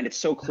game, and it's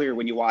so clear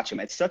when you watch him.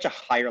 It's such a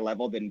higher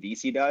level than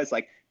VC does.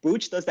 Like,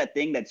 Buch does that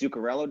thing that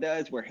Zuccarello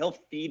does, where he'll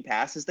feed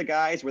passes to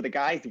guys where the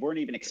guys weren't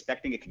even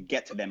expecting it could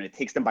get to them, and it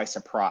takes them by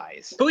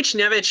surprise.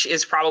 Buchnevich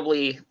is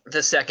probably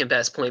the second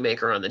best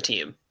playmaker on the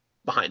team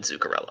behind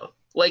Zuccarello.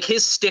 Like,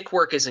 his stick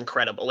work is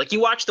incredible. Like,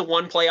 you watch the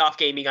one playoff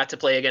game he got to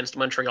play against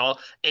Montreal,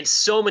 and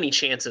so many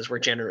chances were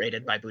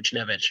generated by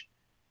Buchnevich.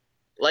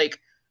 Like,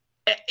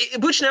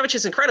 Buchnevich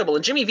is incredible,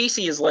 and Jimmy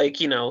VC is like,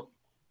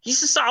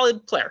 he's a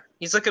solid player.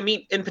 He's like a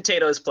meat and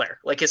potatoes player.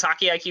 Like, his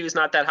hockey IQ is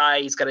not that high.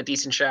 He's got a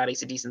decent shot.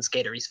 He's a decent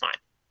skater. He's fine.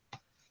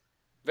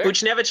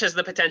 Buchnevich has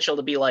the potential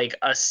to be like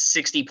a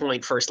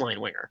 60-point first-line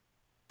winger.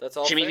 That's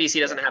all. Jimmy VC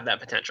doesn't have that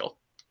potential.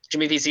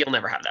 Jimmy VC will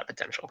never have that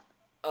potential.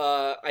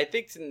 I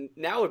think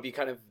now would be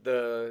kind of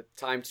the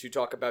time to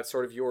talk about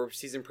sort of your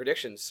season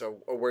predictions. So,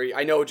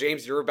 I know,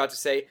 James, you're about to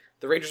say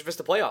the Rangers missed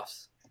the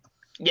playoffs.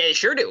 Yeah, they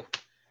sure do.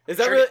 Is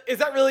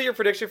that really your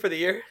prediction for the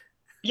year?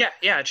 Yeah,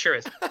 it sure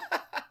is.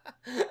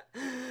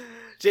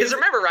 Because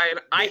remember, Ryan,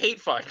 I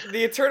hate fun.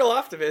 The eternal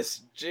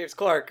optimist, James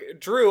Clark.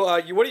 Drew,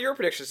 what are your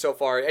predictions so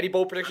far? Any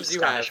bold predictions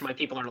you have? My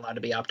people aren't allowed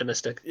to be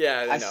optimistic.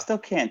 Yeah, I still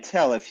can't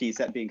tell if he's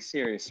being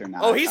serious or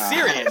not. Oh, he's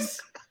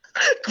serious.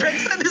 Greg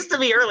said this to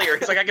me earlier.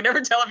 He's like, I can never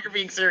tell if you're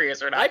being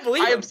serious or not. I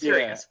believe him. am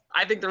serious.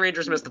 Yeah. I think the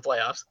Rangers missed the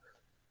playoffs.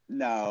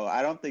 No,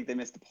 I don't think they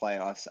missed the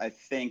playoffs. I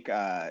think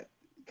kind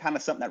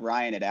of something that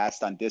Ryan had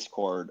asked on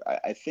Discord.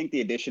 I think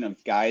the addition of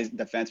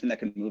defensemen that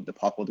can move the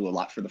puck will do a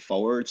lot for the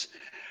forwards.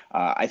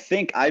 I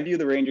view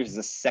the Rangers as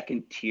a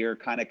second-tier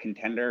kind of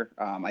contender.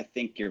 I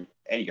think you're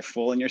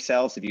fooling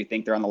yourselves if you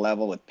think they're on the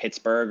level with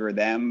Pittsburgh or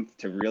them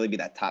to really be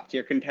that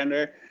top-tier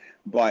contender.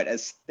 But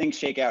as things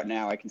shake out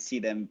now, I can see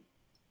them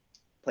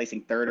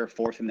placing third or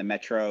fourth in the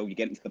Metro. You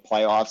get into the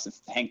playoffs. If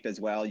Hank does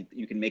well,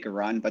 you can make a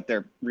run, but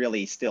they're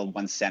really still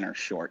one center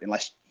short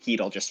unless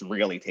Hedl just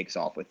really takes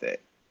off with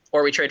it.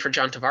 Or we trade for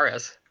John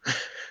Tavares.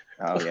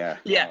 Oh, yeah.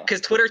 Yeah,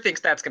 because Twitter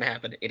thinks that's going to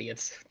happen,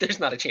 idiots. There's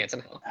not a chance in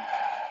hell.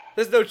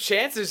 There's no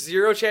chance? There's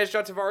zero chance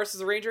John Tavares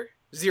is a Ranger?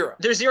 Zero.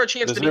 There's zero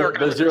chance New York.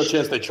 There's zero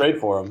chance they trade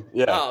for him.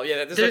 Yeah. Oh,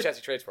 yeah, there's no chance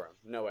he trades for him.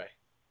 No way.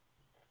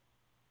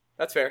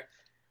 That's fair.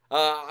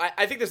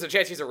 I think there's a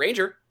chance he's a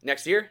Ranger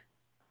next year.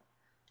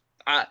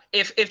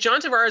 If John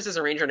Tavares is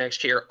a Ranger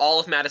next year, all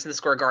of Madison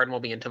Square Garden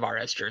will be in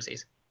Tavares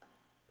jerseys.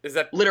 Is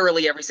that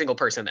literally every single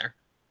person there?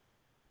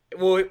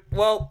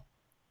 Well,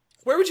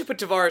 where would you put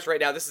Tavares right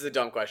now? This is a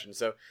dumb question,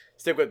 so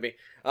stick with me.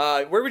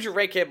 Where would you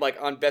rank him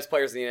on best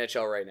players in the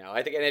NHL right now?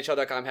 I think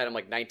NHL.com had him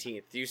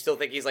 19th. Do you still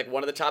think he's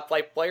one of the top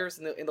 5 players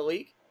in the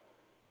league?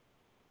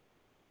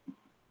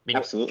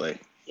 Absolutely.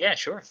 Yeah,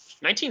 sure.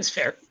 19's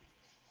fair.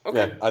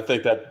 Okay.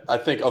 Yeah, I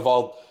think of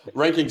all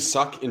rankings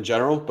suck in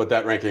general, but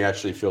that ranking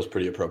actually feels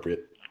pretty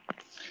appropriate.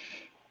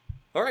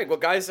 All right, well,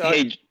 guys.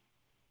 Hey,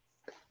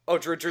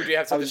 Drew, do you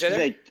have something to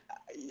say?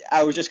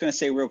 I was just going to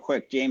say real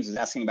quick, James was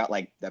asking about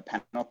the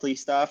penalty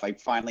stuff. I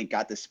finally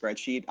got the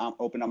spreadsheet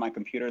open on my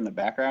computer in the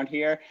background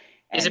here.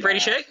 Is it Brady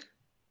Shea?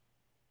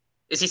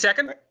 Is he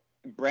second?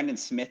 Brendan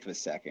Smith was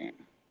second.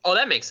 Oh,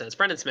 that makes sense.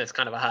 Brendan Smith's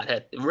kind of a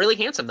hothead. Really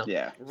handsome, though.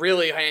 Yeah.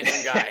 Really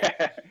handsome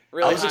guy.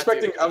 Really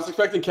I was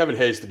expecting Kevin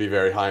Hayes to be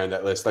very high on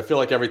that list. I feel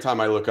like every time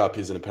I look up,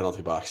 he's in a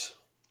penalty box.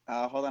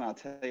 Hold on, I'll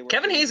tell you.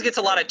 Kevin Hayes gets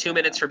a lot of 2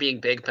 minutes for being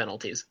big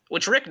penalties,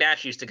 which Rick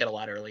Nash used to get a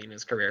lot early in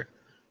his career.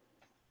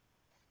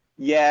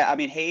 Yeah, I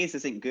mean, Hayes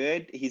isn't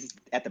good. He's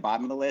at the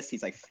bottom of the list.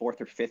 He's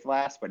 4th or 5th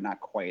last, but not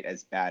quite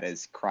as bad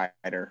as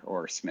Kreider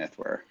or Smith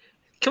were.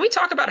 Can we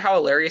talk about how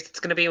hilarious it's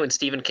going to be when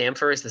Steven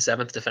Kampfer is the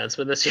 7th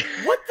defenseman this year?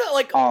 What the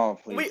Oh,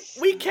 please.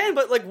 We can,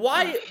 but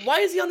why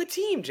is he on the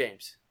team,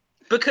 James?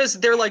 Because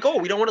they're we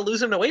don't want to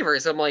lose him to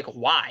waivers. I'm like,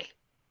 why?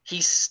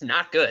 He's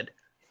not good.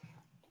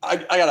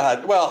 I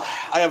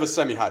have a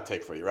semi-hot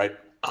take for you, right?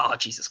 Oh,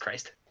 Jesus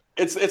Christ.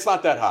 It's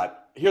not that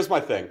hot. Here's my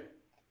thing.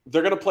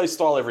 They're going to play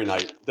Stahl every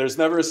night. There's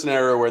never a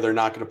scenario where they're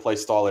not going to play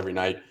Stahl every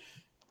night.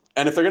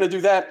 And if they're going to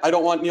do that, I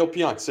don't want Neil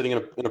Pionk sitting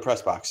in a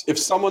press box. If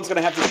someone's going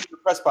to have to sit in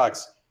a press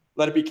box,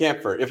 let it be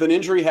Kampfer. If an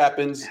injury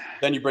happens,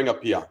 then you bring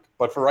up Pionk.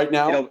 But for right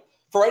now,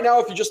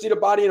 if you just need a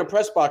body in a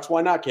press box,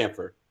 why not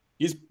Kampfer?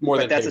 He's more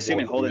than. But that's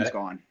assuming Holden's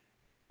gone.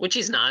 Which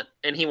he's not,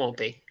 and he won't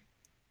be.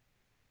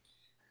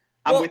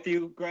 I'm with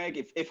you,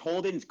 Greg. If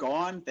Holden's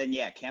gone, then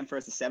yeah, Cam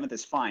First the 7th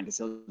is fine because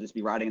he'll just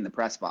be riding in the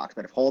press box.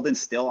 But if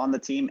Holden's still on the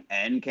team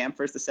and Cam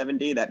First the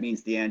 7D, that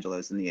means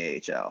D'Angelo's in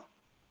the AHL.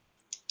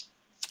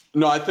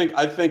 No, I think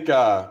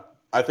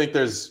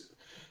there's.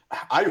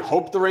 I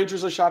hope the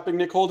Rangers are shopping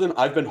Nick Holden.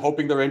 I've been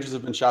hoping the Rangers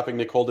have been shopping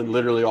Nick Holden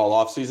literally all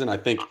offseason. I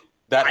think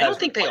that. I don't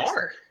think they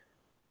are.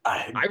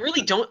 I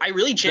really don't. I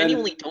really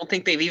genuinely don't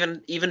think they've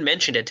even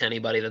mentioned it to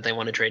anybody that they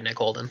want to trade Nick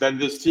Holden. Then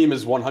this team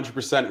is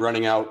 100%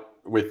 running out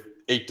with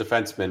 8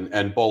 defensemen,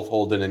 and both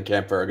Holden and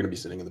Kampfer are going to be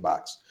sitting in the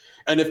box.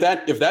 And if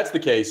that's the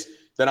case,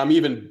 then I'm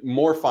even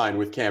more fine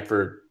with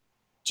Kampfer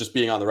just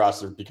being on the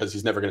roster because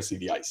he's never going to see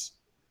the ice.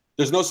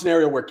 There's no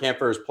scenario where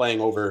Kampfer is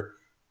playing over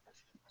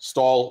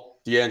Stahl,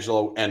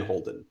 D'Angelo, and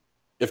Holden.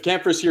 If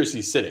Kampfer's here,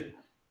 he's sitting.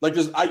 Like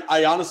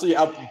I honestly,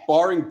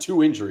 barring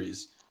 2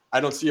 injuries, I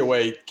don't see a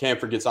way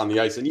Kampfer gets on the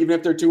ice. And even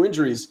if there are 2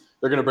 injuries,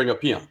 they're going to bring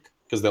up Pionk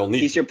because they'll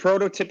need. He's your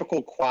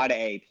prototypical quad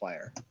A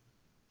player.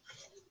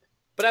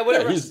 But I would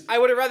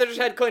have rather just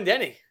had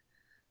Clendening.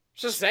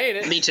 Just saying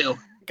it. Me too.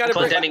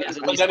 Clendening is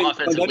at least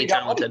offensively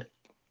talented.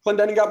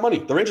 Clendening got money.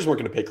 The Rangers weren't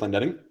going to pay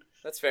Clendening.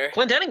 That's fair.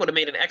 Clendening would have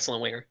made an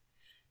excellent winger.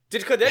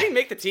 Did Clendening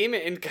make the team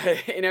in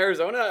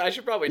Arizona? I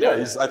should probably know.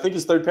 Yeah, I think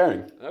he's third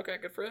pairing. Okay,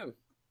 good for him.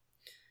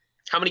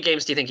 How many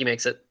games do you think he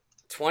makes it?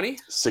 20?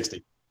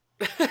 60.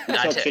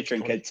 Until Chychrun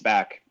gets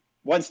back.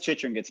 Once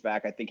Chychrun gets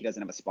back, I think he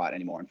doesn't have a spot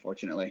anymore,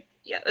 unfortunately.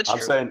 Yeah, that's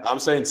true. I'm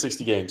saying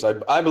 60 games.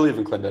 I believe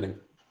in Clendening.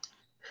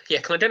 Yeah,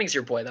 Clendening's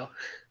your boy, though.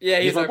 Yeah,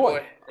 he's our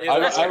boy.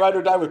 I ride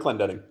or die with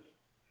Clendening.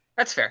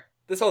 That's fair.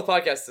 This whole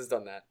podcast has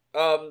done that.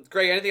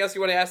 Greg, anything else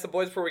you want to ask the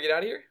boys before we get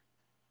out of here?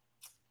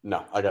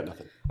 No, I got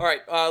nothing. All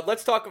right,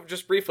 let's talk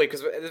just briefly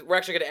because we're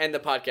actually going to end the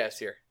podcast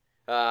here.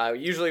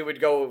 Usually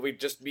we'd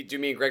just do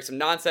me and Greg some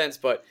nonsense,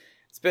 but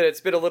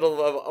it's been a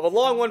little of a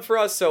long one for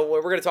us, so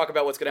we're going to talk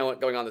about what's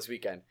going on this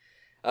weekend.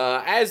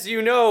 As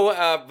you know,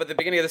 at the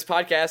beginning of this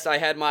podcast, I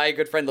had my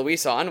good friend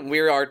Luis on. We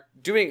are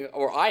doing,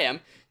 or I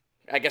am,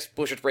 I guess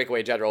Blue Shirts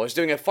Breakaway in general, is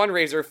doing a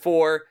fundraiser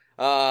for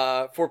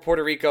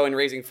Puerto Rico and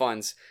raising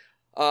funds.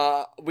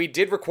 We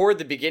did record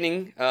the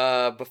beginning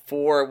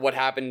before what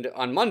happened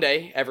on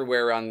Monday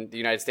everywhere around the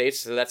United States,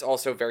 so that's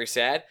also very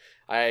sad.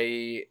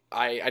 I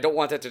don't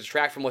want that to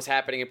detract from what's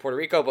happening in Puerto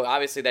Rico, but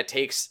obviously that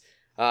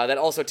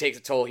also takes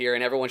a toll here,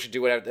 and everyone should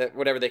do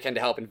whatever they can to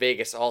help in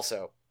Vegas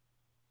also.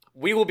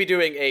 We will be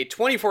doing a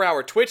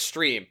 24-hour Twitch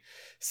stream,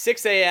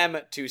 6 a.m.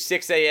 to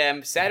 6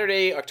 a.m.,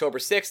 Saturday, October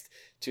 6th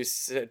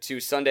to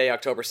Sunday,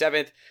 October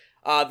 7th.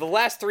 The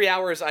last 3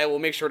 hours I will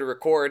make sure to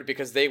record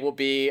because they will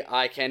be,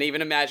 I can't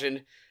even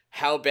imagine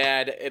how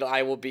bad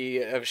I will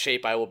be of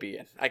shape I will be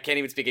in. I can't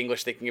even speak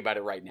English thinking about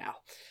it right now.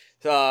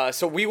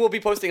 So we will be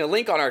posting a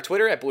link on our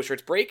Twitter at Blue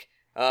Shirts Break.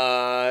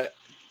 And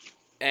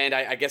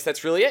I guess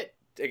that's really it.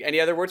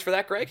 Any other words for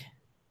that, Greg?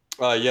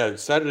 Yeah,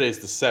 Saturday is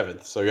the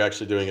 7th, so you're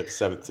actually doing it the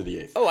 7th to the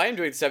 8th. Oh, I am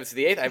doing the 7th to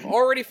the 8th. I've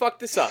already fucked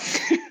this up.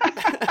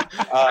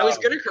 I was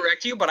going to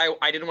correct you, but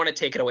I didn't want to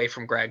take it away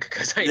from Greg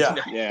because I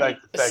Thank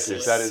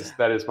you.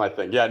 That is my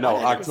thing. Yeah, no,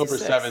 October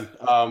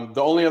 7th.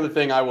 The only other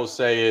thing I will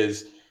say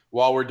is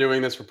while we're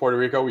doing this for Puerto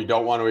Rico, we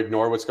don't want to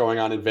ignore what's going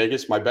on in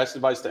Vegas. My best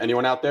advice to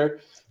anyone out there,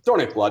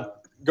 donate blood.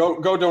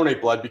 Go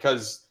donate blood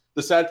because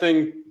the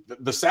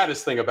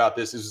saddest thing about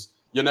this is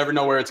you never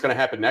know where it's going to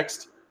happen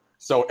next.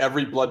 So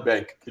every blood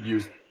bank could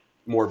use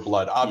more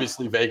blood.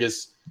 Obviously,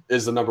 Vegas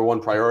is the number one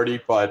priority,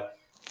 but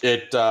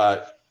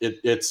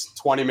it's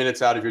 20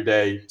 minutes out of your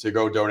day to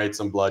go donate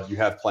some blood. You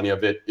have plenty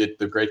of it.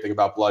 The great thing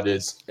about blood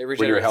is when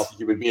you're a healthy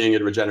human being,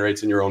 it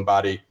regenerates in your own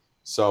body.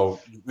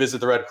 So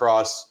visit the Red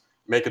Cross,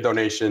 make a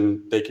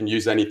donation. They can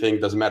use anything.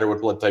 Doesn't matter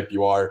what blood type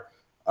you are.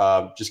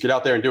 Just get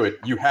out there and do it.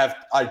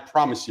 I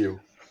promise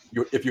you,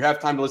 if you have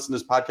time to listen to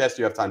this podcast,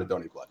 you have time to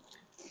donate blood.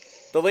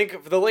 The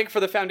link for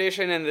the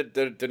foundation and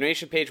the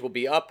donation page will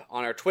be up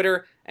on our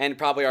Twitter and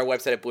probably our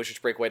website at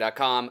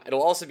blueshirtsbreakaway.com.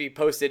 It'll also be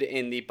posted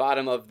in the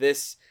bottom of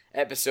this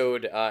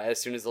episode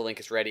as soon as the link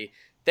is ready.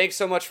 Thanks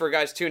so much for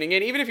guys tuning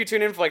in. Even if you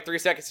tune in for like 3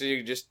 seconds, so you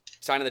can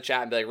just sign in the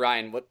chat and be like,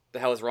 Ryan, what the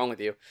hell is wrong with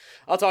you?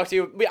 I'll talk to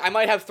you. I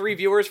might have 3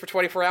 viewers for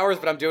 24 hours,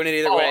 but I'm doing it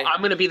either way. I'm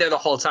going to be there the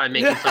whole time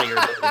making fun of your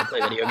ability to play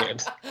video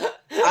games.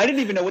 I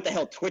didn't even know what the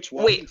hell Twitch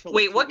was.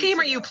 Wait, what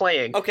game are you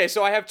playing? Okay,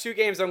 so I have 2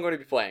 games I'm going to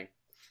be playing.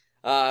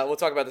 We'll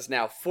talk about this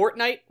now.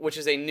 Fortnite, which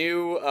is a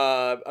new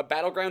a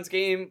Battlegrounds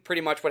game.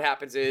 Pretty much what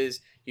happens is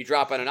you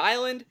drop on an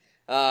island.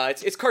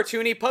 It's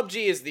cartoony.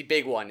 PUBG is the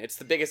big one. It's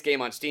the biggest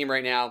game on Steam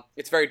right now.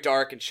 It's very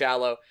dark and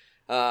shallow.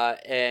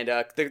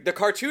 The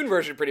cartoon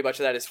version pretty much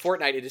of that is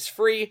Fortnite. It is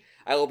free.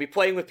 I will be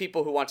playing with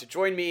people who want to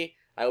join me.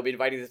 I will be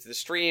inviting them to the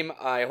stream.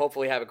 I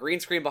hopefully have a green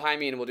screen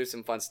behind me and we'll do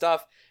some fun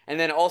stuff. And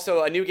then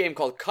also a new game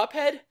called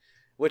Cuphead,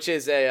 which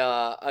is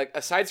a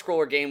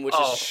side-scroller game.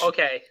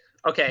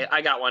 Okay,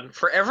 I got one.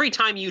 For every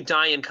time you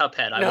die in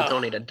Cuphead, I will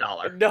donate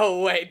 $1. No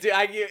way. Dude,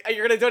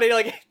 you're going to donate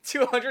like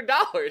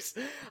 $200.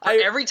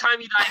 Every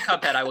time you die in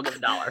Cuphead, I will give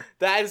 $1.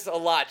 That is a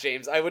lot,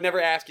 James. I would never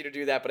ask you to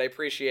do that, but I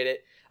appreciate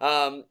it.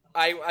 I'm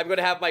going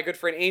to have my good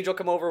friend Angel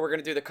come over. We're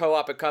going to do the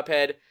co-op at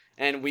Cuphead,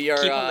 and we are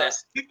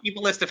keep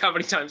a list of how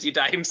many times you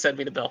die and send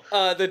me the bill.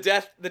 The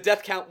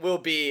death count will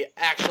be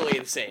actually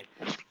insane.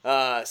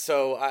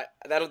 So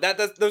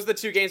those are the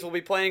two games we'll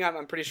be playing.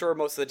 I'm pretty sure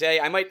most of the day.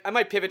 I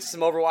might pivot to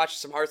some Overwatch,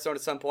 some Hearthstone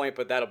at some point,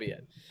 but that'll be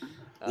it.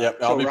 Yep,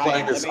 I'll be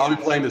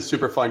playing this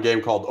super fun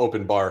game called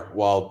Open Bar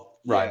while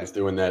Ryan is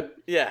doing that.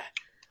 Yeah.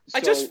 So,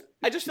 I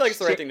just feel like it's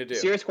the right thing to do.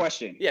 Serious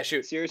question. Yeah,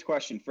 shoot. Serious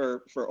question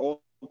for old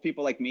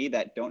people like me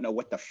that don't know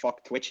what the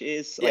fuck Twitch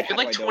is. Yeah, you're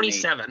like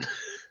 27.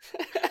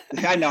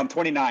 I know I'm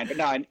 29, but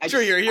no.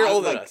 Sure, you're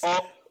older than us.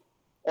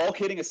 All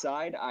kidding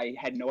aside, I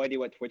had no idea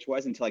what Twitch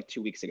was until like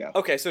 2 weeks ago.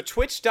 Okay, so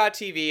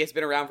Twitch.tv has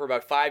been around for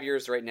about 5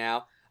 years right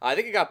now. I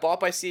think it got bought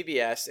by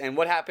CBS, and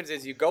what happens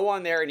is you go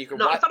on there and you can.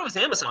 No, I thought it was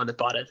Amazon that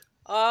bought it.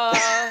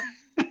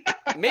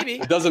 Maybe.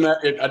 It doesn't matter.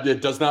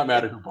 It does not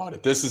matter who bought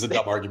it. This is a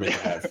dumb argument to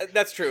have.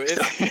 That's true.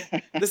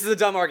 This is a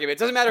dumb argument. It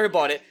doesn't matter who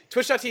bought it.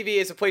 Twitch.tv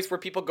is a place where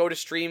people go to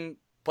stream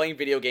playing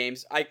video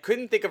games. I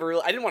couldn't think of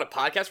I didn't want to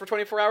podcast for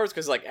 24 hours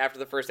because, like, after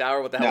the first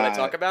hour, what the hell would I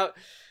talk about?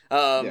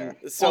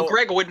 So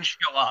Greg wouldn't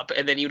show up,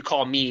 and then you'd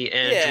call me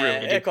and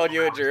Drew. Yeah, I called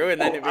you and Drew, and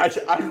then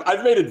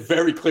I've made it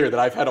very clear that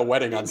I've had a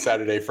wedding on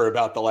Saturday for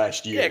about the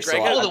last year. Yeah,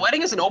 Greg. The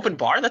wedding is an open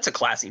bar? That's a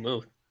classy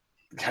move.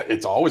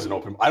 It's always an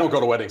open. I don't go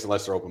to weddings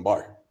unless they're open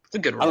bar. It's a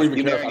good one. I don't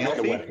even care if I'm at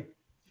a wedding.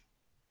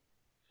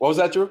 What was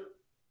that, Drew?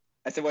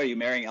 I said, "What, are you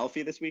marrying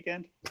Elfie this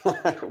weekend?"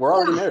 We're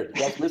already married.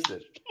 You guys missed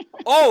it.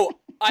 Oh,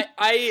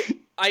 I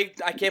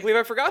can't believe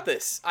I forgot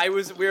this. I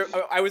was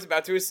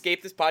about to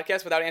escape this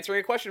podcast without answering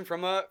a question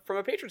from a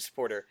patron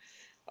supporter.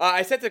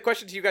 I sent the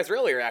question to you guys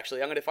earlier.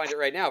 Actually, I'm going to find it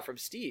right now from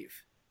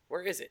Steve.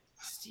 Where is it?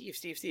 Steve.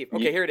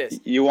 Okay, here it is.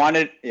 You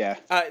wanted, yeah.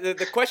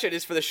 The question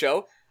is for the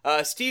show.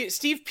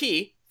 Steve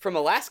P from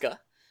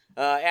Alaska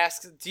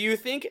asks, do you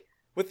think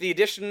with the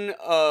addition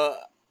of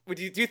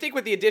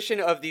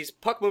these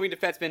puck moving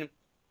defensemen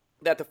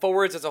that the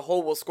forwards as a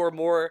whole will score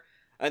more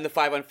in the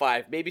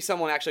 5-on-5? Maybe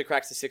someone actually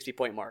cracks the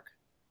 60-point mark.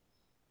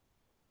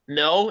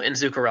 No, and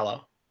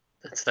Zuccarello.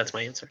 That's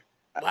my answer.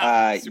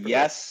 Wow,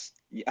 yes.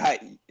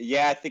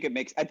 Yeah, I think it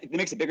makes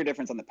a bigger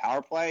difference on the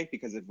power play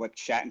because of what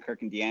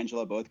Shattenkirk and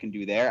D'Angelo both can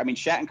do there. I mean,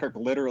 Shattenkirk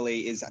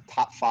literally is a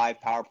top 5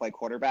 power play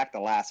quarterback the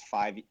last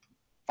 5+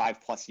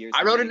 years.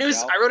 I wrote a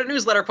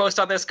newsletter post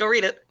on this. Go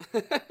read it.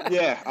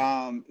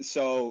 Yeah.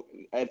 So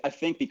I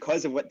think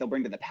because of what they'll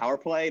bring to the power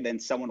play, then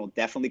someone will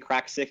definitely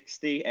crack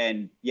 60.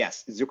 And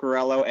yes,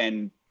 Zuccarello,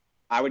 and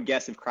I would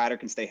guess if Kreider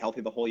can stay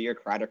healthy the whole year,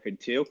 Kreider could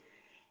too.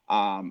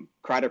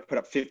 Kreider put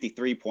up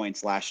 53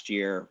 points last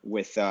year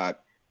with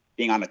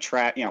being on a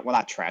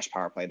not trash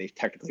power play. They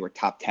technically were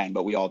top 10,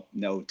 but we all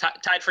know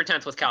tied for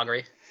 10th with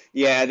Calgary.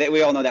 Yeah,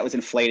 we all know that was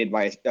inflated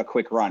by a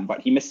quick run, but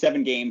he missed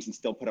 7 games and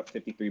still put up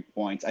 53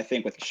 points. I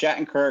think with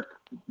Shattenkirk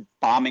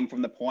bombing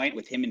from the point,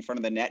 with him in front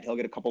of the net, he'll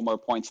get a couple more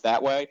points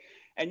that way.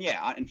 And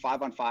yeah, in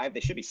 5-on-5,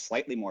 they should be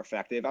slightly more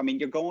effective. I mean,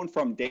 you're going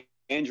from Dan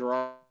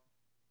Girardi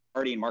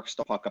and Mark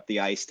Stolpuck up the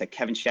ice to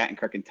Kevin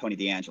Shattenkirk and Tony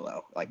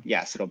D'Angelo. Like,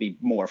 yes, it'll be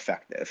more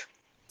effective.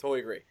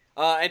 Totally agree.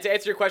 And to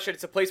answer your question,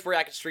 it's a place where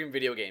I can stream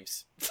video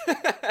games,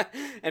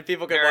 and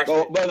people can watch.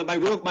 Well, but my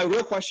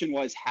real question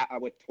was,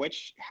 with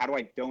Twitch, how do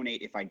I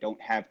donate if I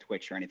don't have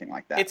Twitch or anything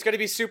like that? It's going to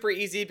be super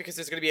easy because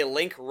there's going to be a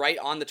link right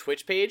on the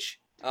Twitch page,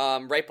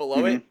 right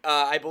below it.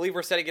 I believe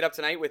we're setting it up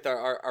tonight with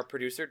our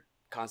producer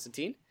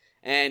Constantine,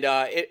 and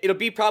it'll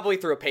be probably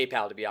through a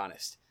PayPal, to be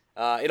honest.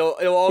 It'll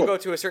all go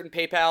to a certain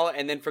PayPal,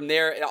 and then from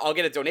there, I'll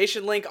get a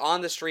donation link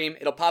on the stream.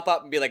 It'll pop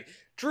up and be like,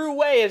 Drew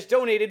Way has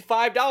donated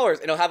 $5,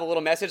 and it'll have a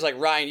little message like,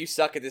 Ryan, you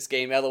suck at this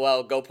game,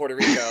 LOL, go Puerto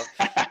Rico.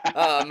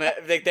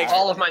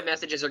 All of my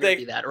messages are going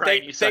to be that.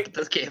 Ryan, you suck at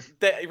this game.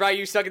 Ryan,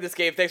 you suck at this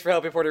game. Thanks for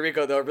helping Puerto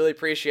Rico, though. I really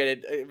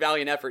appreciate it.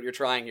 Valiant effort you're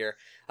trying here.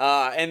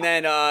 And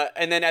then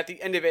at the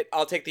end of it,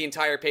 I'll take the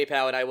entire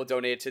PayPal and I will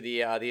donate it to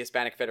the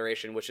Hispanic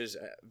Federation, which is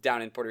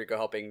down in Puerto Rico,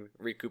 helping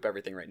recoup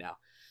everything right now.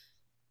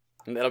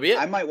 And that'll be it.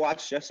 I might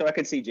watch just so I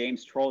can see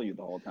James troll you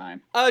the whole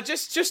time.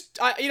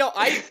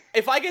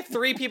 If I get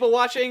 3 people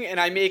watching and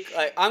I make,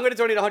 I'm going to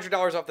donate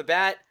 $100 off the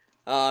bat.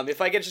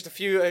 If I get just a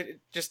few,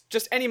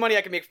 just any money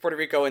I can make for Puerto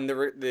Rico, and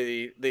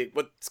the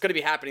what's going to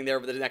be happening there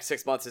over the next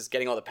 6 months is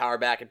getting all the power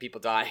back and people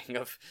dying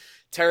of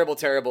terrible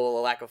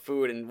lack of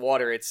food and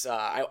water. It's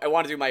I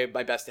want to do my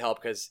best to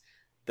help because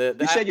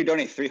you said you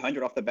donate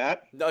 $300 off the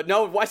bat.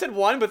 No, I said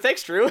 1, but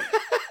thanks, Drew.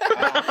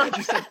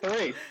 You said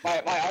 3.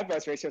 My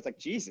eyebrows raised. Was like,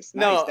 Jesus,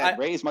 nice. No, that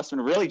raise must have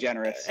been really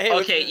generous. Hey,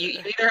 okay, you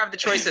either have the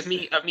choice of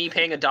me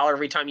paying $1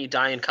 every time you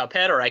die in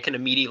Cuphead, or I can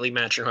immediately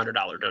match your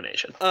 $100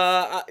 donation.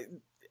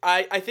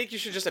 I think you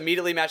should just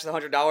immediately match the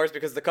 $100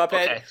 because the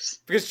Cuphead. Okay.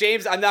 Because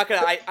James, I'm not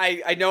gonna.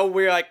 I know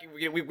we're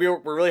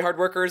really hard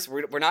workers.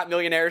 We're not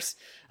millionaires.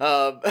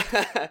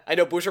 I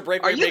know Boucher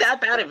Break. Are you that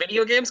bad at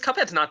video games?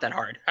 Cuphead's not that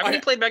hard. Haven't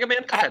you played Mega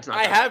Man? Cuphead's not.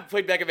 I have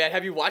played Mega Man.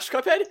 Have you watched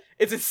Cuphead?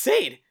 It's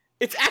insane.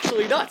 It's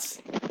actually nuts.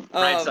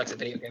 Ryan sucks at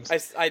video games.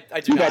 I do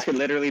you not. guys could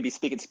literally be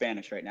speaking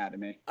Spanish right now to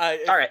me. All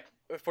right.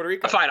 Puerto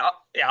Rico. Fine.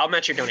 I'll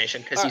match your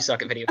donation because you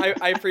suck at video games.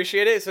 I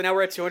appreciate it. So now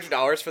we're at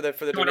 $200 for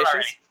the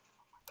donations.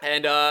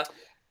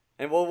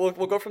 and we'll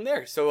go from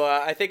there. So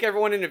I thank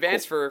everyone in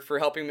advance for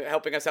helping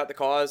us out the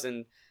cause,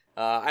 and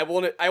I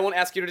won't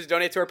ask you to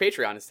donate to our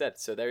Patreon instead.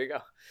 So there you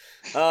go.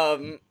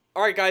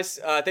 All right, guys.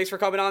 Thanks for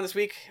coming on this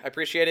week. I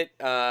appreciate it.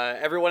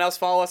 Everyone else,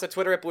 follow us on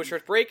Twitter at Blue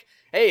Shirts Break.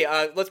 Hey,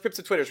 let's pip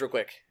some Twitters real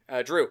quick.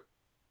 Drew.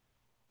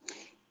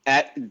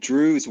 At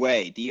Drew's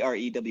Way,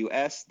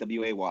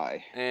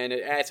 DREWSWAY. And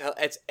it's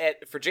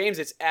for James,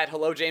 it's at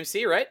Hello James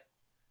C, right?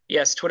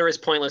 Yes, Twitter is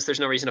pointless. There's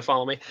no reason to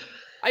follow me.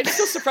 I'm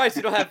still surprised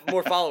you don't have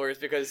more followers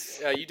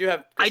because you do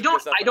have. I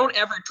don't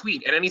ever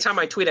tweet, and anytime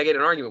I tweet, I get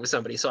an argument with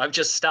somebody, so I've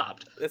just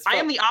stopped. I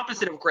am the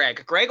opposite of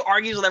Greg. Greg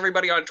argues with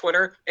everybody on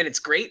Twitter, and it's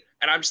great.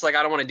 And I'm just like,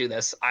 I don't want to do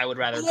this. I would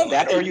rather.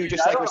 That or you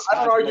just I don't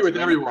argue with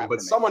everyone,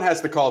 but someone has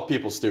to call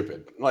people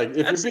stupid. Like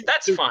if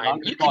that's fine.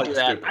 You can do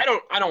that. Stupid.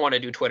 I don't want to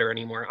do Twitter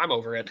anymore. I'm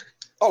over it.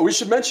 Oh, we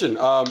should mention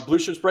Blue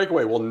Shirts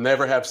Breakaway will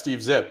never have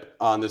Steve Zip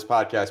on this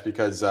podcast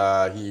because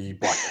he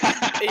blocked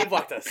us. He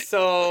blocked us.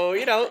 So,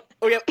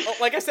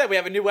 like I said, we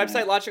have a new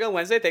website launching on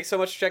Wednesday. Thanks so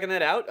much for checking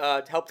that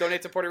out. Help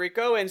donate to Puerto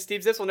Rico, and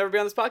Steve Zips will never be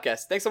on this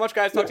podcast. Thanks so much,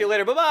 guys. Talk to you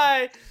later.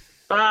 Bye-bye.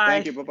 Bye.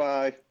 Thank you.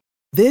 Bye-bye.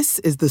 This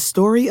is the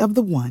story of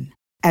the one.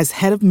 As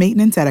head of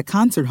maintenance at a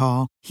concert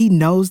hall, he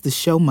knows the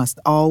show must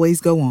always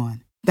go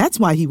on. That's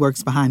why he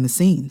works behind the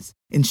scenes,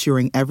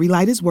 ensuring every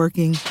light is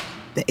working,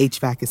 the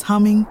HVAC is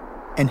humming,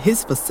 and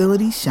his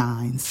facility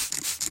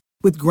shines.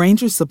 With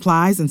Grainger's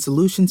supplies and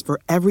solutions for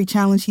every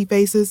challenge he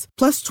faces,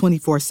 plus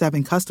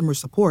 24/7 customer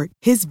support,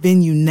 his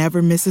venue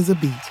never misses a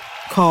beat.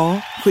 Call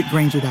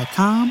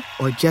quickgrainger.com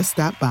or just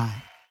stop by.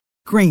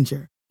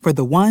 Grainger, for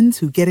the ones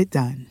who get it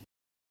done.